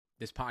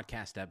This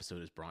podcast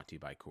episode is brought to you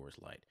by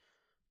Coors Light.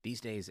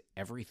 These days,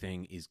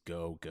 everything is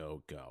go,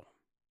 go, go.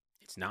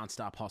 It's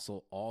nonstop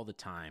hustle all the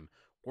time.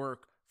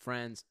 Work,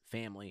 friends,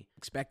 family,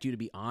 expect you to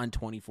be on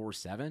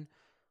 24/7.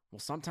 Well,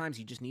 sometimes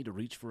you just need to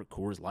reach for a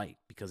Coors Light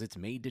because it's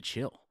made to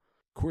chill.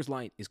 Coors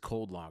Light is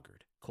cold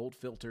lagered, cold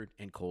filtered,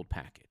 and cold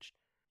packaged.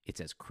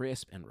 It's as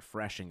crisp and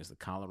refreshing as the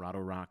Colorado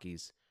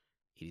Rockies.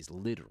 It is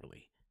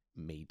literally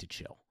made to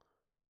chill.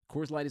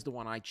 Coors Light is the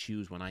one I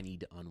choose when I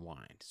need to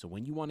unwind. So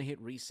when you want to hit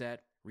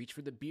reset, reach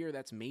for the beer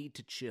that's made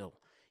to chill.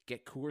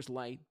 Get Coors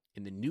Light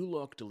in the new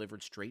look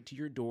delivered straight to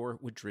your door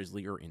with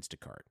Drizzly or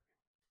Instacart.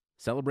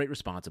 Celebrate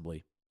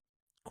responsibly.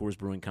 Coors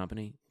Brewing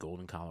Company,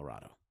 Golden,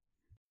 Colorado.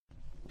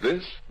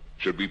 This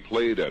should be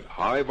played at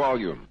high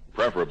volume,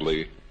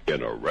 preferably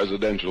in a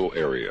residential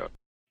area.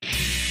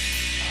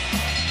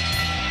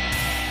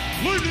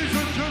 Ladies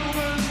and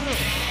gentlemen,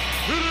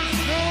 it is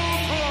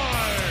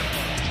showtime!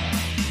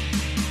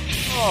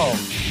 Oh,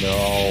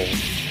 no.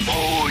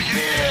 Oh,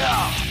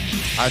 yeah!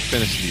 I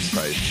finished these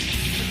fights.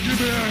 Give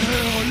me a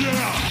hell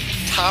yeah!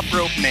 Top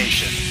Rope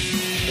Nation.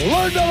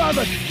 Learn to love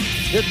it.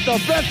 It's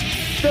the best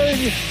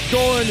thing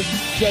going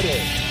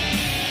today.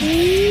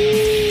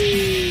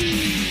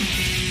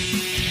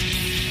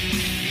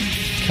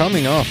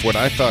 Coming off what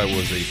I thought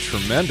was a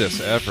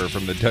tremendous effort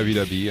from the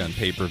WWE on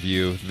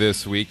pay-per-view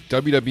this week,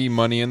 WWE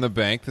Money in the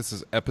Bank. This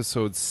is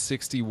episode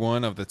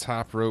 61 of the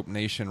Top Rope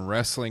Nation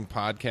Wrestling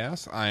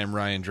Podcast. I am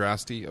Ryan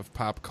Drosty of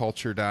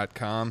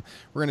PopCulture.com.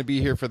 We're going to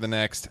be here for the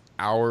next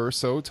hour or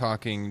so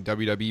talking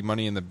WWE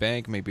Money in the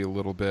Bank, maybe a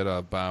little bit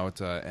about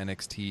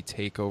NXT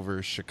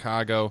TakeOver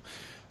Chicago.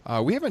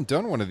 We haven't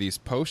done one of these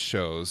post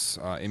shows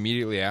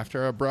immediately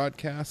after our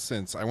broadcast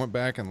since I went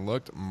back and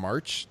looked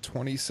March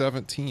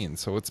 2017,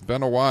 so it's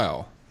been a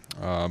while.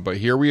 But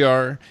here we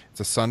are. It's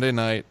a Sunday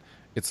night.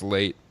 It's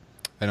late.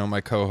 I know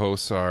my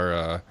co-hosts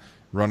are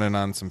running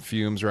on some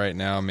fumes right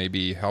now,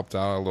 maybe helped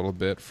out a little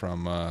bit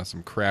from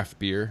some craft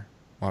beer.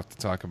 We'll have to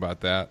talk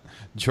about that.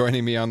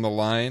 Joining me on the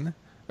line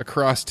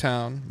across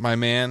town, my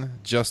man,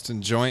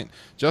 Justin Joint.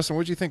 Justin,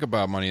 what did you think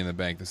about Money in the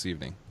Bank this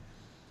evening?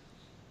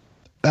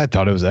 I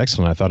thought it was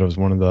excellent. I thought it was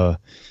one of the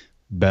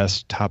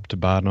best top to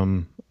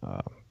bottom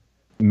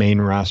main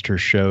roster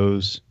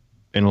shows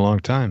in a long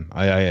time.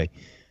 I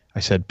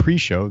said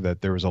pre-show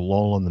that there was a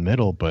lull in the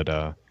middle, but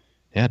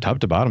yeah, top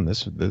to bottom,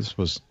 this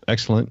was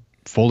excellent,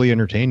 fully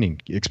entertaining,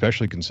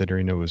 especially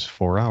considering it was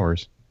 4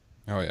 hours.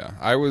 Oh yeah,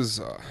 I was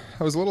a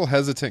little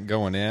hesitant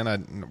going in. I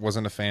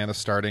wasn't a fan of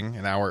starting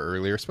an hour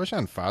earlier, especially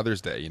on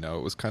Father's Day. You know,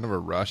 it was kind of a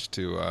rush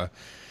to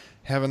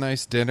have a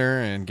nice dinner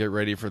and get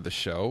ready for the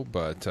show,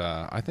 but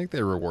I think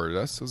they rewarded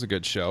us. It was a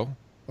good show.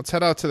 Let's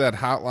head out to that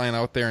hotline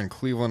out there in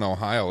Cleveland,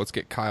 Ohio. Let's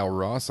get Kyle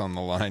Ross on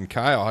the line.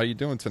 Kyle, how you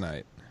doing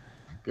tonight?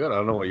 Good. I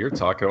don't know what you're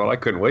talking about. I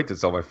couldn't wait to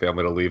tell my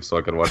family to leave so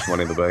I could watch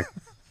Money in the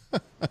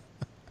Bank.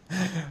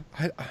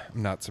 I'm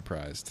not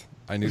surprised.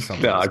 I knew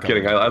something. No, I'm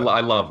kidding. I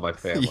love my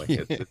family.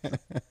 Yeah.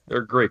 They're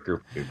a great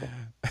group of people.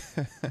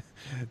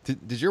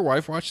 Did your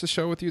wife watch the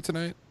show with you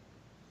tonight?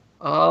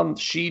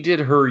 She did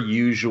her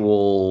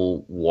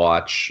usual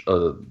watch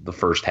the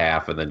first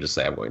half and then just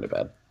say, I'm going to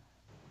bed.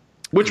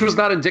 Which was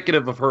not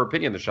indicative of her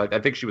opinion. I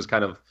think she was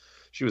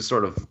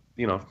sort of,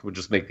 you know, would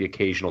just make the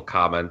occasional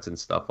comment and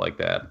stuff like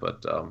that.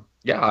 But,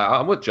 yeah,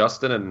 I'm with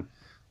Justin and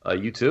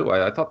you too.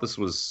 I thought this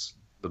was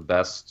the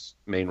best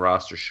main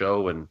roster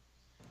show, and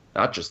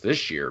not just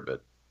this year,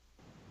 but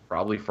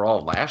probably for all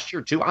of last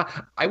year too.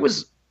 I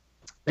was,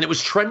 and it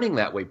was trending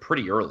that way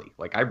pretty early.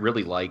 Like, I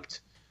really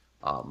liked,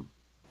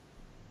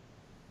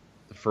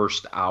 the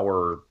first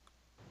hour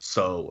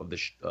so of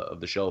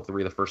the show.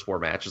 3 of the first 4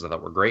 matches I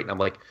thought were great, and I'm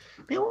like,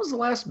 man, what was the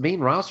last main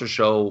roster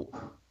show?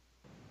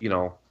 You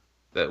know,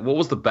 what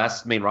was the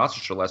best main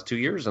roster show the last 2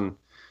 years? And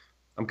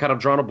I'm kind of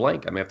drawing a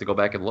blank. I may have to go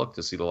back and look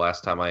to see the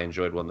last time I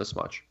enjoyed one this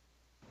much.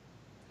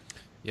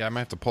 Yeah, I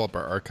might have to pull up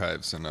our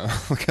archives and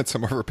look at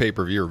some of our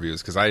pay-per-view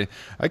reviews because I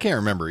can't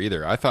remember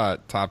either. I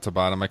thought top to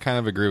bottom, I kind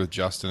of agree with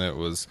Justin. It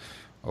was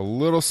a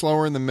little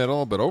slower in the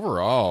middle, but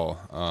overall,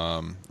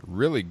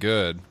 really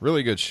good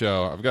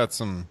show. I've got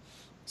some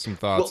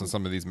thoughts on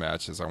some of these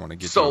matches I want to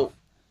get to. So,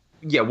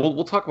 yeah,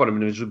 we'll talk about them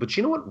individually, but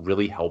you know what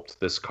really helped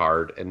this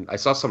card? And I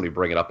saw somebody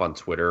bring it up on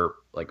Twitter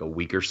like a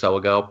week or so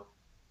ago,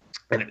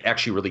 and it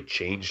actually really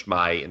changed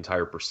my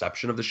entire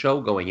perception of the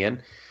show going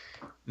in.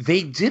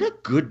 They did a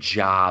good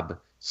job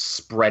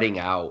spreading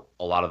out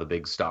a lot of the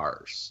big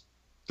stars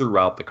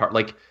throughout the card.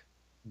 Like,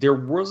 there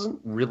wasn't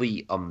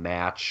really a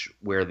match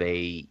where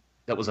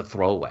that was a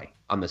throwaway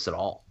on this at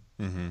all.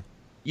 Mm-hmm.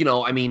 You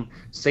know, I mean,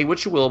 say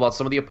what you will about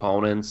some of the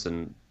opponents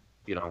and,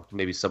 you know,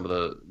 maybe some of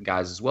the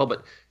guys as well,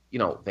 but, you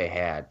know, they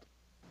had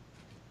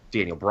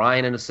Daniel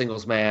Bryan in a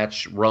singles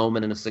match,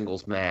 Roman in a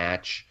singles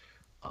match,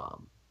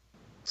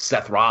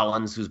 Seth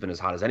Rollins, who's been as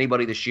hot as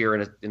anybody this year,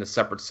 in a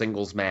separate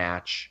singles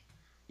match,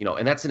 you know,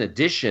 and that's in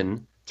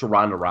addition to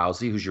Ronda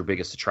Rousey, who's your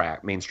biggest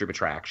mainstream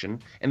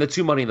attraction, and the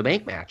 2 Money in the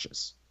Bank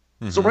matches.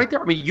 Mm-hmm. So right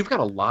there, I mean, you've got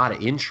a lot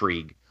of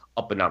intrigue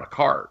up and down a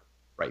card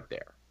right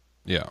there.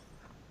 Yeah.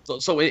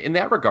 So in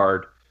that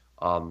regard,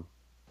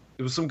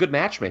 it was some good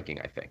matchmaking,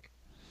 I think.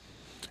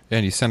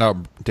 And you sent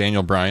out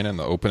Daniel Bryan in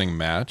the opening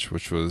match,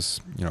 which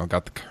was,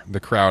 got the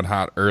crowd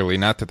hot early.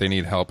 Not that they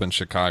need help in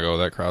Chicago.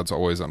 That crowd's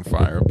always on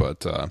fire.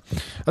 But I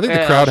think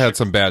the crowd had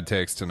some bad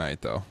takes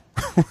tonight, though.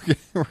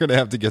 We're going to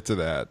have to get to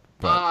that.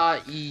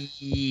 But.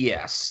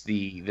 Yes.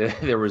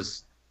 There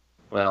was,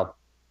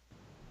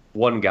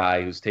 one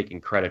guy who's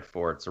taking credit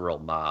for it's a real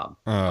knob.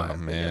 Oh,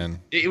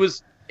 man.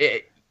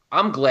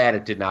 I'm glad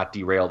it did not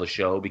derail the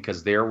show,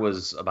 because there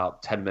was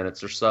about 10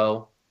 minutes or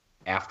so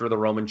after the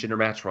Roman Jinder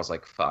match where I was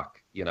like,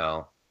 fuck,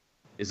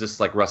 is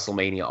this like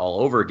WrestleMania all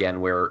over again,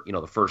 where,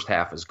 the first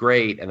half is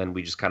great and then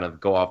we just kind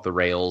of go off the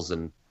rails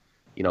and,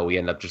 we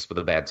end up just with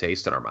a bad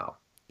taste in our mouth.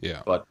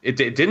 Yeah. But it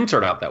didn't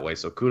turn out that way.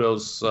 So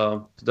kudos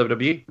to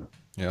WWE.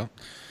 Yeah.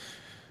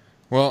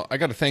 Well, I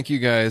got to thank you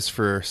guys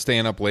for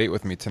staying up late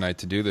with me tonight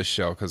to do this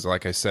show, because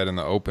like I said in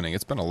the opening,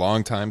 it's been a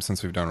long time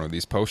since we've done one of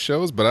these post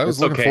shows, but I was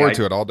looking forward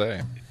to it all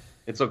day.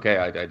 It's okay.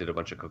 I did a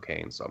bunch of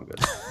cocaine, so I'm good.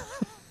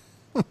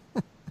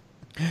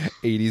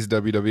 80s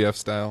WWF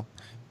style.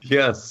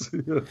 Yes.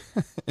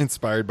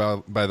 Inspired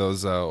by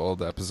those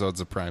old episodes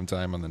of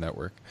Primetime on the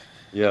network.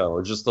 Yeah,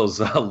 or just those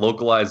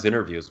localized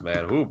interviews,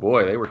 man. Oh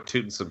boy, they were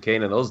tooting some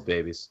cane in those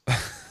babies.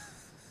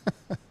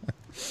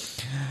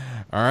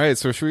 All right,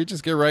 so should we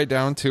just get right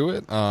down to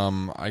it?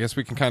 I guess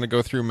we can kind of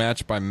go through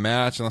match by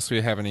match, unless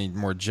we have any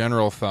more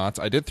general thoughts.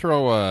 I did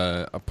throw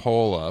a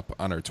poll up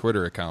on our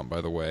Twitter account,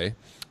 by the way,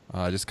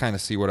 just kind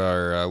of see what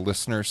our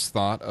listeners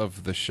thought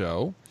of the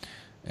show.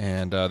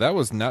 And that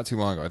was not too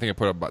long ago. I think I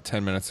put it up about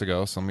 10 minutes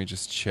ago, so let me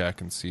just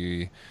check and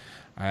see.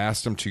 I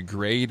asked them to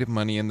grade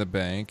Money in the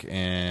Bank,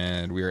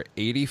 and we are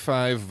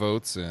 85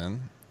 votes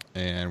in,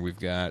 and we've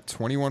got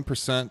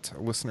 21%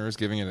 listeners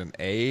giving it an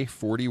A,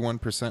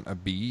 41% a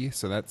B,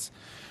 so that's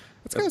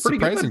kind of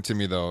surprising good. To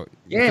me, though.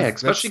 Yeah,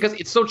 especially because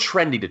it's so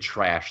trendy to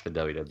trash the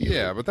WWE.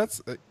 Yeah, but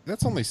that's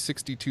only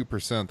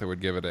 62% that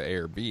would give it an A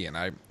or B, and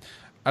I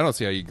don't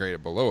see how you grade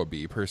it below a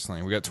B,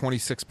 personally. We got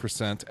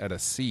 26% at a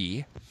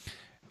C.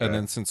 And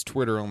then since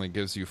Twitter only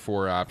gives you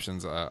 4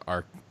 options,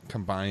 our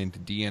combined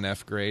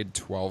DNF grade,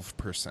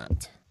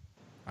 12%.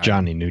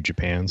 Johnny New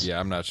Japan's. Yeah,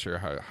 I'm not sure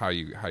how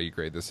you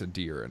grade this a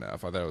D or an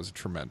F. I thought it was a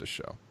tremendous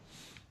show.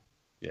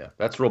 Yeah,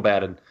 that's real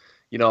bad. And,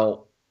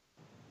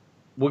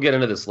 we'll get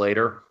into this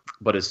later,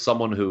 but as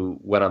someone who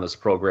went on this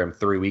program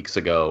 3 weeks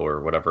ago or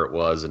whatever it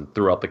was and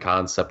threw out the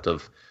concept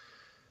of,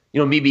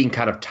 me being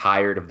kind of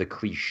tired of the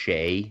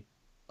cliche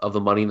of the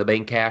Money in the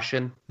Bank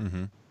cash-in,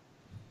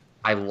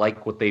 I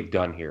like what they've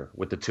done here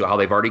with the two. How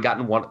they've already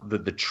gotten one.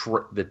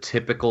 The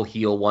typical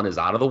heel one is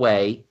out of the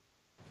way,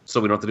 so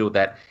we don't have to deal with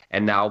that.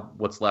 And now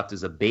what's left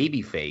is a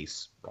baby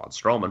face, Braun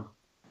Strowman,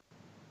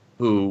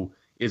 who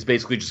is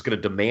basically just going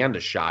to demand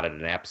a shot at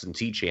an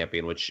absentee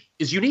champion, which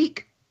is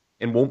unique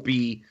and won't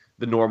be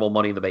the normal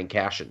Money in the Bank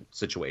cash-in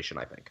situation,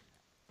 I think.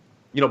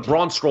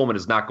 Braun Strowman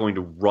is not going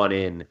to run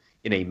in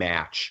a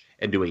match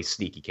and do a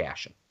sneaky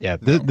cash-in. Yeah,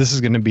 this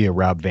is going to be a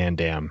Rob Van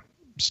Dam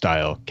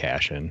style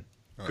cash-in.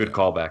 Good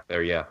callback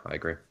there. Yeah, I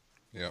agree.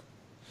 Yep.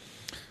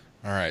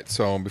 All right.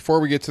 So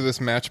before we get to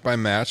this match by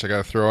match, I got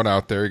to throw it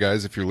out there,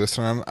 guys. If you're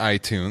listening on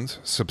iTunes,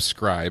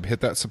 subscribe. Hit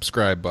that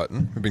subscribe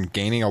button. We've been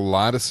gaining a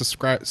lot of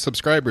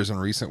subscribers in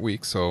recent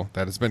weeks, so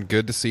that has been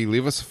good to see.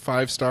 Leave us a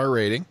 5-star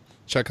rating.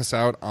 Check us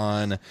out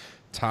on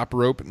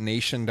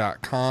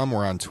topropenation.com.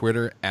 We're on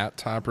Twitter at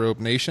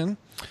topropenation.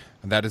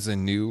 That is a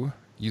new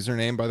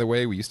username, by the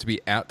way. We used to be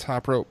at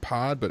Top Rope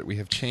Pod, but we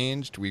have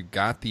changed. We've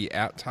got the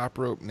at Top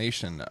Rope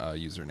Nation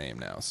username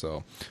now.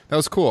 So that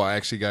was cool.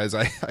 Actually, guys,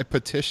 I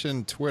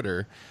petitioned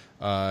Twitter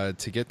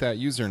to get that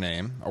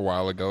username a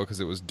while ago because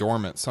it was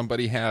dormant.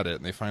 Somebody had it,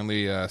 and they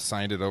finally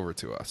signed it over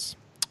to us.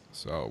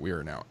 So we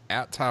are now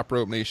at Top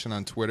Rope Nation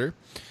on Twitter.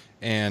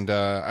 And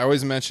I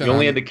always mention... You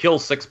only had to kill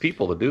 6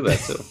 people to do that,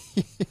 too.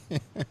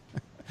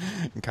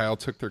 And Kyle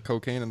took their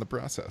cocaine in the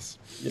process.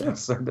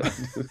 Yes, it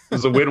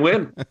was a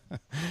win-win.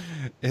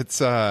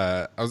 It's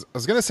I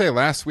was gonna say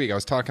last week I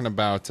was talking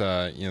about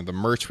the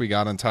merch we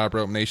got on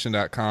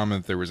topropenation.com,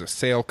 and there was a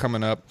sale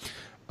coming up.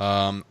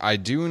 I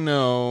do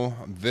know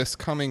this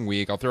coming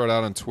week, I'll throw it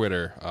out on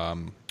Twitter.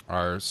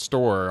 Our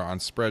store on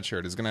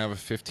Spreadshirt is going to have a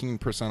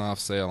 15% off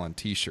sale on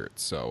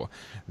t-shirts. So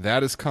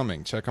that is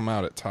coming. Check them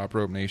out at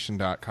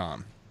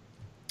topropenation.com.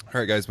 All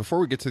right, guys, before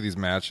we get to these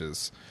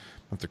matches,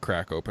 I have to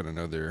crack open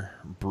another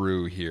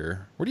brew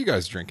here. What are you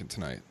guys drinking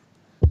tonight?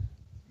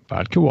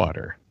 Vodka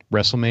water.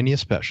 WrestleMania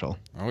special.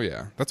 Oh,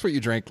 yeah. That's what you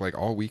drank like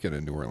all weekend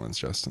in New Orleans,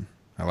 Justin.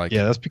 I like it.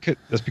 Yeah, that's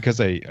because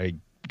I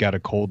got a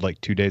cold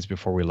like 2 days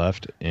before we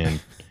left,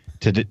 and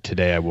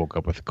today I woke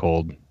up with a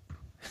cold.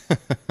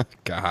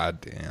 God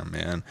damn,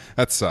 man.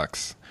 That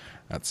sucks.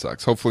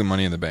 Hopefully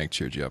Money in the Bank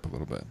cheered you up a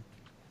little bit.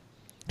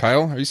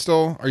 Kyle, are you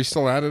still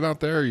at it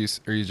out there, or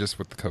are you just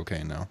with the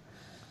cocaine now?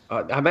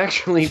 I'm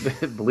actually,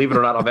 believe it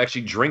or not, I'm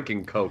actually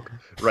drinking Coke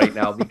right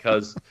now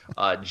because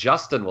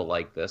Justin will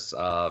like this.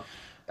 I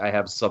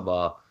have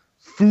some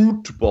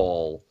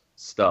football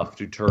stuff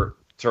to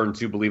turn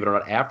to, believe it or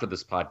not, after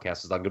this podcast.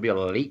 It's going to be a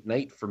late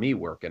night for me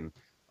working.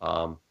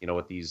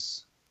 With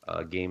these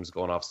games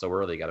going off so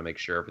early, got to make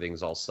sure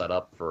everything's all set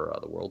up for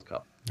the World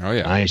Cup. Oh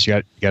yeah, Nice.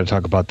 You got to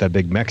talk about that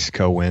big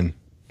Mexico win.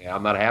 Yeah,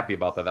 I'm not happy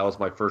about that. That was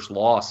my first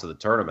loss of the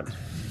tournament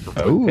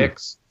for Ooh.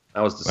 picks.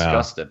 I was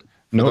disgusted.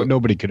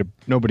 Nobody could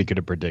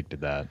have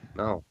predicted that.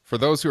 No. For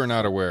those who are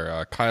not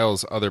aware,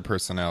 Kyle's other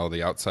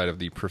personality outside of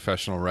the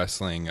professional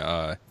wrestling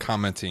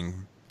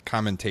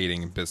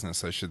commentating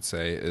business, I should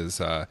say, is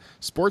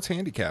sports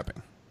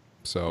handicapping.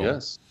 So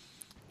Yes,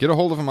 get a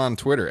hold of him on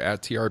Twitter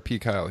at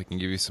TRP Kyle. He can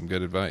give you some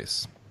good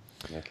advice.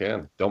 I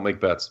can. Don't make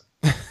bets.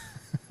 All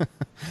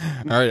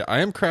right, I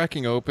am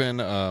cracking open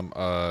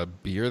a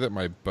beer that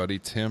my buddy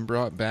Tim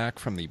brought back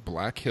from the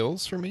Black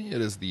Hills for me.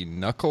 It is the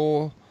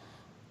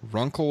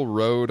Runkle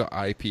Road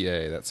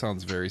IPA. That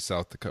sounds very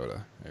South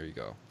Dakota. There you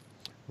go.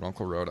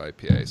 Runkle Road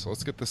IPA. So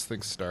let's get this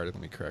thing started.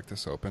 Let me crack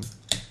this open.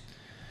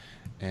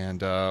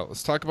 And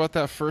let's talk about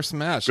that first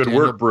match. Good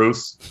work,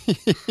 Bruce.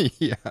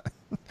 Yeah.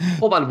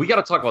 Hold on. We got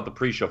to talk about the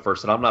pre-show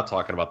first, and I'm not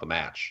talking about the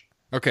match.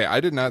 Okay, I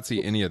did not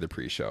see any of the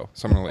pre-show,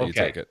 so I'm going to let you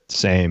take it.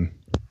 Same.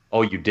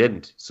 Oh, you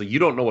didn't? So you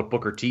don't know what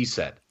Booker T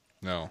said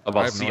No.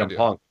 about I have no CM idea.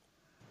 Punk?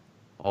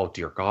 Oh,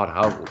 dear God.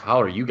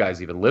 How are you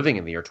guys even living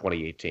in the year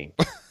 2018?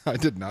 I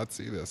did not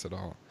see this at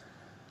all.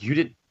 You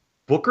did.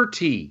 Booker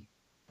T,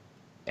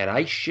 and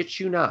I shit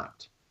you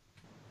not.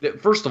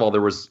 First of all,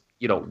 there was,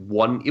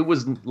 one, it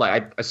was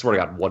like, I swear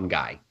to God, one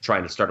guy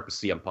trying to start up a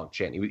CM Punk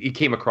chant. He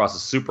came across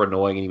as super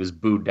annoying, and he was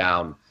booed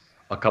down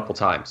a couple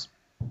times.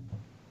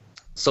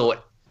 So,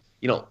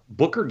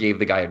 Booker gave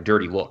the guy a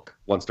dirty look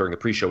once during the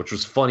pre-show, which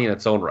was funny in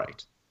its own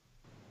right.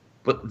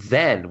 But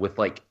then, with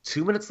like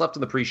 2 minutes left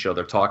in the pre-show,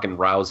 they're talking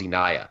Rousey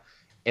Nia.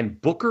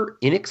 And Booker,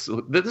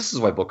 this is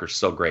why Booker's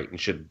so great and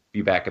should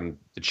be back in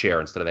the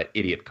chair instead of that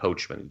idiot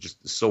Coachman. He's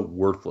just so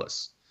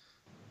worthless.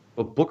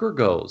 But Booker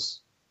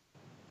goes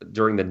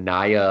during the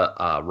Nia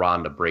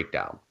Ronda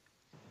breakdown.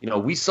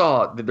 We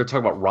saw that they're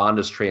talking about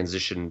Ronda's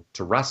transition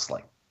to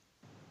wrestling.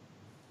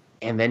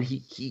 And then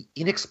he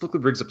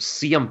inexplicably brings up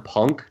CM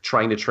Punk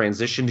trying to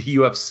transition to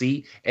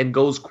UFC and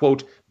goes,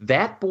 quote,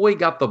 "That boy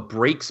got the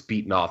brakes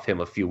beaten off him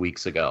a few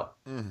weeks ago."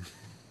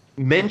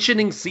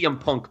 Mentioning CM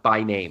Punk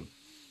by name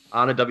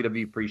on a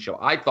WWE pre-show.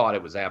 I thought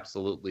it was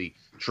absolutely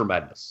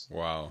tremendous.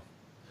 Wow.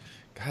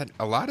 God,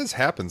 a lot has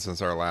happened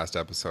since our last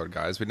episode,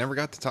 guys. We never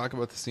got to talk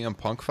about the CM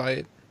Punk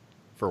fight,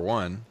 for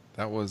one.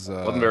 That was...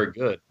 Wasn't very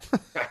good.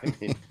 I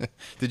mean,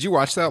 did you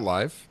watch that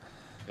live?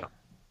 No.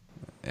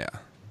 Yeah.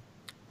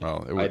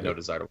 Well, I had no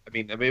desire to. I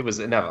mean, it was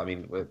enough. I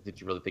mean,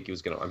 did you really think he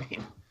was going to? I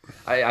mean,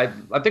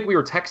 I think we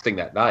were texting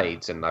that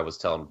night, and I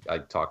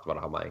talked about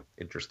how my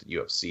interest in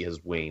UFC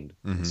has waned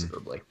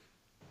considerably.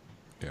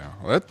 Yeah,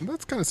 well,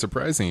 that's kind of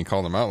surprising you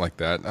called him out like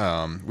that.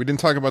 We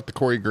didn't talk about the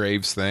Corey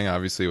Graves thing,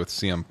 obviously, with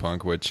CM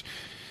Punk, which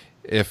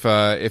if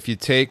you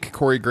take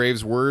Corey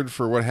Graves' word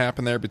for what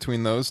happened there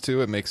between those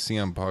two, it makes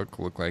CM Punk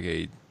look like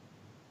a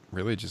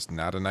really just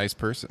not a nice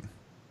person.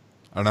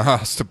 I don't know how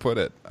else to put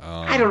it.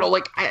 I don't know.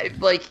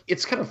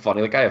 It's kind of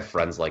funny. Like, I have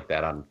friends like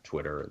that on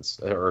Twitter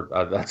or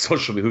on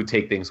social media who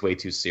take things way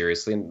too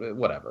seriously, and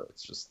whatever.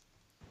 It's just,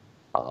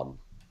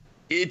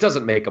 it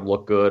doesn't make them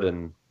look good,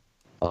 and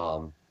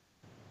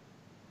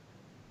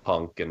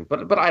Punk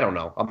but I don't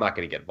know. I'm not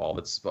going to get involved.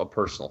 It's a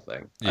personal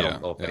thing. I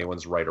don't know if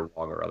anyone's right or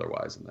wrong or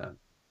otherwise in that.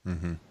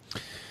 Mm-hmm.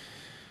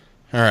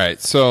 All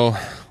right, so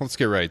let's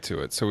get right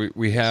to it. So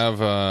we've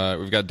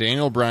got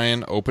Daniel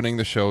Bryan opening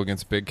the show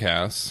against Big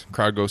Cass.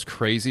 Crowd goes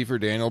crazy for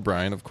Daniel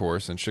Bryan, of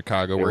course, in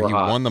Chicago, where he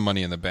won the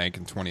Money in the Bank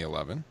in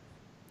 2011.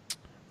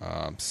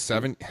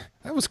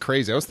 That was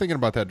crazy. I was thinking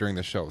about that during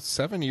the show.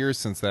 7 years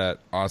since that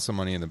awesome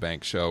Money in the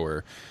Bank show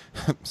where,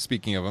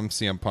 speaking of him,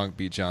 CM Punk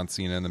beat John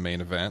Cena in the main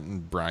event,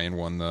 and Bryan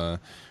won the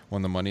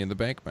Money in the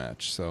Bank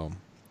match. So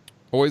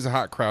always a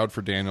hot crowd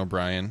for Daniel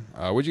Bryan.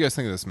 What did you guys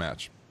think of this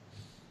match?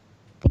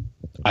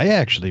 I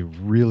actually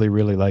really,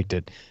 really liked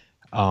it.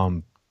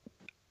 I'm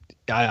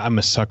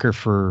a sucker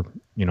for,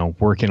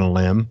 working a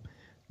limb.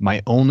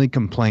 My only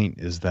complaint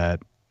is that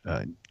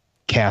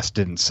Cass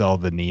didn't sell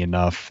the knee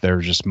enough. There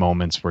were just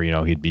moments where,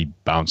 he'd be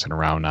bouncing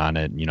around on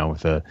it,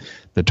 with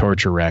the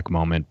torture rack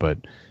moment. But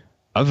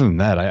other than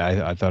that,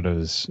 I thought it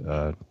was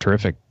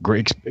terrific.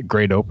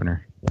 Great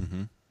opener.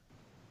 Mm-hmm.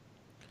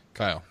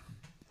 Kyle.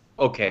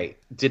 Okay.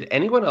 Did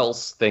anyone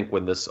else think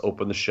when this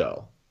opened the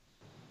show,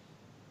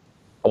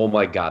 oh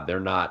my God, they're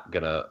not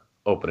going to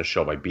open a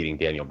show by beating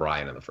Daniel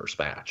Bryan in the first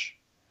match?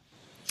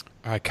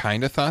 I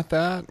kind of thought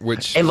that,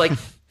 which... And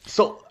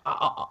so...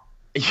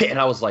 yeah, and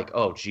I was like,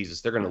 oh,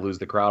 Jesus, they're going to lose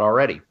the crowd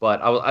already.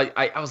 But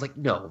I was like,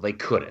 no, they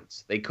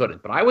couldn't. They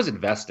couldn't. But I was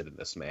invested in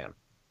this man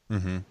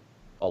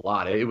a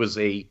lot. It was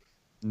a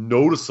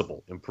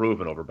noticeable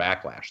improvement over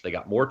Backlash. They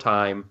got more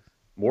time,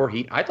 more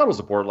heat. I thought it was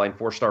a borderline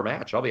 4-star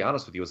match. I'll be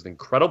honest with you. It was an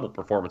incredible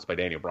performance by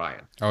Daniel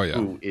Bryan. Oh, yeah.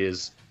 Who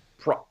is...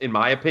 in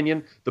my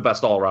opinion, the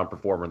best all-around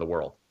performer in the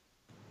world.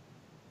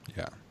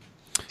 Yeah.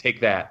 Take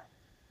that.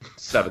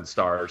 7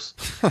 stars.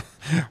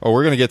 Oh,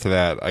 we're going to get to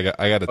that. I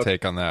got a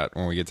take on that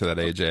when we get to that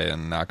AJ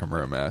and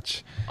Nakamura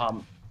match.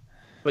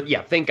 But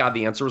yeah, thank God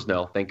the answer was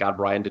no. Thank God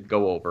Bryan did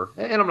go over.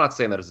 And I'm not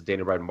saying that as a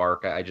Daniel Bryan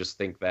mark. I just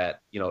think that,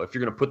 if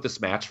you're going to put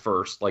this match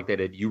first, like they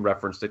did, you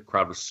referenced it,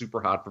 crowd was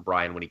super hot for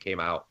Bryan when he came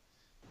out.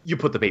 you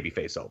put the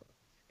babyface over.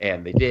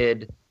 And they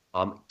did.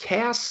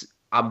 Cass,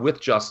 I'm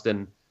with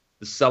Justin.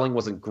 The selling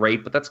wasn't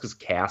great, but that's because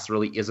Cass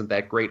really isn't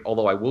that great.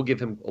 Although I will give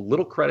him a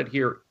little credit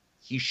here.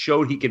 He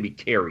showed he can be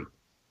carried.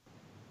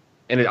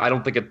 And I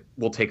don't think it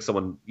will take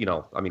someone,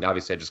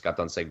 obviously I just got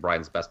done saying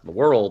Bryan's best in the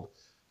world.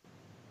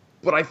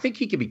 But I think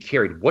he can be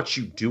carried. What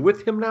you do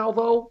with him now,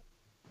 though,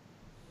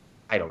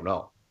 I don't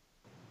know.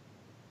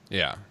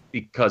 Yeah.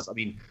 Because,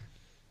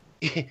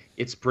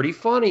 it's pretty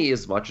funny.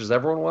 As much as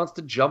everyone wants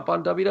to jump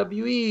on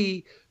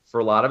WWE for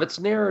a lot of its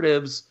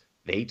narratives,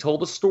 they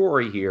told a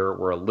story here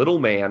where a little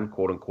man,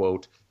 quote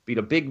unquote, beat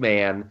a big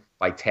man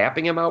by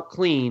tapping him out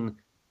clean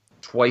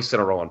twice in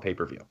a row on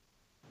pay-per-view.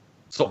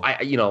 So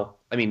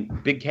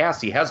Big Cass,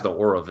 he has no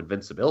aura of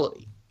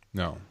invincibility.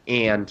 No.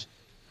 And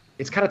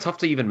it's kind of tough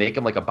to even make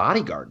him like a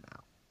bodyguard now,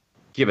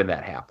 given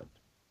that happened.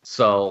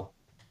 So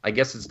I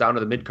guess it's down to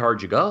the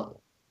mid-card you go.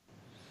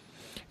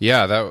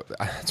 Yeah,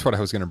 that's what I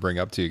was going to bring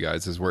up to you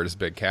guys is where does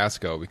Big Cass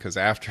go? Because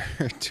after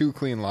 2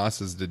 clean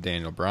losses to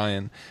Daniel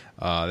Bryan,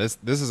 this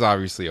is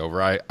obviously over.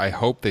 I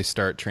hope they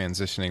start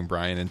transitioning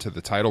Bryan into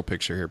the title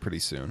picture here pretty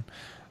soon.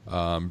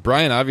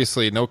 Bryan,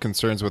 obviously, no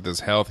concerns with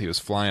his health. He was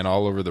flying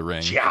all over the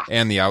ring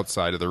and the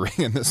outside of the ring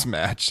in this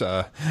match.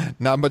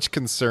 Not much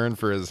concern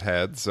for his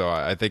head, so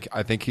I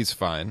think he's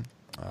fine.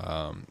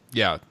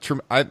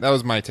 That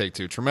was my take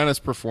too. Tremendous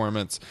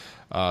performance.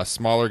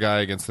 Smaller guy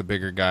against the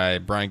bigger guy.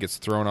 Bryan gets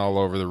thrown all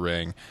over the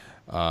ring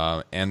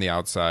and the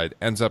outside.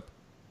 Ends up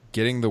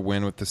getting the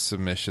win with the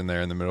submission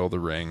there in the middle of the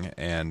ring.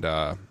 And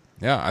I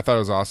thought it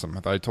was awesome. I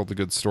thought he told a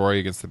good story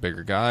against the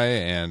bigger guy,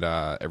 and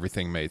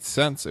everything made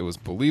sense. It was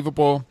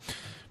believable.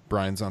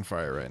 Bryan's on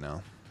fire right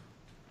now.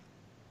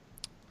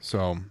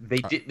 So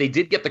they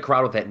did get the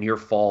crowd with that near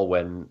fall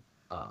when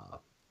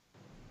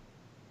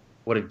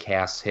what did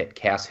Cass hit?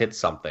 Cass hit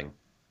something.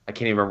 I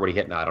can't even remember what he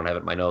hit now. I don't have it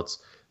in my notes.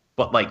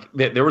 But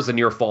there was a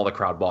near fall the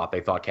crowd bought. They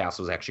thought Cass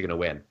was actually going to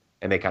win,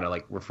 and they kind of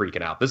were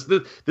freaking out.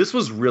 This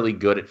was really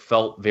good. It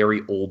felt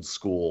very old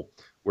school,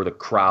 where the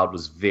crowd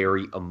was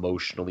very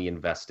emotionally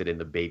invested in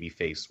the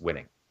babyface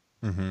winning.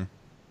 Mm-hmm.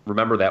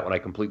 Remember that when I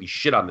completely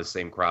shit on this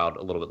same crowd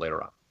a little bit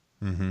later on.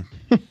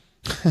 Mm-hmm.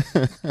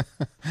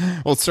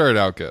 Well, it started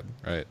out good,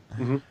 right?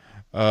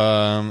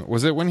 Mm-hmm.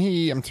 Was it when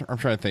I'm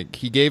trying to think.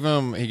 He gave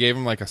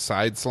him like a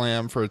side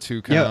slam for a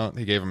 2 count.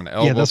 He gave him an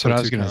elbow. Yeah, that's for what a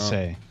I was going to 2 count.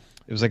 say.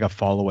 It was like a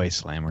fall away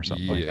slam or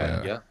something like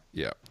that.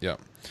 Yeah.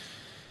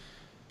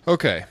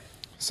 Okay,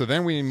 so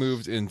then we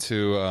moved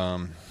into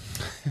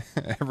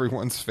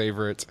everyone's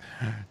favorite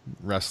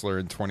wrestler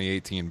in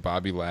 2018,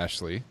 Bobby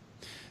Lashley,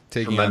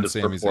 taking Tremendous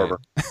on Sami Zayn.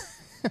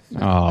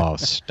 Oh,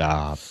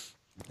 stop.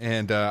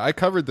 And I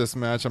covered this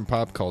match on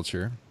Pop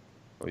Culture.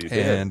 Oh, you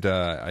did? And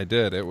I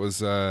did. It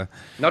was... Now,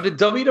 did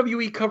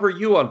WWE cover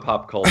you on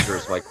Pop Culture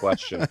is my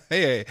question.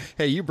 Hey,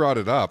 you brought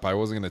it up. I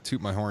wasn't going to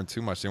toot my horn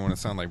too much. I didn't want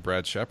to sound like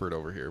Brad Shepard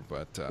over here.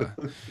 But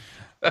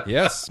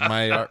yes,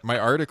 my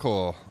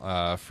article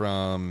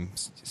from,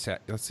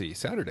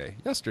 Saturday,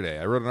 yesterday.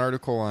 I wrote an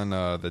article on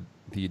the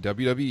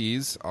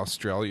WWE's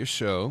Australia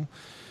show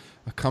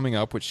coming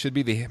up, which should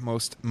be the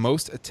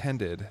most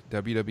attended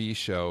WWE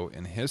show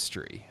in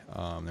history.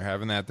 They're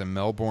having that at the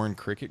Melbourne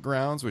Cricket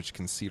Grounds, which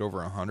can seat over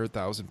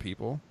 100,000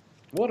 people.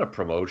 What a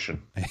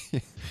promotion.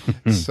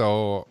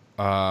 So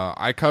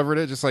I covered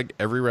it just like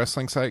every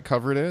wrestling site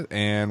covered it.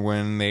 And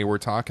when they were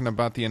talking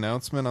about the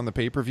announcement on the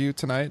pay-per-view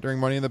tonight during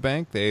Money in the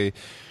Bank, they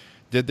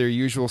did their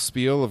usual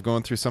spiel of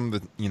going through some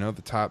of the,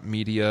 the top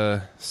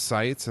media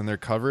sites and their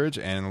coverage.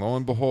 And lo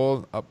and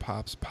behold, up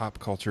pops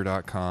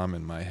popculture.com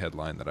in my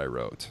headline that I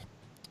wrote.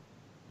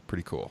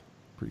 Pretty cool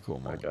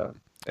moment. My God.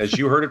 As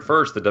you heard it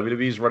first, the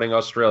WWE's running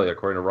Australia,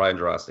 according to Ryan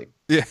Drosty.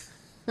 Yeah.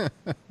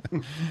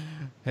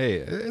 Hey,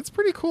 it's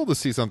pretty cool to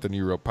see something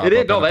you wrote pop It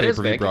is. up No, on a that is,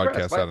 pay-per-view man.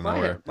 broadcast out of My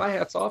nowhere. my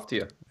hat's off to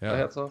you. Yeah. My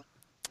hat's off.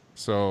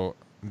 So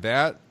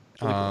that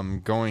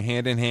going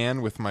hand in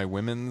hand with my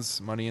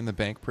women's Money in the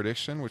Bank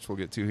prediction, which we'll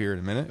get to here in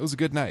a minute. It was a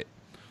good night.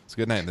 It's a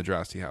good night in the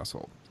Drosty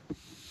household.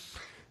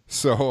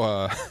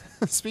 So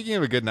speaking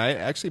of a good night,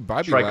 actually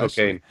Bobby Try Lashley.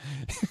 cocaine.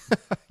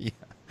 Yeah.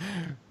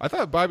 I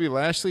thought Bobby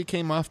Lashley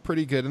came off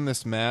pretty good in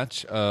this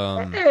match.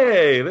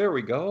 Hey, there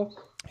we go.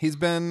 He's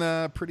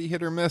been pretty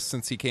hit or miss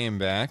since he came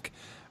back.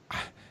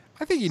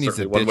 I think he needs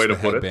Certainly to one way ditch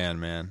to the put it.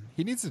 headband, man.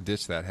 He needs to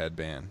ditch that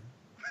headband.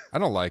 I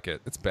don't like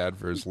it. It's bad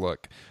for his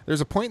look.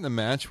 There's a point in the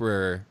match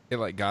where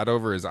it got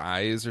over his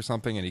eyes or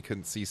something, and he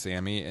couldn't see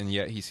Sammy, and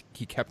yet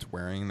he kept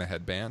wearing the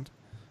headband.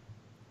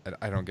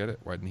 I don't get it.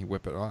 Why didn't he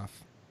whip it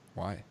off?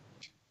 Why?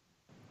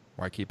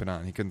 Why keep it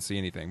on? He couldn't see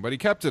anything, but he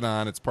kept it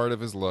on. It's part of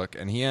his look,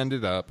 and he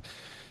ended up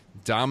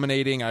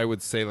dominating, I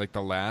would say,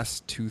 the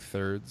last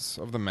 2/3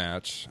 of the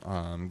match,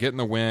 getting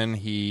the win.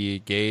 He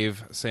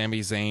gave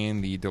Sami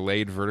Zayn the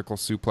delayed vertical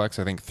suplex,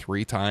 I think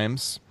 3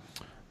 times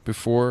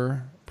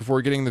before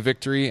getting the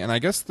victory. And I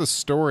guess the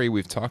story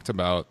we've talked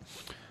about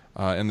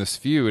in this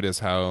feud is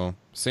how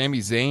Sami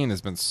Zayn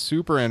has been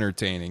super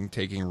entertaining,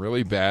 taking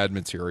really bad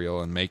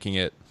material and making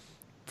it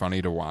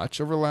funny to watch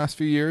over the last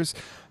few years.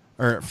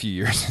 Or a few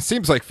years. It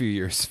seems like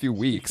a few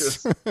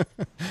weeks.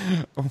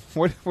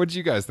 What did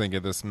you guys think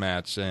of this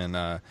match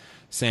and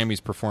Sammy's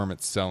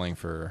performance selling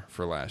for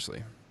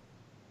Lashley?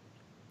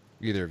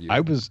 Either of you?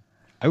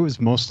 I was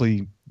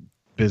mostly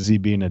busy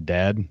being a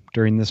dad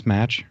during this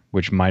match,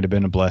 which might have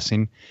been a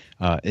blessing.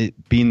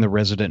 It being the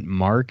resident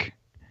mark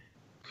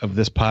of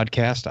this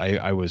podcast,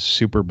 I was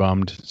super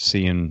bummed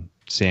seeing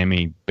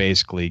Sammy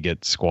basically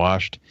get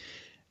squashed.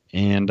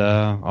 And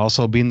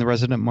also being the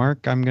resident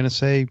mark, I'm going to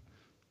say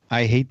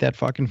I hate that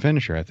fucking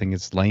finisher. I think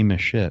it's lame as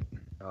shit.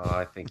 Oh,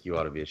 I think you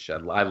ought to be a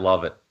shed. I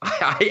love it.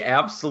 I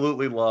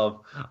absolutely love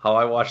how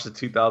I watched the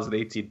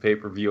 2018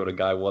 pay-per-view and a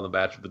guy won the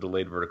match with a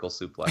delayed vertical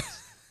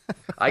suplex.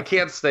 I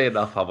can't say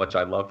enough how much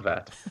I love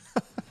that.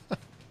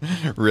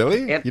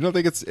 Really? And, you don't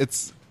think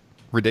it's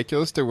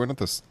ridiculous to win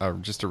with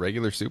just a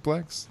regular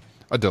suplex?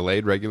 A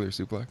delayed regular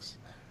suplex?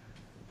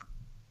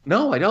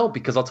 No, I don't,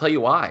 because I'll tell you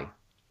why.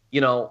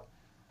 You know,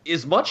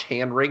 as much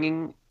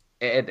hand-wringing,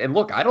 and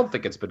look, I don't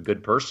think it's been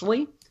good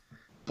personally,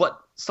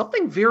 but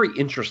something very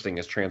interesting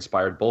has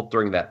transpired both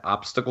during that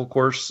obstacle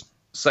course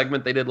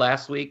segment they did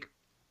last week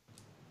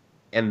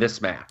and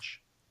this match.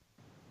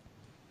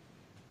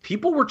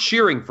 People were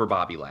cheering for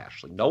Bobby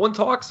Lashley. No one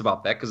talks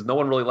about that because no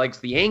one really likes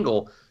the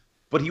angle,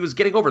 but he was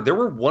getting over. There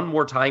were one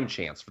more time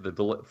chance for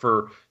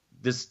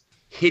this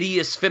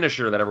hideous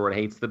finisher that everyone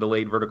hates, the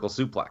delayed vertical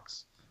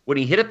suplex. When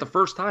he hit it the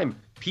first time,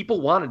 people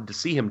wanted to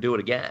see him do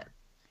it again.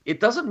 It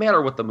doesn't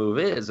matter what the move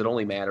is. It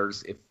only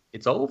matters if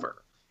it's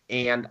over.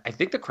 And I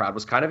think the crowd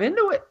was kind of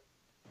into it.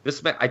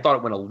 I thought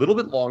it went a little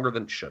bit longer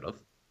than it should have,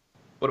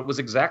 but it was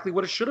exactly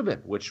what it should have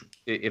been, which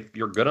if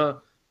you're going to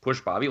push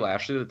Bobby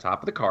Lashley to the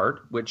top of the card,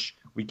 which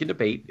we can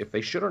debate if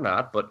they should or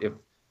not, but if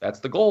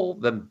that's the goal,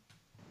 then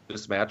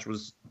this match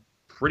was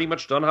pretty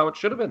much done how it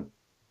should have been.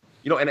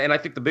 You know, and I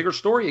think the bigger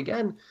story,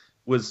 again,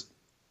 was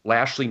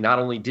Lashley not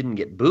only didn't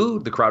get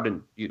booed, the crowd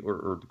didn't,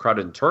 or the crowd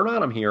didn't turn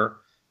on him here,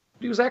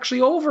 but he was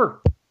actually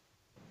over.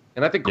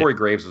 And I think Corey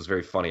Graves was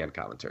very funny on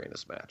commentary in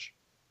this match.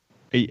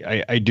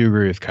 I do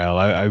agree with Kyle.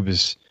 I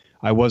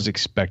was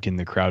expecting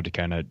the crowd to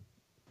kind of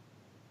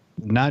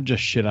not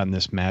just shit on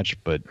this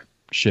match, but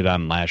shit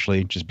on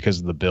Lashley just because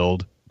of the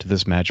build to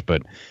this match.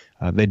 But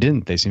they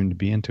didn't. They seemed to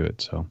be into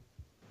it. So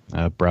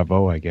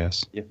bravo, I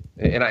guess. Yeah,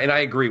 and I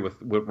agree with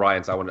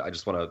Ryan's. I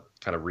just want to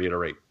kind of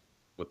reiterate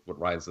what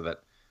Ryan said,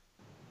 that,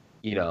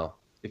 you know,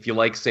 if you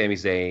like Sami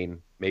Zayn,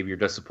 maybe you're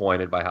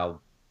disappointed by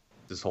how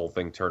this whole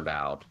thing turned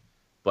out.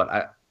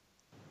 But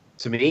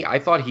to me, I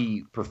thought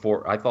he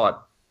performed. I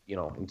thought, you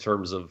know, in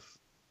terms of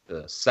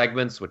the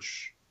segments,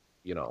 which,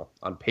 you know,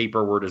 on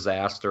paper were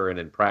disaster and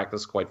in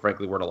practice, quite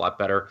frankly, weren't a lot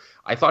better.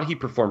 I thought he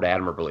performed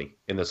admirably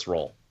in this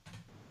role,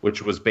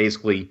 which was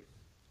basically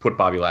put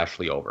Bobby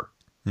Lashley over.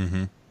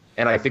 Mm-hmm.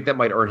 And I think that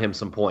might earn him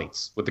some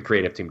points with the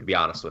creative team, to be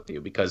honest with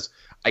you, because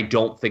I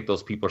don't think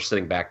those people are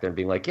sitting back there and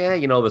being like, yeah,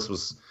 you know, this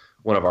was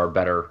one of our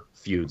better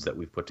feuds that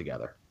we've put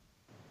together.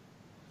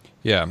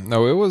 Yeah,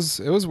 no, it was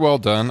well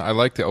done. I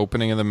liked the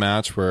opening of the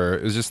match where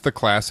it was just the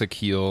classic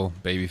heel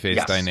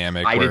babyface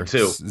dynamic. I where did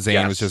too.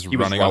 Zayn was just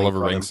running all over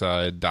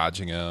ringside,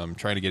 dodging him,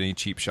 trying to get any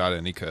cheap shot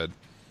in he could.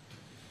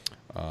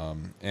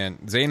 And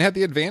Zayn had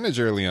the advantage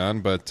early on,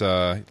 but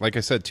like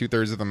I said,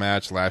 2/3 of the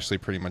match, Lashley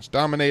pretty much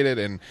dominated,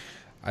 and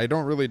I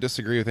don't really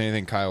disagree with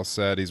anything Kyle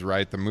said. He's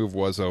right. The move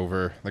was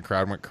over. The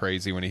crowd went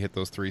crazy when he hit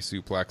those 3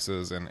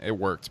 suplexes, and it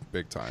worked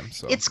big time.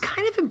 So it's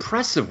kind of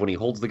impressive when he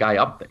holds the guy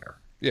up there.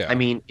 Yeah. I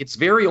mean, it's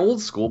very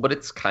old school, but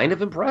it's kind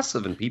of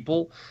impressive. And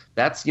people,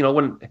 that's, you know,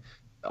 when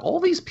all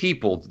these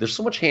people, there's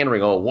so much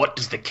hand-wringing, oh, what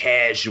does the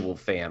casual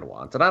fan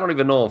want? And I don't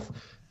even know if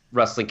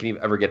wrestling can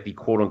ever get the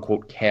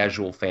quote-unquote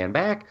casual fan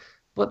back.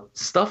 But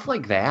stuff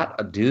like that,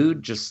 a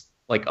dude just,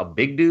 like a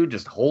big dude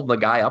just holding the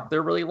guy up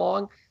there really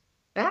long,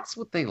 that's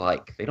what they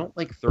like. They don't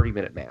like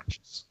 30-minute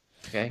matches.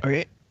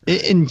 Okay.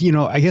 And, you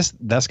know, I guess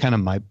that's kind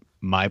of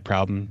my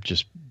problem,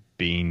 just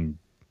being,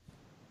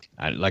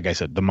 like I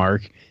said, the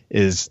mark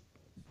is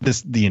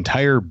the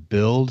entire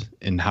build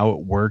and how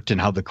it worked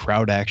and how the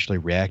crowd actually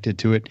reacted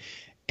to it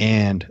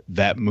and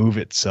that move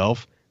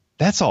itself.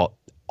 That's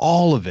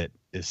all of it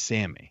is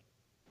Sammy.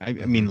 I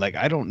mean, like,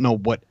 I don't know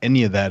what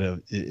any of that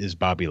is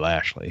Bobby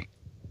Lashley.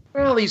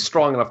 Well, he's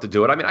strong enough to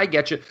do it. I mean, I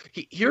get you.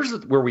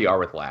 Here's where we are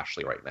with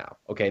Lashley right now.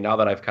 Okay, now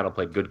that I've kind of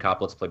played good cop,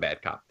 let's play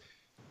bad cop.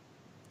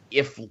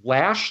 If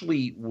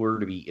Lashley were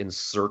to be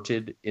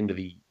inserted into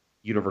the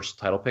Universal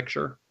title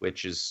picture,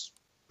 which is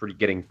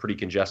getting pretty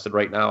congested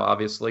right now,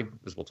 obviously,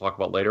 as we'll talk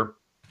about later,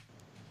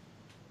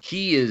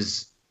 he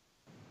is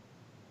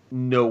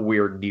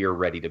nowhere near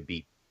ready to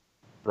beat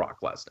Brock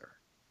Lesnar.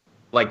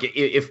 Like,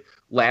 if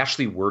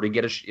Lashley were to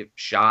get a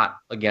shot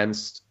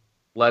against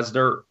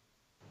Lesnar,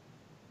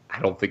 I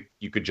don't think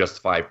you could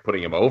justify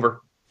putting him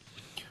over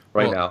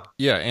now.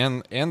 Yeah,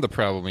 and the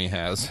problem he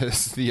has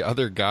is the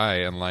other guy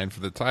in line for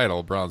the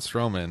title, Braun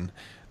Strowman,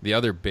 the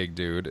other big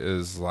dude,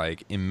 is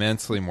like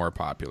immensely more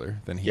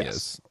popular than he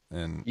is,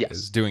 and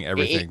is doing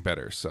everything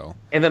better. So,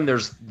 and then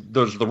there's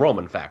the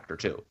Roman factor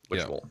too,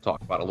 which we'll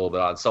talk about a little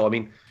bit on. So, I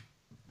mean,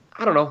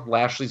 I don't know.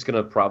 Lashley's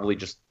going to probably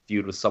just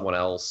feud with someone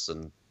else,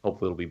 and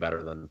Hopefully it'll be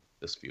better than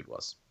this feud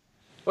was.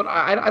 But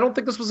I don't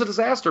think this was a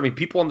disaster. I mean,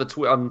 people on the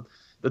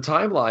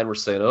timeline were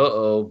saying,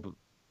 "Uh-oh,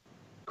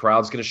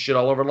 crowd's going to shit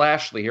all over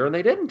Lashley here," and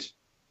they didn't.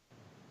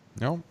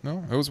 No,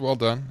 it was well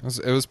done.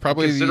 It was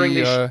probably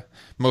the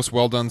most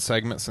well done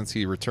segment since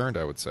he returned,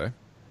 I would say.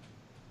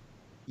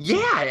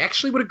 Yeah, I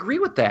actually would agree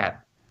with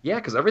that. Yeah,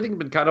 because everything had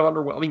been kind of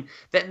underwhelming. I mean,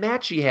 that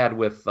match he had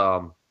with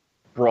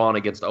Braun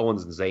against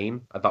Owens and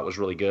Zayn, I thought was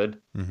really good.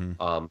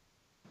 Mm-hmm.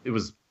 It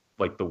was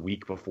like the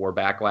week before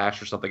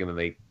Backlash or something, and then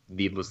they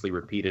needlessly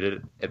repeated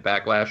it at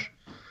Backlash.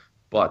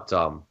 But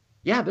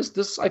yeah,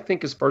 this I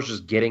think, as far as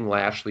just getting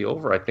Lashley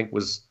over, I think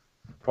was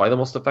probably the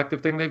most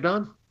effective thing they've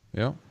done.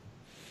 Yeah.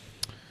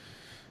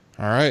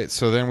 All right,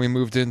 so then we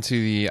moved into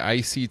the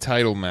IC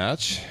title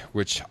match,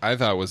 which I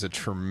thought was a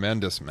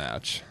tremendous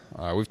match.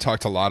 We've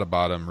talked a lot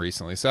about him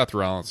recently. Seth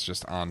Rollins is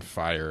just on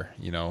fire.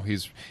 You know,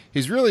 he's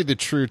really the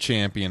true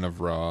champion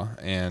of Raw,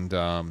 and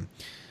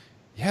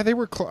yeah, they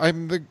were.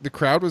 The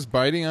crowd was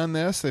biting on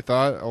this. They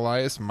thought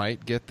Elias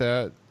might get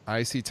that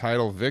IC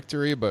title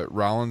victory, but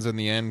Rollins in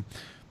the end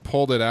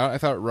pulled it out. I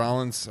thought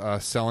Rollins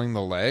selling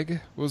the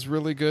leg was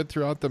really good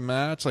throughout the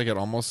match. Like, it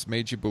almost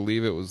made you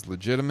believe it was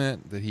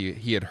legitimate, that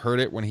he had hurt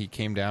it when he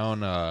came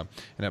down, and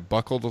it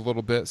buckled a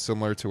little bit,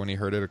 similar to when he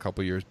hurt it a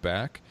couple years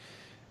back.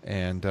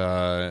 And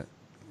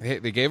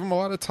they gave him a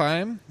lot of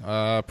time.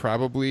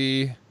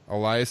 Probably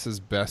Elias's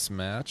best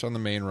match on the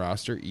main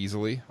roster,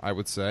 easily, I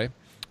would say.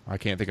 I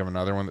can't think of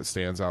another one that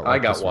stands out.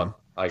 Like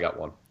I got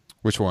one.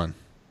 Which one?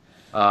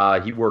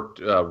 He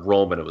worked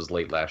Roman. It was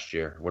late last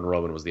year when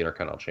Roman was the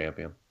Intercontinental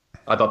Champion.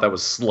 I thought that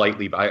was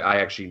slightly.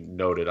 I actually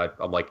noted.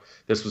 I'm like,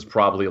 this was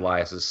probably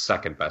Elias's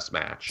second best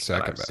match.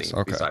 Second best. Seen,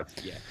 okay. Besides,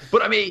 yeah.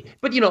 But I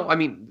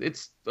mean,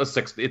 it's a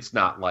six. It's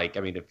not like, I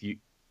mean,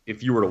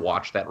 if you were to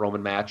watch that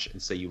Roman match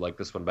and say you like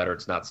this one better,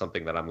 it's not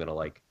something that I'm gonna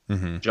like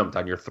jump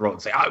down your throat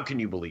and say, how can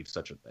you believe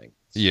such a thing?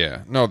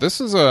 Yeah. No, this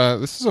is a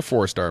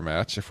 4-star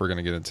match. If we're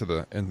gonna get into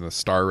the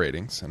star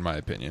ratings, in my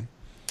opinion,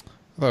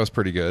 that was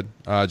pretty good.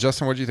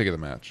 Justin, what did you think of the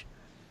match?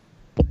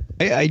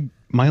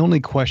 My only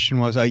question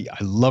was, I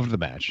loved the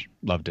match,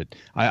 loved it.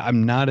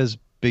 I'm not as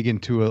big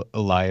into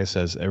Elias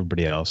as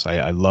everybody else.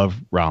 I love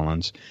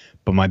Rollins,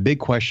 but my big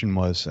question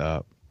was,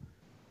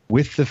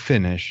 with the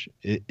finish,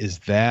 is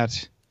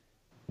that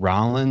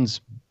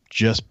Rollins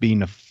just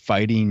being a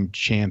fighting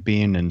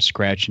champion and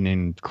scratching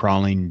and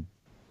crawling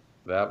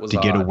to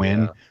get a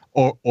win,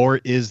 yeah. or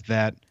is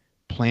that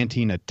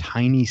planting a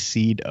tiny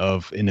seed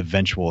of an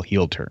eventual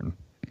heel turn?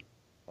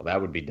 Well,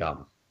 that would be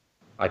dumb.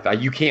 I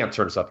thought you can't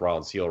turn Seth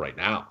Rollins heel right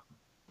now.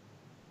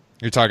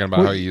 You're talking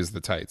about how he used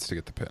the tights to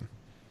get the pin.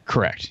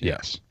 Correct.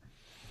 Yes.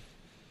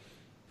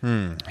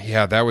 Yeah, I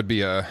think that would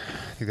be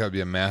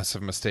a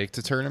massive mistake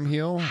to turn him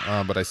heel.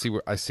 But I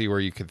see where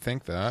you could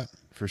think that,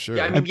 for sure.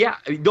 Yeah,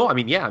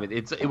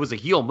 it was a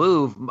heel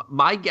move.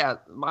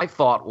 My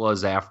thought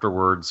was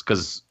afterwards,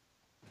 because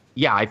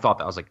I thought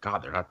that, I was like,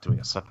 God, they're not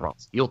doing a Seth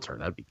Rollins heel turn.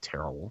 That'd be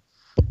terrible.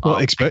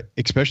 Well,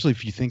 especially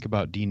if you think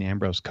about Dean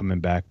Ambrose coming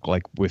back,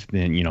 like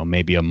within,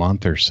 maybe a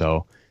month or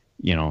so,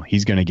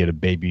 he's going to get a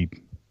baby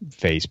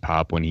face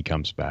pop when he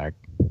comes back.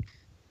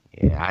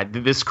 Yeah,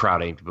 this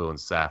crowd ain't booing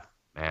Seth,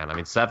 man. I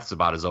mean, Seth's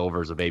about as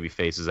over as a baby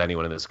face as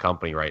anyone in this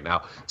company right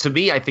now. To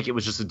me, I think it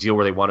was just a deal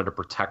where they wanted to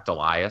protect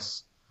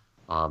Elias.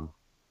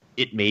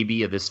 It may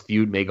be this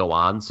feud may go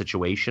on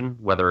situation,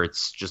 whether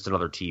it's just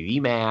another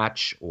TV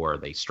match or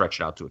they stretch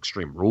it out to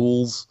Extreme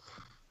Rules.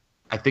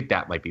 I think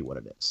that might be what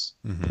it is.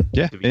 Mm-hmm.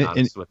 Yeah, to be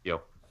honest with you.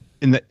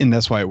 And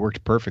that's why it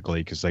worked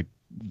perfectly, because I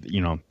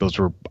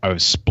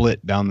was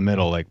split down the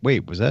middle. Like,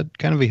 wait, was that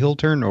kind of a heel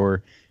turn,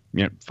 or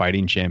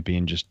fighting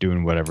champion just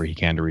doing whatever he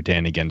can to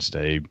retain against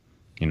a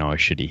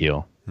shitty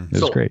heel? It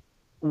was great.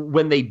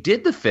 When they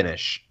did the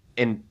finish,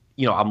 and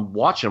I'm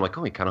watching, I'm like,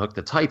 oh, he kind of hooked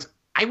the tights.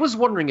 I was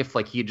wondering if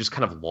he had just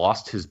kind of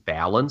lost his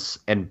balance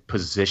and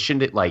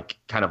positioned it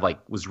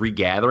was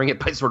regathering it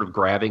by sort of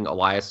grabbing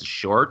Elias's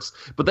shorts.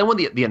 But then when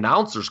the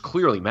announcers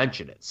clearly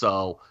mentioned it,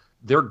 so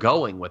they're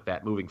going with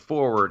that moving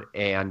forward,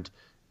 and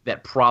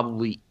that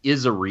probably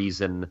is a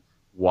reason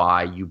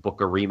why you book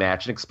a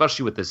rematch, and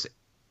especially with this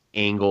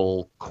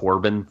Angle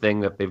Corbin thing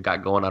that they've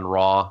got going on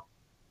Raw,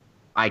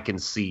 I can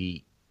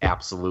see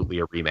absolutely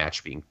a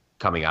rematch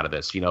coming out of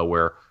this,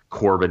 where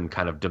Corbin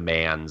kind of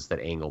demands that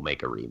Angle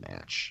make a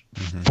rematch.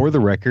 For the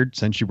record,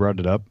 since you brought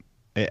it up,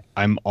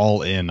 I'm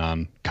all in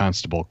on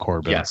Constable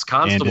Corbin. Yes,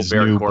 Constable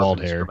Baron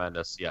Corbin is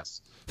tremendous.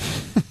 Yes.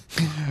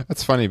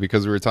 That's funny,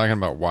 because we were talking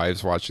about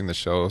wives watching the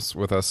shows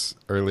with us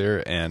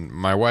earlier, and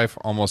my wife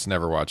almost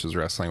never watches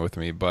wrestling with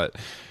me, but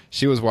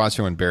she was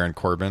watching when Baron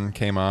Corbin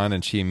came on,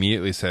 and she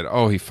immediately said,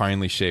 oh, he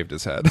finally shaved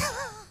his head.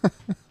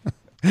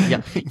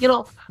 Yeah.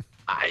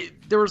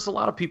 There was a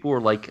lot of people who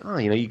were like, oh,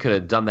 you could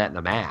have done that in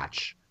a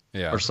match.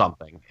 Yeah. Or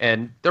something.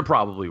 And they're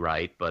probably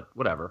right, but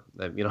whatever.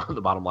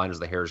 The bottom line is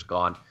the hair's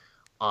gone.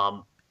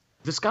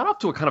 This got off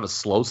to a kind of a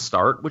slow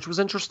start, which was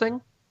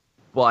interesting,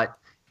 but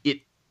it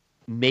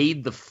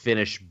made the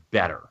finish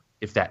better,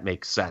 if that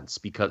makes sense,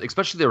 because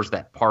especially there was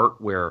that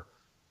part where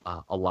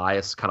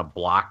Elias kind of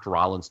blocked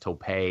Rollins'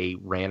 tope,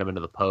 ran him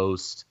into the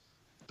post.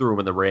 threw him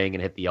in the ring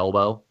and hit the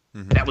elbow.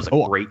 That was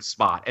a great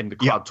spot, and the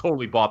crowd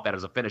totally bought that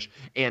as a finish.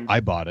 And I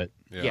bought it.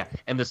 Yeah,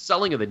 and the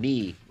selling of the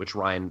knee, which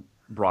Ryan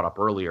brought up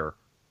earlier,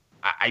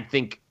 I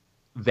think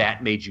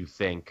that made you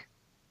think,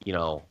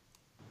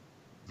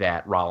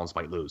 that Rollins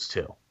might lose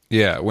too.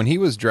 Yeah, when he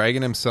was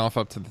dragging himself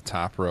up to the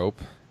top rope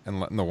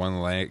and letting the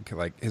one leg,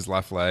 like his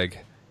left leg,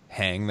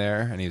 hang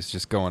there, and he was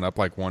just going up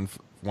like one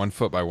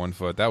foot by 1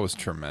 foot, that was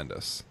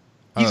tremendous.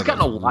 He's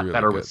gotten a lot really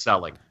better good. with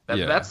selling.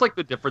 That's like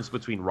the difference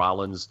between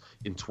Rollins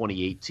in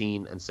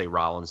 2018 and, say,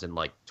 Rollins in,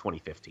 like,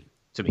 2015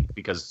 to me.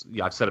 Because,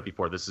 I've said it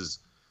before, this is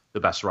the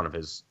best run of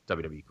his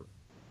WWE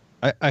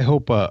career. I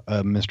hope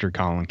Mr.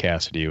 Colin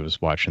Cassidy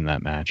was watching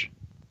that match.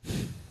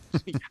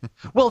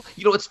 Well,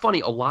 it's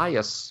funny.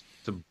 Elias,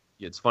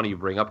 it's funny you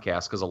bring up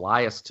Cass, because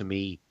Elias, to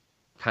me,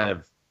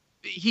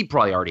 he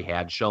probably already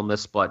had shown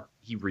this, but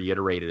he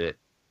reiterated it,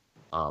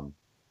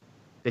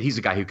 that he's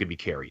a guy who could be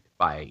carried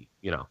by,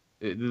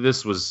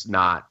 this was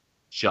not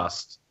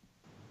just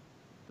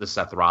the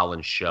Seth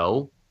Rollins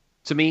show.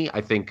 To me,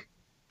 I think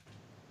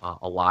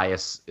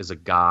Elias is a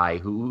guy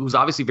who's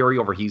obviously very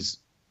over. He's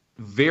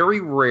very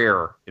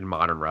rare in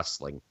modern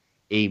wrestling,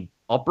 a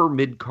upper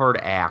mid-card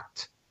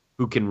act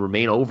who can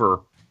remain over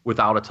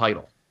without a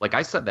title. Like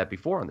I said that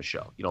before on the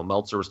show.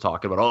 Meltzer was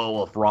talking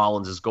about, if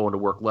Rollins is going to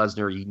work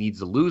Lesnar, he needs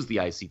to lose the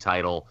IC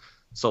title,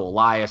 so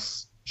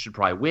Elias should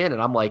probably win.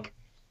 And I'm like,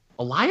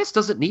 Elias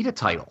doesn't need a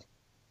title,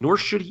 nor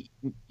should he.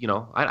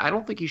 I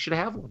don't think he should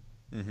have one.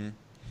 Mm-hmm.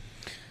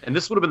 And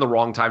this would have been the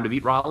wrong time to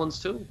beat Rollins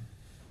too.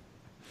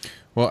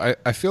 Well,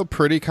 I feel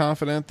pretty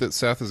confident that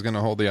Seth is going to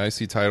hold the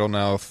IC title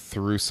now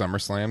through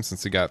SummerSlam,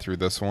 since he got through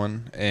this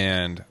one.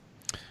 And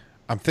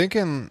I'm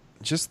thinking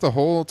just the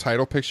whole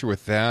title picture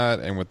with that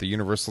and with the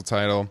Universal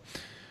title,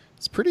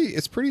 it's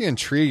pretty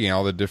intriguing,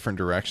 all the different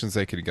directions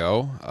they could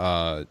go.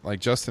 Like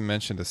Justin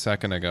mentioned a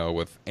second ago,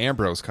 with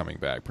Ambrose coming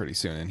back pretty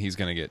soon, and he's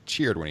going to get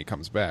cheered when he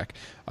comes back.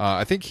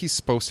 I think he's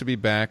supposed to be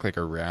back like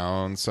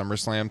around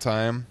SummerSlam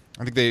time.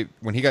 I think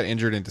when he got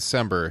injured in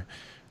December,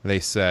 they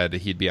said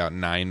he'd be out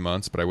 9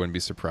 months, but I wouldn't be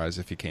surprised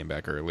if he came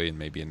back early and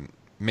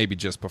maybe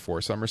just before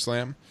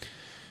SummerSlam.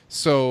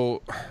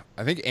 So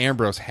I think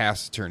Ambrose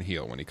has to turn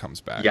heel when he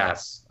comes back.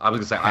 Yes, I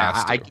was going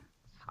to say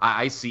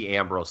I see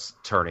Ambrose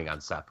turning on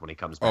Seth when he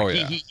comes back. Oh,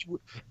 yeah.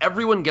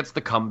 Everyone gets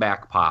the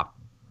comeback pop,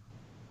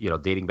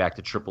 dating back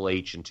to Triple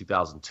H in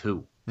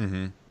 2002.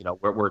 Mm-hmm.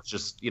 Where it's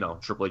just,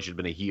 Triple H had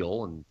been a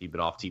heel and he'd been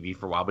off TV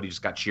for a while, but he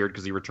just got cheered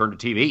because he returned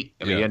to TV.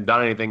 I mean, he hadn't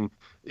done anything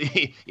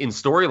in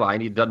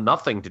storyline. He'd done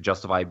nothing to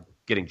justify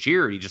getting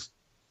cheered.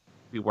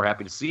 People were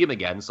happy to see him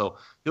again. So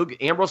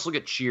Ambrose will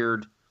get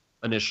cheered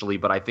initially,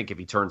 but I think if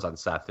he turns on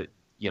Seth,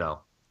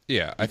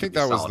 yeah, I think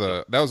that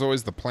was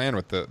always the plan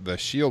with the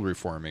Shield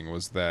reforming,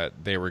 was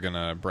that they were going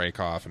to break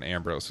off and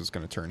Ambrose was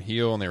going to turn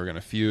heel and they were going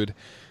to feud.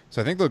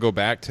 So I think they'll go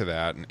back to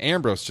that. And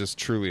Ambrose just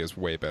truly is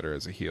way better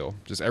as a heel.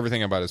 Just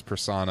everything about his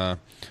persona,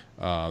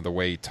 the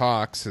way he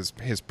talks, his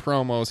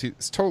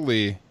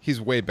promos,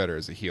 he's way better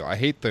as a heel. I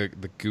hate the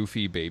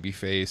goofy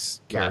babyface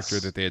character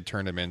that they had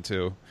turned him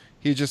into.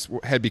 He just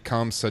had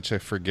become such a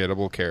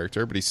forgettable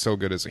character, but he's so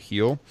good as a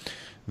heel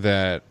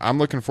that I'm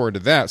looking forward to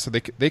that. So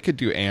they could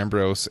do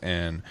Ambrose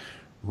and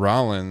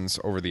Rollins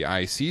over the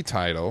IC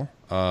title.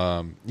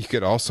 You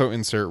could also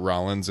insert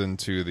Rollins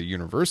into the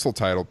Universal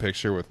title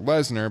picture with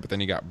Lesnar, but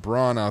then you got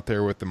Braun out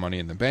there with the Money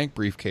in the Bank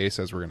briefcase,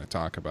 as we're going to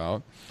talk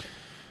about.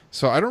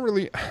 So I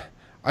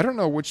don't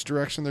know which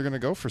direction they're going to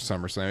go for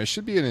SummerSlam. It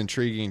should be an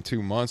intriguing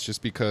 2 months,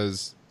 just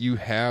because you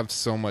have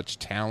so much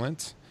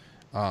talent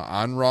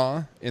on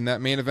Raw in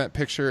that main event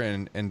picture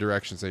and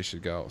directions they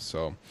should go.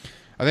 So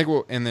I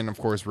think and then of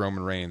course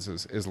Roman Reigns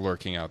is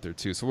lurking out there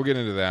too. So we'll get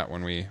into that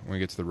when we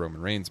get to the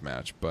Roman Reigns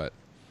match. But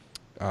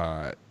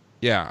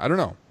yeah, I don't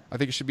know. I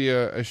think it should be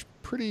a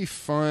pretty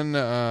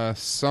fun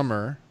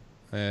summer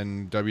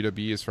in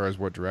WWE as far as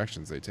what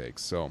directions they take.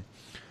 So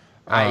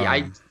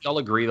I'll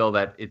agree though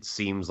that it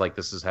seems like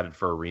this is headed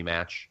for a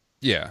rematch.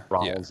 Yeah,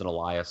 Rollins and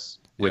Elias,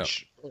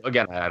 which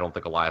again I don't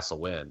think Elias will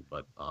win,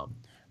 but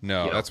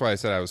no, that's why I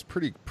said I was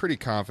pretty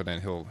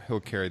confident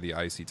he'll carry the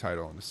IC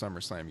title into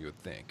SummerSlam. You would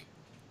think.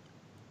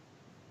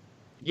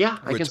 Yeah,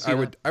 I can see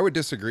that. I would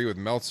disagree with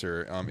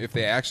Meltzer. If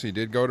they actually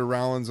did go to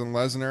Rollins and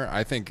Lesnar,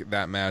 I think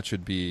that match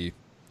would be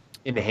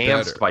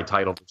enhanced by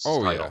title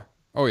versus title. Yeah.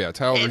 Oh yeah,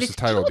 title versus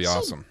title would be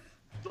awesome.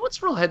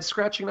 What's real head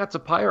scratching? Not to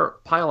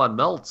pile on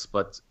Meltz,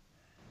 but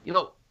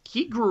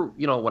he grew.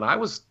 When I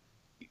was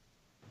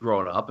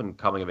growing up and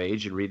coming of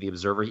age and reading the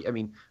Observer,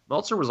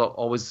 Meltzer was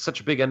always such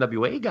a big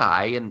NWA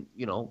guy, and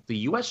the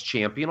U.S.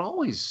 champion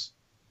always,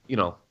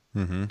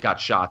 got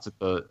shots at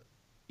the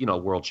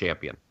world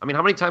champion. I mean,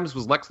 how many times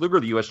was Lex Luger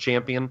the U.S.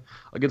 champion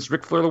against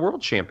Ric Flair, the world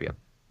champion?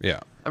 Yeah.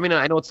 I mean,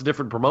 I know it's a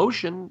different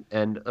promotion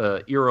and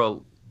era,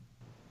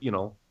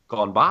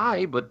 gone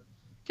by, but it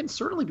can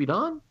certainly be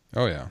done.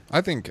 Oh yeah,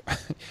 I think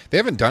they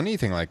haven't done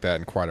anything like that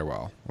in quite a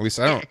while. At least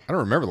I don't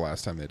remember the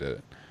last time they did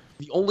it.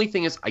 The only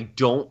thing is, I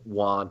don't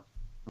want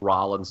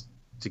Rollins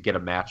to get a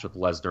match with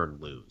Lesnar and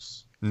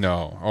lose.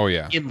 No. Oh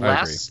yeah.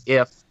 Unless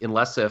if, and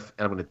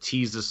I'm going to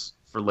tease this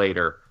for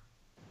later,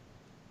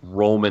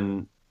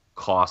 Roman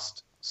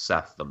cost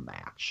Seth the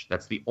match.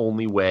 That's the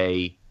only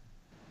way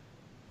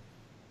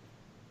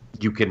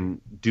you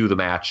can do the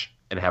match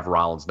and have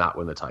Rollins not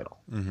win the title,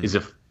 is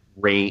if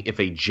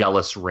a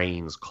jealous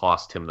Reigns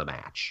cost him the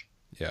match.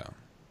 Yeah.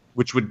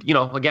 Which would,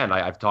 again,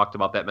 I've talked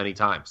about that many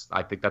times.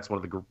 I think that's one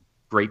of the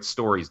great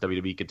stories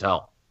WWE could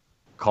tell.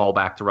 Call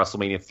back to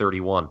WrestleMania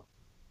 31.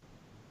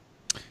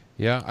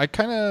 Yeah, I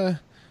kind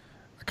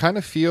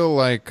of feel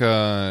like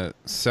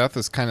Seth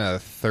is kind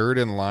of third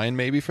in line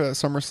maybe for that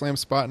SummerSlam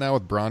spot now,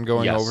 with Braun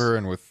going over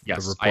and with the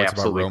reports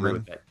about Roman. Agree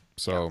with that.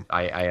 So yeah,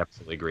 I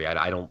absolutely agree.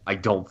 I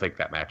don't think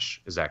that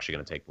match is actually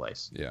going to take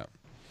place. Yeah.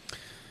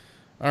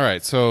 All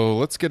right, so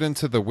let's get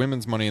into the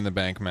women's Money in the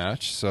Bank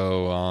match.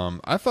 So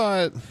I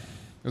thought it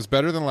was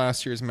better than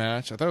last year's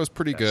match. I thought it was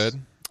pretty good.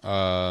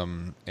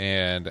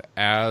 And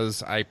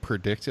as I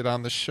predicted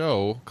on the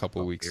show a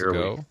couple weeks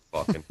ago,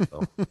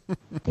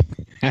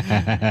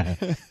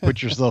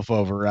 put yourself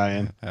over,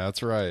 Ryan.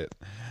 That's right.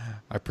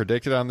 I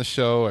predicted on the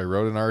show. I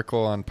wrote an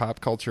article on Pop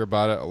Culture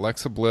about it.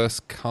 Alexa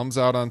Bliss comes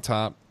out on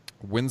top,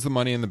 wins the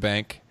Money in the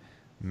Bank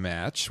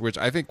match, which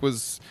I think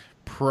was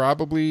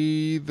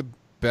probably the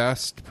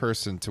best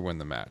person to win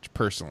the match,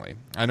 personally.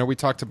 I know we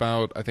talked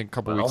about, I think a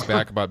couple weeks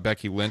back, about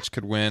Becky Lynch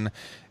could win,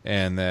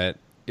 and that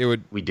it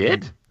would... We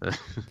did?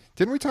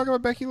 Didn't we talk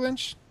about Becky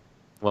Lynch?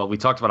 Well, we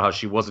talked about how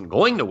she wasn't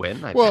going to win.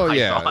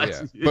 Yeah.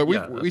 But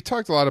we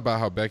talked a lot about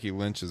how Becky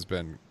Lynch has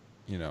been,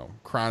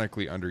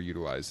 chronically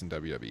underutilized in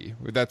WWE.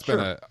 That's been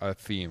a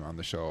theme on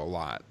the show a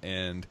lot.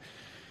 And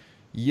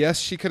yes,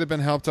 she could have been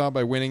helped out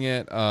by winning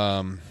it.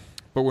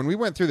 But when we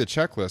went through the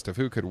checklist of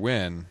who could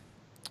win,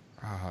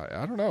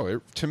 I don't know.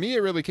 To me,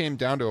 it really came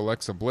down to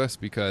Alexa Bliss,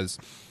 because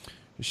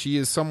she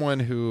is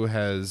someone who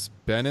has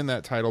been in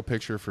that title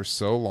picture for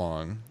so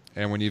long.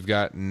 And when you've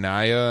got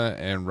Nia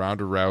and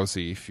Ronda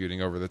Rousey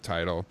feuding over the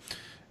title,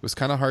 it was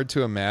kind of hard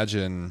to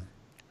imagine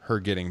her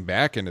getting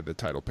back into the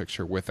title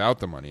picture without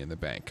the Money in the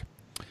Bank.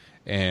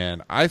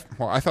 And I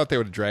thought they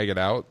would drag it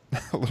out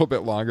a little bit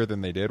longer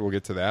than they did. We'll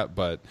get to that.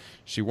 But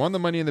she won the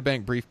Money in the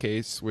Bank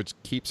briefcase, which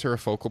keeps her a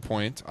focal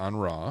point on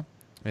Raw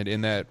and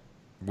in that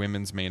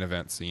women's main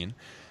event scene.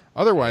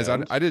 Otherwise,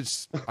 I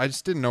just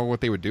didn't know what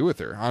they would do with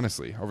her,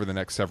 honestly, over the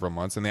next several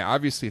months. And they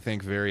obviously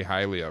think very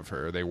highly of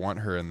her. They want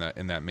her in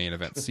that main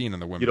event scene in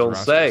the women's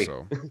roster. You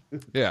don't say. So,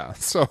 yeah.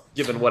 So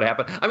given what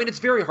happened, I mean, it's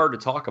very hard to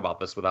talk about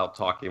this without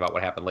talking about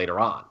what happened later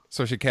on.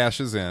 So she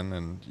cashes in,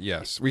 and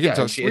yes, we can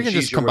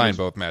just combine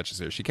both matches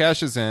here. She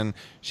cashes in,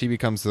 she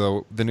becomes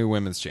the new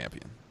women's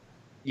champion.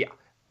 Yeah.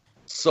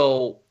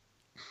 So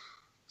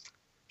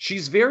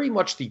she's very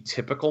much the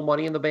typical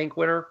Money in the Bank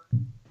winner,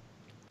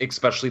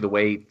 especially the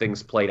way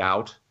things played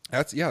out.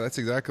 That's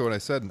exactly what I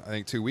said, I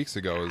think 2 weeks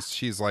ago, is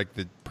she's like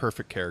the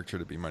perfect character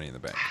to be Money in the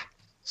Bank.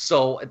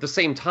 So at the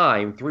same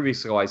time, 3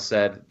 weeks ago, I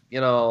said,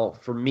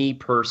 for me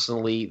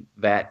personally,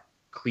 that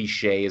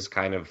cliche is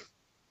kind of,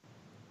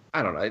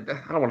 I don't know, I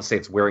don't want to say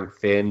it's wearing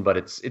thin, but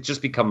it's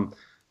just become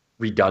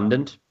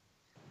redundant.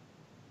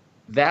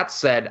 That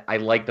said, I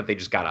like that they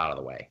just got out of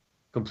the way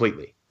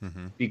completely,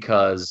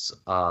 because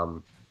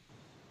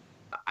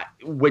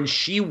when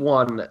she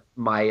won,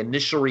 my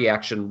initial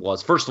reaction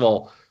was, first of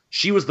all,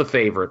 she was the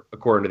favorite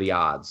according to the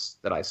odds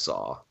that I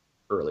saw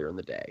earlier in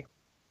the day.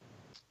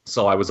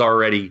 So I was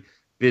already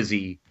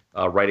busy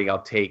writing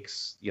out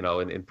takes,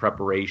 in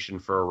preparation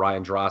for a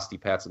Ryan Drosty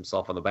pats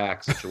himself on the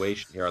back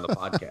situation here on the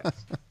podcast.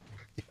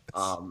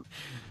 Yes.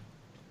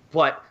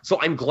 But so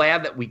I'm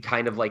glad that we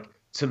kind of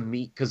to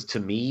me,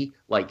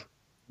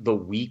 the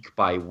week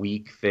by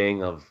week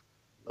thing of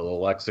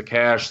Alexa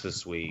Cash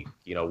this week,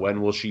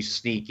 when will she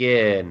sneak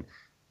in?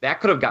 That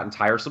could have gotten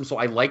tiresome. So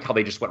I like how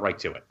they just went right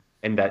to it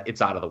and that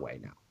it's out of the way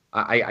now.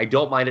 I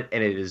don't mind it.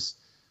 And it is,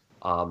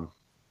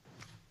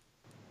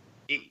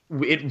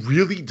 it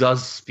really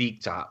does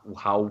speak to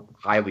how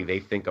highly they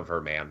think of her,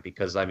 man.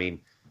 Because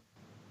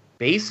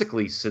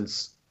basically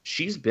since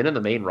she's been in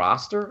the main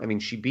roster,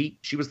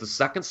 she was the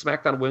second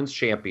SmackDown Women's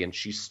Champion.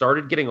 She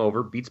started getting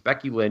over, beats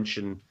Becky Lynch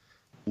in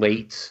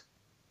late,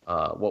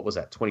 what was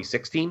that,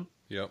 2016?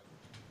 Yep.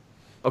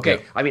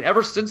 Okay, yep.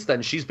 Ever since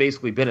then, she's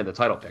basically been in the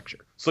title picture.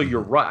 So you're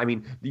right.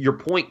 Your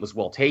point was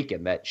well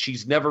taken, that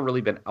she's never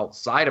really been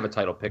outside of a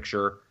title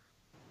picture,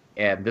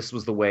 and this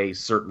was the way,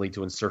 certainly,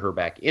 to insert her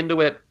back into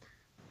it.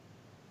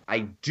 I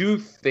do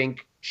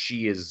think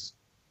she is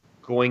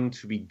going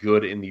to be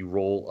good in the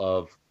role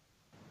of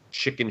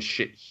chicken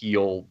shit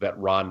heel that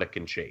Ronda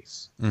can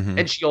chase.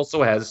 And she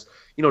also has,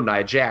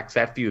 Nia Jax.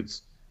 That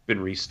feud's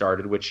been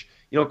restarted, which,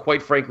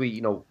 quite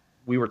frankly,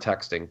 we were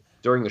texting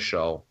during the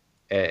show,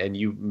 and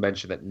you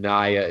mentioned that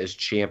Nia as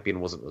champion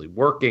wasn't really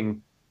working.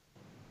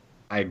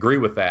 I agree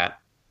with that.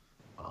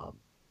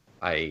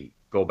 I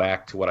go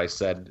back to what I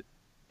said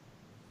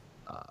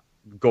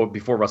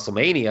before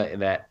WrestleMania,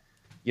 in that,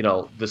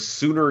 the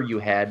sooner you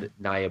had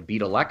Nia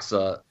beat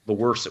Alexa, the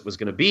worse it was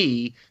going to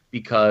be,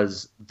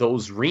 because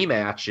those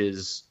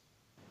rematches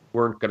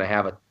weren't going to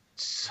have a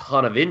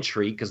ton of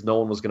intrigue because no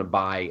one was going to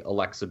buy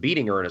Alexa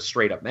beating her in a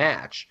straight-up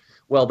match.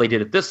 Well, they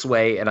did it this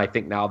way, and I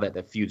think now that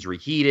the feud's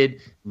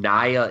reheated,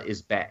 Nia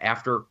is back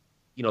after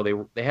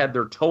they had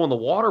their toe in the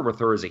water with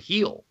her as a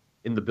heel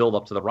in the build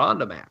up to the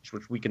Ronda match,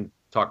 which we can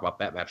talk about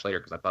that match later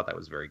because I thought that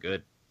was very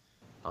good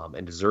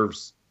and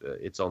deserves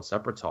its own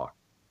separate talk.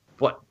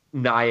 But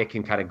Nia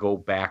can kind of go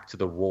back to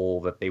the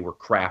role that they were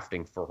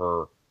crafting for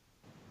her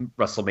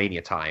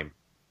WrestleMania time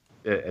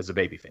as a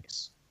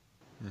babyface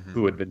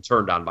who had been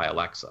turned on by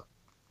Alexa.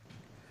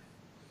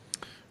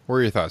 What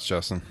are your thoughts,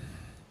 Justin?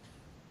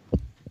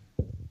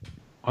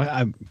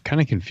 I'm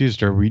kind of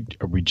confused. Are we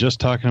just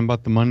talking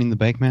about the Money in the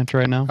Bank match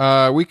right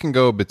now? We can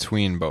go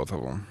between both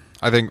of them.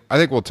 I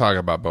think we'll talk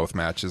about both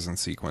matches in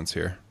sequence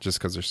here, just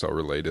because they're so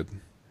related.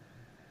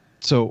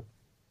 So,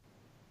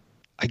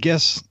 I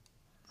guess,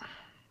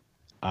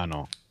 I don't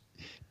know.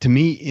 To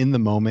me, in the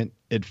moment,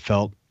 it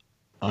felt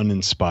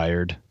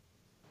uninspired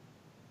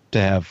to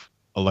have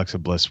Alexa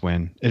Bliss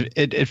win.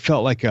 It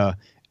felt like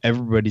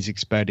everybody's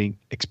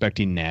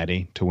expecting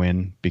Natty to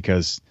win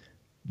because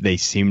they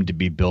seemed to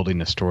be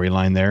building a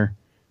storyline there,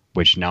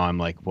 which now I'm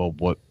like, well,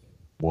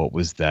 what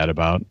was that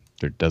about?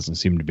 There doesn't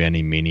seem to be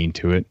any meaning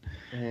to it.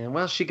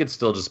 Well, she could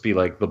still just be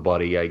like the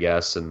buddy, I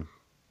guess, and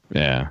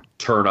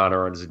turn on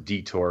her as a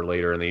detour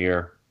later in the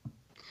year.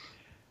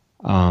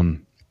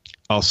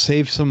 I'll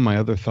save some of my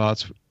other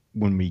thoughts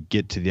when we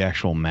get to the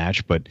actual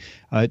match, but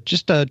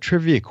just a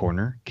trivia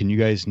corner. Can you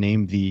guys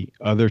name the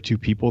other two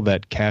people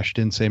that cashed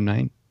in same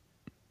night?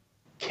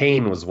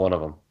 Kane was one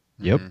of them.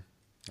 Yep. Mm-hmm.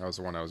 That was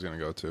the one I was going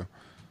to go to.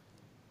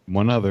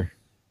 One other.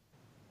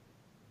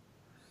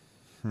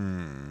 I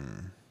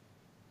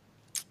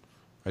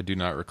do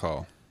not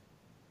recall.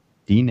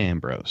 Dean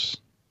Ambrose.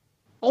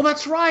 Oh,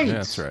 that's right. Yeah,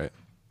 that's right.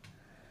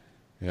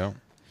 Yeah.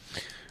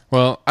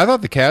 Well, I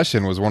thought the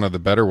cash-in was one of the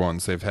better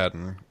ones they've had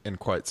in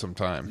quite some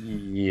time.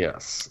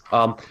 Yes.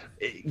 I'm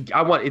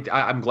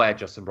glad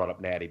Justin brought up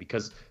Natty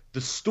because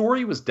the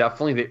story was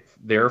definitely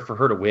there for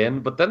her to win,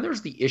 but then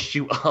there's the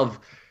issue of,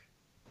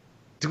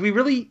 do we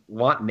really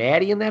want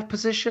Natty in that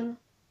position?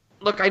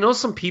 Look, I know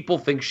some people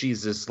think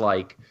she's this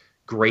like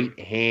great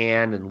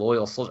hand and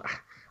loyal soldier.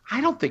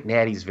 I don't think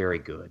Natty's very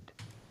good.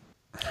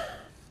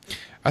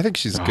 I think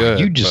she's good.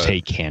 You just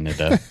hate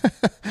Canada.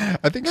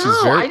 I think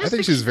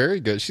she's very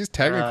good. She's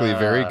technically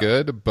very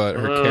good, but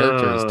her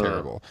character is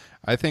terrible.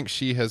 I think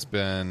she has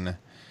been,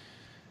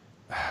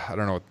 I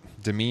don't know,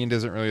 demeaned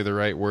isn't really the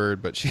right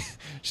word, but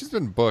she's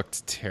been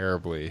booked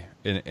terribly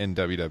in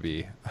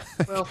WWE.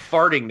 Well,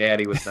 farting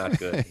Natty was not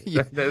good.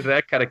 Yeah.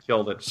 That kind of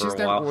killed it for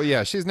a while. Well,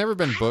 yeah, she's never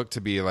been booked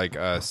to be like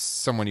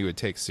someone you would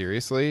take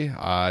seriously.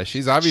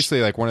 She's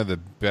obviously like one of the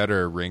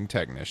better ring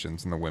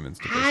technicians in the women's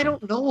division. I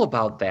don't know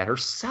about that. Her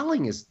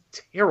selling is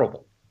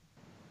terrible.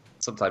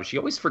 Sometimes she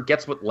always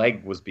forgets what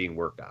leg was being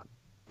worked on.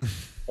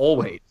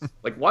 Always.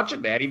 Like watch a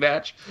Natty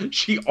match,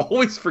 she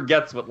always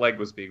forgets what leg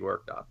was being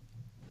worked on.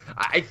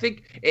 I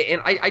think,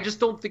 and I just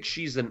don't think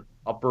she's an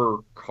upper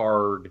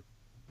card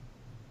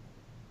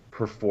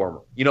performer.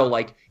 You know,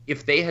 like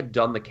if they had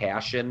done the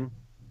cash in,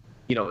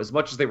 you know, as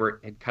much as they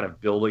had kind of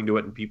building to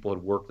it and people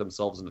had worked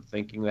themselves into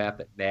thinking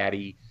that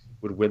Natty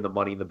would win the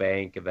Money in the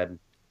Bank and then,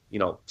 you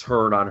know,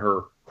 turn on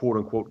her quote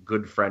unquote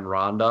good friend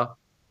Ronda.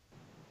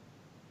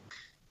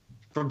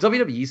 From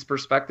WWE's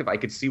perspective, I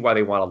could see why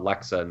they want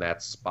Alexa in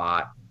that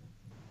spot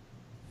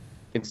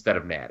instead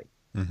of Natty.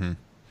 Mm-hmm.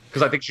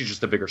 Because I think she's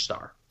just a bigger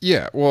star.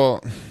 Yeah,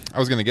 well, I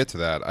was going to get to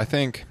that. I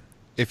think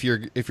if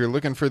you're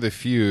looking for the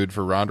feud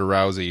for Ronda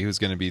Rousey, who's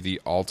going to be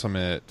the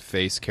ultimate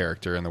face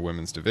character in the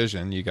women's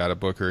division, you got to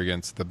book her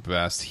against the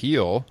best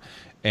heel,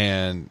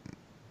 and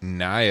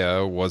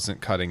Nia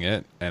wasn't cutting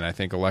it, and I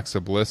think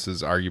Alexa Bliss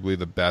is arguably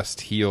the best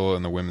heel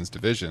in the women's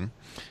division.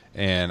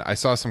 And I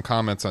saw some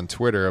comments on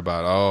Twitter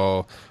about,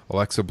 oh,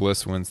 Alexa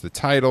Bliss wins the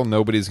title.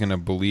 Nobody's going to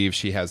believe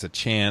she has a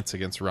chance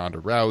against Ronda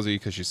Rousey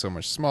because she's so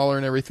much smaller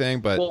and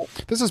everything. But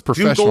this is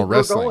professional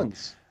wrestling.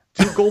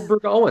 Do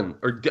Goldberg Owen.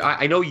 Or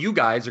I know you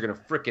guys are going to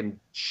frickin'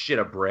 shit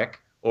a brick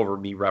over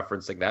me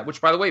referencing that,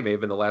 which, by the way, may have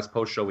been the last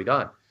post show we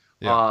done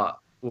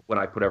when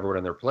I put everyone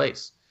in their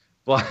place.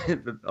 But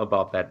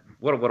about that,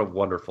 what a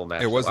wonderful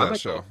match. It was that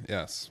show,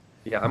 yes.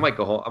 Yeah, I might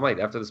go home.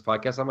 After this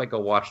podcast, I might go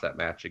watch that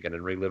match again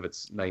and relive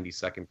its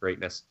 90-second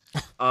greatness.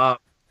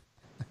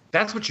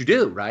 That's what you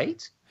do,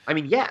 right? I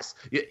mean, yes.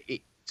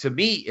 To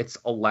me, it's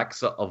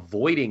Alexa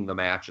avoiding the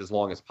match as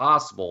long as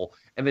possible,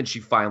 and then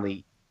she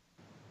finally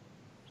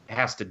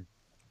has to,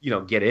 you know,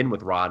 get in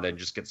with Ronda and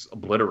just gets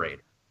obliterated.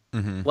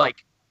 Mm-hmm.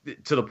 Like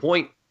to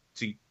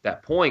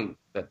that point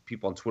that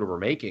people on Twitter were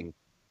making.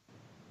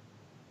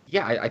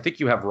 Yeah, I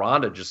think you have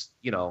Ronda just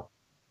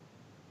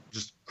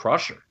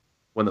crush her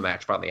when the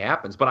match finally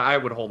happens, but I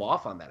would hold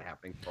off on that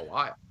happening for a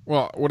while.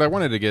 Well, what I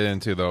wanted to get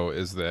into, though,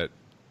 is that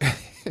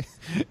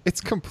it's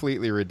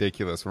completely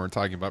ridiculous when we're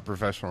talking about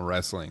professional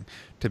wrestling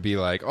to be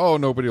like, oh,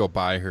 nobody will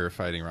buy her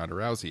fighting Ronda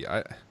Rousey.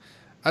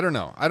 I don't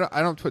know.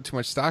 I don't put too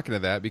much stock into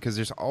that because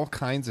there's all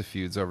kinds of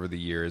feuds over the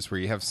years where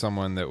you have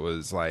someone that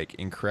was like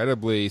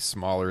incredibly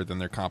smaller than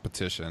their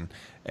competition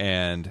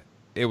and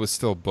it was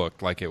still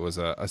booked like it was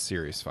a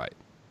serious fight.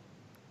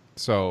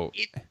 So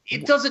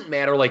it doesn't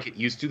matter like it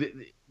used to.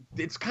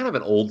 It's kind of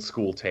an old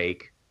school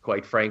take,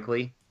 quite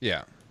frankly.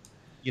 Yeah.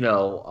 You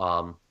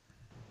know,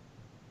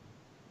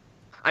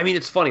 I mean,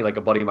 it's funny. Like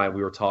a buddy of mine,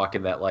 we were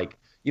talking that like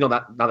now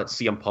that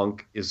CM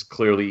Punk is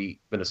clearly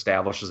been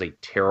established as a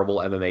terrible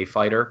MMA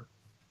fighter,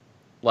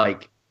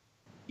 like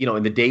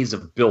in the days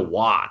of Bill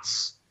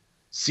Watts,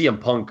 CM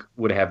Punk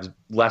would have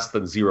less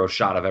than zero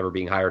shot of ever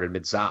being hired in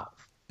Mid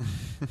South.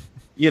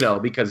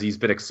 Because he's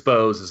been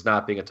exposed as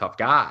not being a tough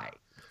guy.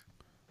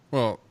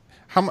 Well,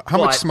 how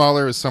much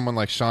smaller is someone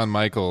like Shawn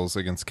Michaels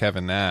against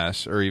Kevin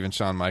Nash, or even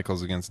Shawn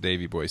Michaels against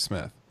Davey Boy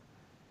Smith?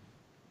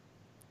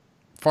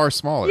 Far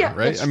smaller,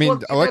 right? I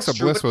mean, Alexa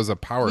Bliss was a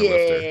power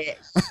lifter.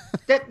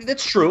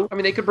 That's true. I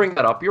mean, they could bring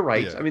that up. You're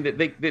right. Yeah. I mean,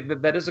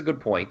 that is a good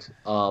point.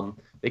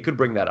 They could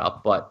bring that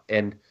up,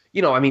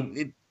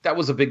 that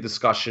was a big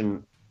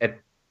discussion at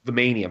the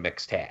Mania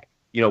mixed tag.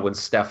 When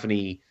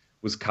Stephanie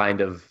was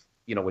kind of,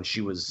 when she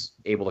was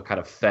able to kind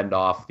of fend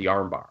off the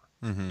armbar.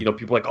 Mm-hmm.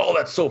 People are like, oh,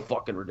 that's so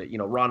fucking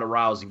ridiculous. Ronda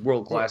Rousey,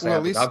 world class. Well,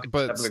 at least,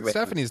 but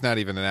Stephanie's not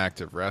even an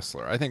active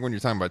wrestler. I think when you're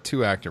talking about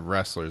two active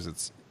wrestlers,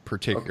 it's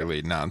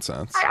particularly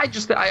nonsense.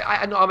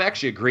 I know I'm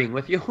actually agreeing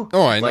with you.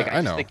 Oh, I know. I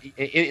know. Think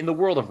in the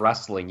world of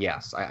wrestling,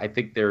 yes, I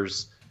think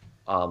there's,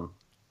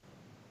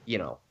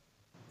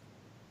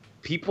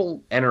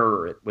 people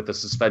enter it with a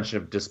suspension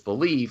of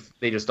disbelief.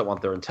 They just don't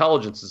want their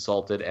intelligence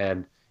insulted,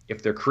 and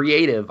if they're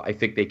creative, I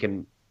think they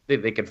can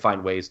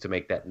find ways to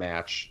make that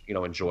match,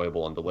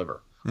 enjoyable and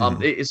deliver.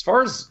 Mm-hmm. As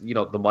far as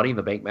the Money in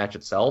the Bank match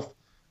itself,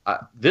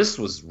 this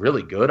was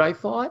really good. I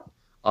thought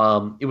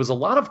it was a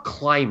lot of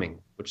climbing,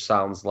 which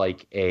sounds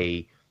like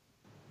a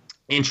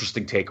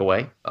interesting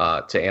takeaway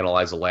to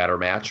analyze a ladder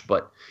match.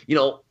 But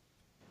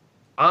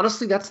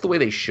honestly, that's the way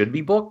they should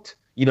be booked.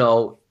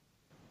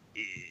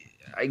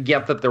 I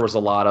get that there was a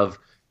lot of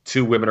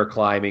 2 women are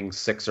climbing,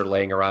 6 are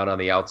laying around on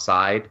the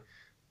outside,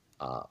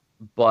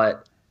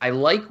 but I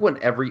like when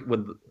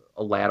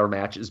a ladder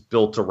match is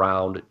built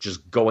around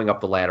just going up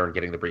the ladder and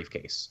getting the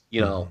briefcase.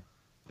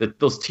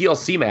 Those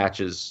TLC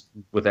matches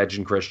with Edge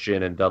and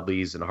Christian and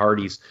Dudley's and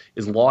Hardy's,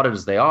 as lauded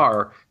as they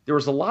are, there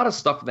was a lot of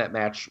stuff in that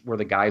match where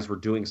the guys were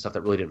doing stuff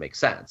that really didn't make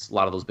sense. A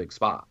lot of those big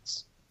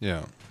spots.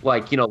 Yeah.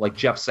 Like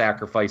Jeff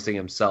sacrificing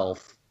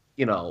himself,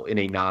 in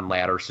a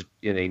non-ladder,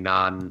 in a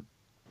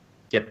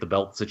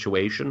non-get-the-belt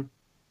situation.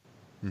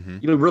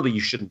 Mm-hmm. Really, you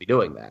shouldn't be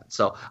doing that.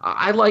 So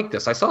I like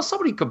this. I saw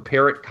somebody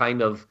compare it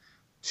kind of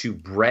to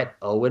Bret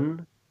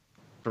Owen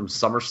from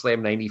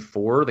SummerSlam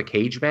 94, the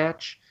cage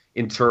match,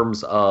 in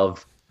terms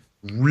of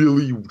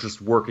really just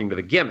working to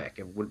the gimmick.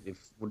 And what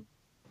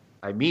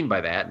I mean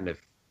by that, and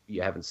if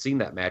you haven't seen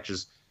that match,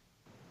 is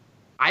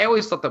I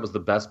always thought that was the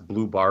best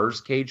Blue Bars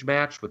cage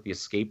match with the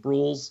escape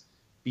rules,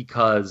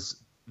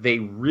 because they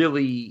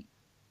really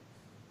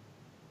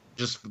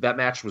that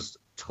match was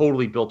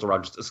totally built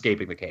around just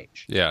escaping the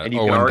cage. Yeah, and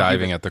Owen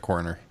diving at the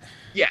corner.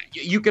 Yeah,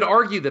 you could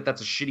argue that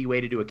that's a shitty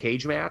way to do a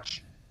cage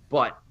match,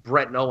 but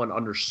Bret and Owen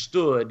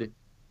understood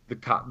the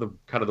kind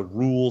of the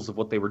rules of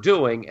what they were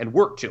doing and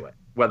worked to it.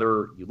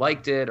 Whether you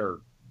liked it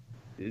or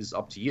is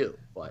up to you.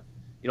 But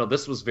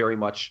this was very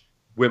much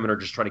women are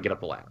just trying to get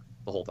up the ladder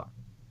the whole time.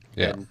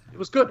 Yeah, and it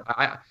was good.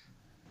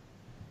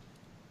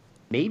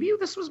 Maybe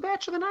this was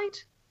match of the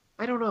night.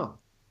 I don't know.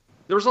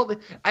 There was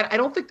I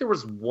don't think there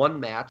was one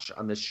match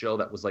on this show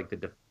that was like the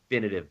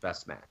definitive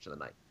best match of the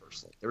night.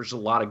 Personally, there was a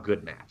lot of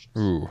good matches.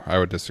 Ooh, I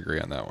would disagree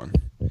on that one.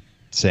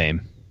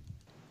 Same.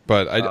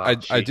 But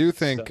I do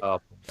think.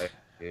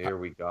 Here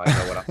we go. I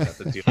know what I'm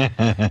going to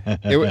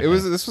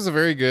do. This was a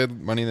very good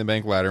Money in the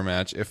Bank ladder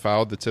match. It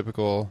followed the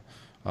typical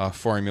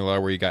formula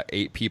where you got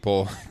 8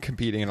 people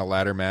competing in a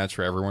ladder match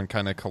where everyone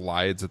kind of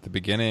collides at the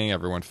beginning.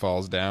 Everyone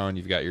falls down.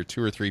 You've got your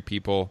 2 or 3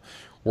 people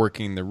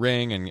working the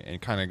ring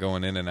and kind of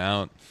going in and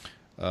out.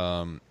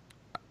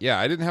 Yeah,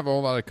 I didn't have a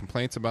whole lot of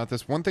complaints about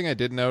this. One thing I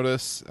did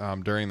notice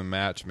during the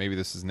match, maybe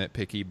this is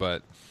nitpicky,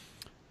 but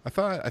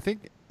I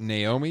think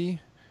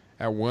Naomi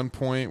at one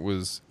point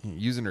was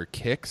using her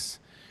kicks.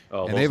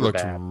 Oh, and they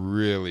looked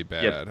really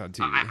bad on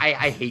TV.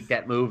 I hate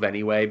that move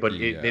anyway, but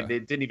it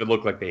didn't even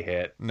look like they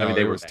hit. No,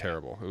 it was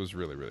terrible. It was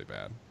really, really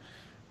bad.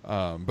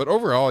 But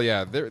overall,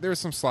 yeah, there were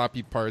some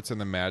sloppy parts in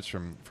the match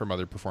from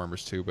other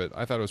performers too, but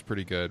I thought it was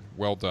pretty good.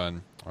 Well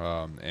done,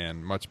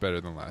 and much better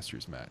than last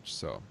year's match.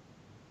 So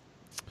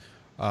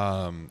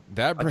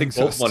that brings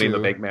us both Money in the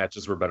Bank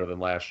matches were better than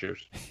last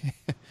year's.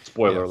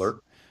 Spoiler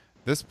alert.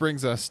 This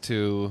brings us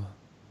to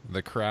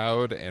the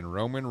Crowd and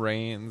Roman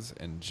Reigns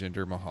and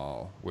Jinder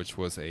Mahal, which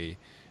was a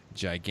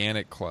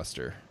gigantic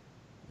cluster.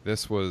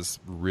 This was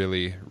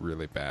really,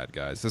 really bad,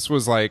 guys. This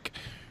was like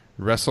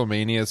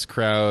WrestleMania's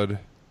Crowd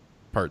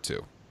Part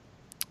 2.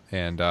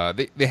 And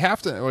they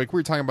have to, like we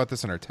were talking about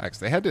this in our text,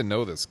 they had to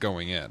know this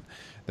going in,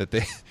 that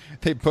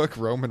they book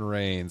Roman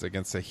Reigns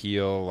against a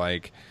heel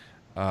like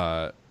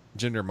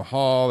Jinder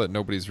Mahal that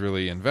nobody's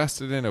really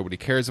invested in, nobody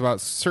cares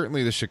about.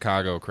 Certainly the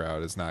Chicago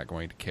crowd is not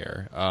going to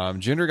care.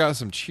 Jinder got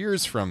some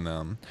cheers from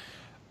them,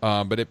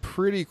 but it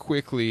pretty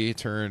quickly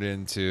turned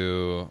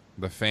into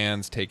the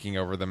fans taking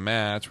over the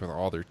match with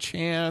all their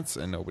chants,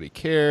 and nobody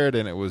cared,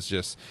 and it was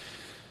just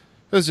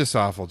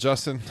awful.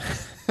 Justin,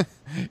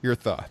 your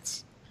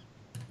thoughts?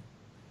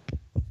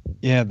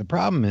 Yeah, the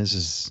problem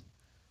is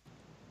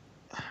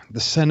the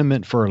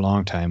sentiment for a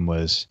long time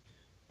was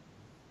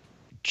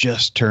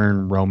just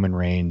turn Roman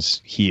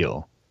Reigns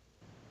heel.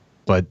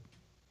 But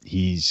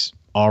he's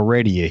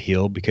already a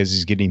heel because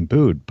he's getting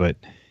booed, but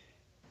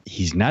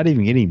he's not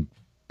even getting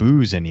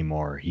boos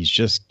anymore. He's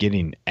just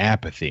getting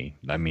apathy.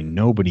 I mean,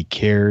 nobody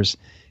cares,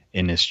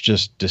 and it's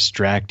just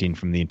distracting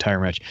from the entire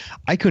match.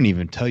 I couldn't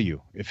even tell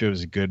you if it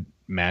was a good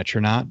match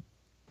or not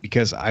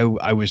because I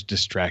was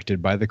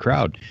distracted by the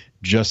crowd,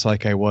 just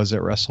like I was at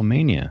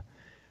WrestleMania.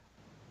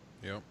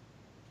 Yep.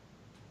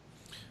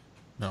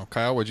 No,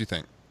 Kyle, what'd you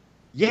think?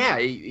 Yeah, I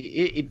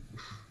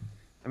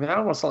mean, I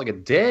don't want to sound like a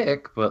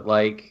dick, but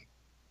like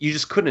you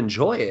just couldn't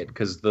enjoy it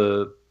because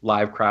the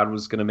live crowd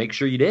was going to make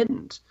sure you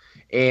didn't.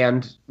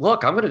 And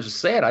look, I'm going to just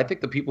say it. I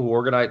think the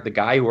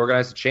guy who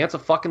organized the chant's a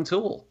fucking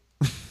tool.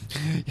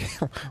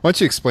 Why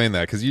don't you explain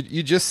that? Because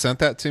you just sent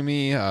that to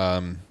me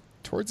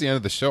towards the end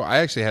of the show. I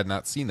actually had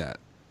not seen that.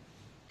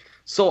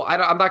 So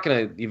I'm not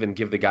going to even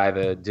give the guy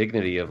the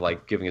dignity of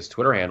like giving his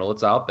Twitter handle.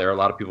 It's out there. A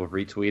lot of people have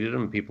retweeted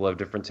him. People have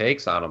different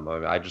takes on him.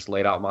 I just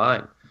laid out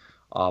mine.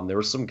 There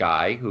was some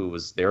guy who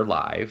was there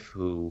live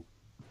who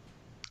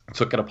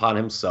took it upon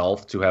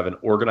himself to have an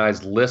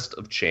organized list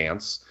of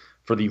chants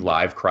for the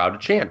live crowd to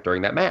chant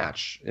during that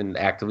match and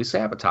actively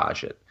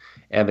sabotage it.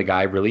 And the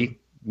guy really,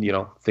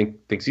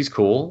 thinks he's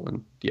cool.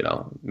 And,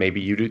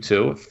 maybe you do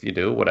too. If you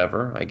do,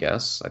 whatever, I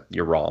guess.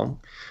 You're wrong.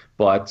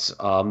 But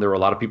there were a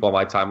lot of people on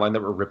my timeline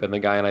that were ripping the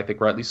guy, and I think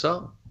rightly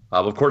so.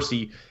 Of course,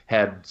 he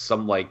had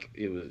some,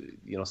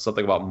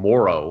 something about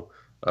Moro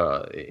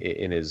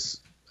in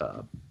his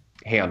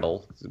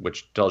handle,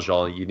 which tells you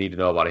all you need to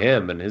know about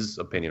him and his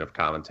opinion of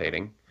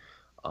commentating.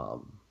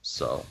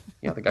 So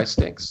yeah, the guy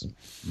stinks.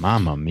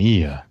 Mamma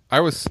mia! I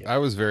was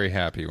very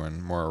happy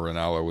when Mauro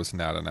Ranallo was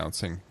not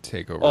announcing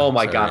Takeover. Oh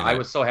my god, I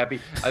was so happy.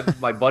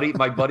 My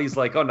buddy's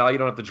like, oh, now you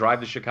don't have to drive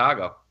to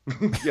Chicago.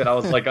 I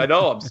was like, I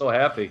know, I'm so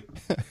happy.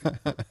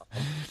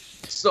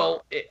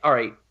 So all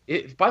right.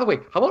 By the way,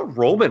 how about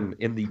Roman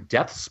in the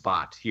death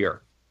spot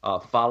here,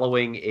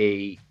 following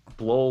a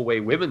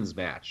blowaway women's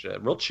match? A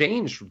real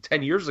change from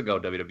 10 years ago,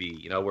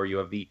 WWE, where you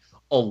have the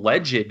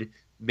alleged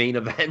main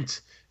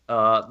event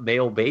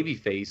male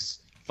babyface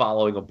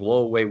following a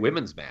blowaway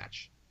women's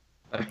match.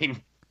 I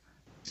mean,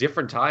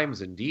 different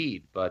times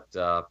indeed, but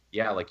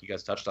like you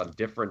guys touched on,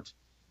 different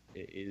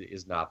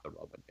is not the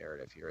Roman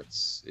narrative here.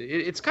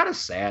 It's kind of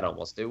sad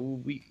almost.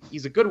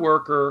 He's a good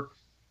worker,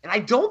 and I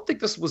don't think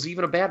this was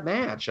even a bad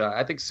match.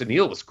 I think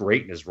Sunil was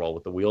great in his role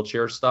with the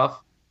wheelchair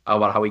stuff,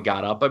 about how he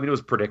got up. I mean, it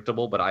was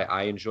predictable, but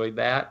I enjoyed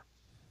that.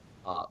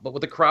 But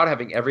with the crowd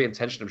having every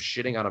intention of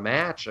shitting on a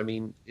match, I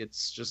mean,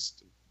 it's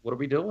just, what are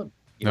we doing?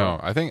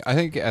 I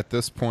think at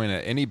this point,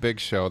 at any big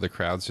show, the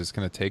crowd's just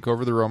going to take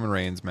over the Roman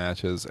Reigns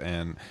matches,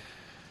 and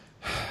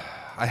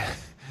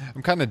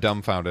I'm kind of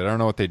dumbfounded. I don't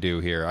know what they do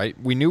here.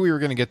 We knew we were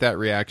going to get that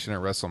reaction at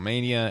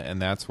WrestleMania,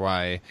 and that's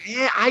why.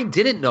 Yeah, I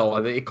didn't know.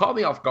 I mean, it caught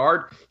me off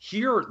guard.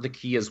 Here, the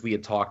key is we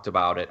had talked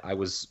about it. I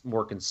was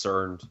more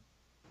concerned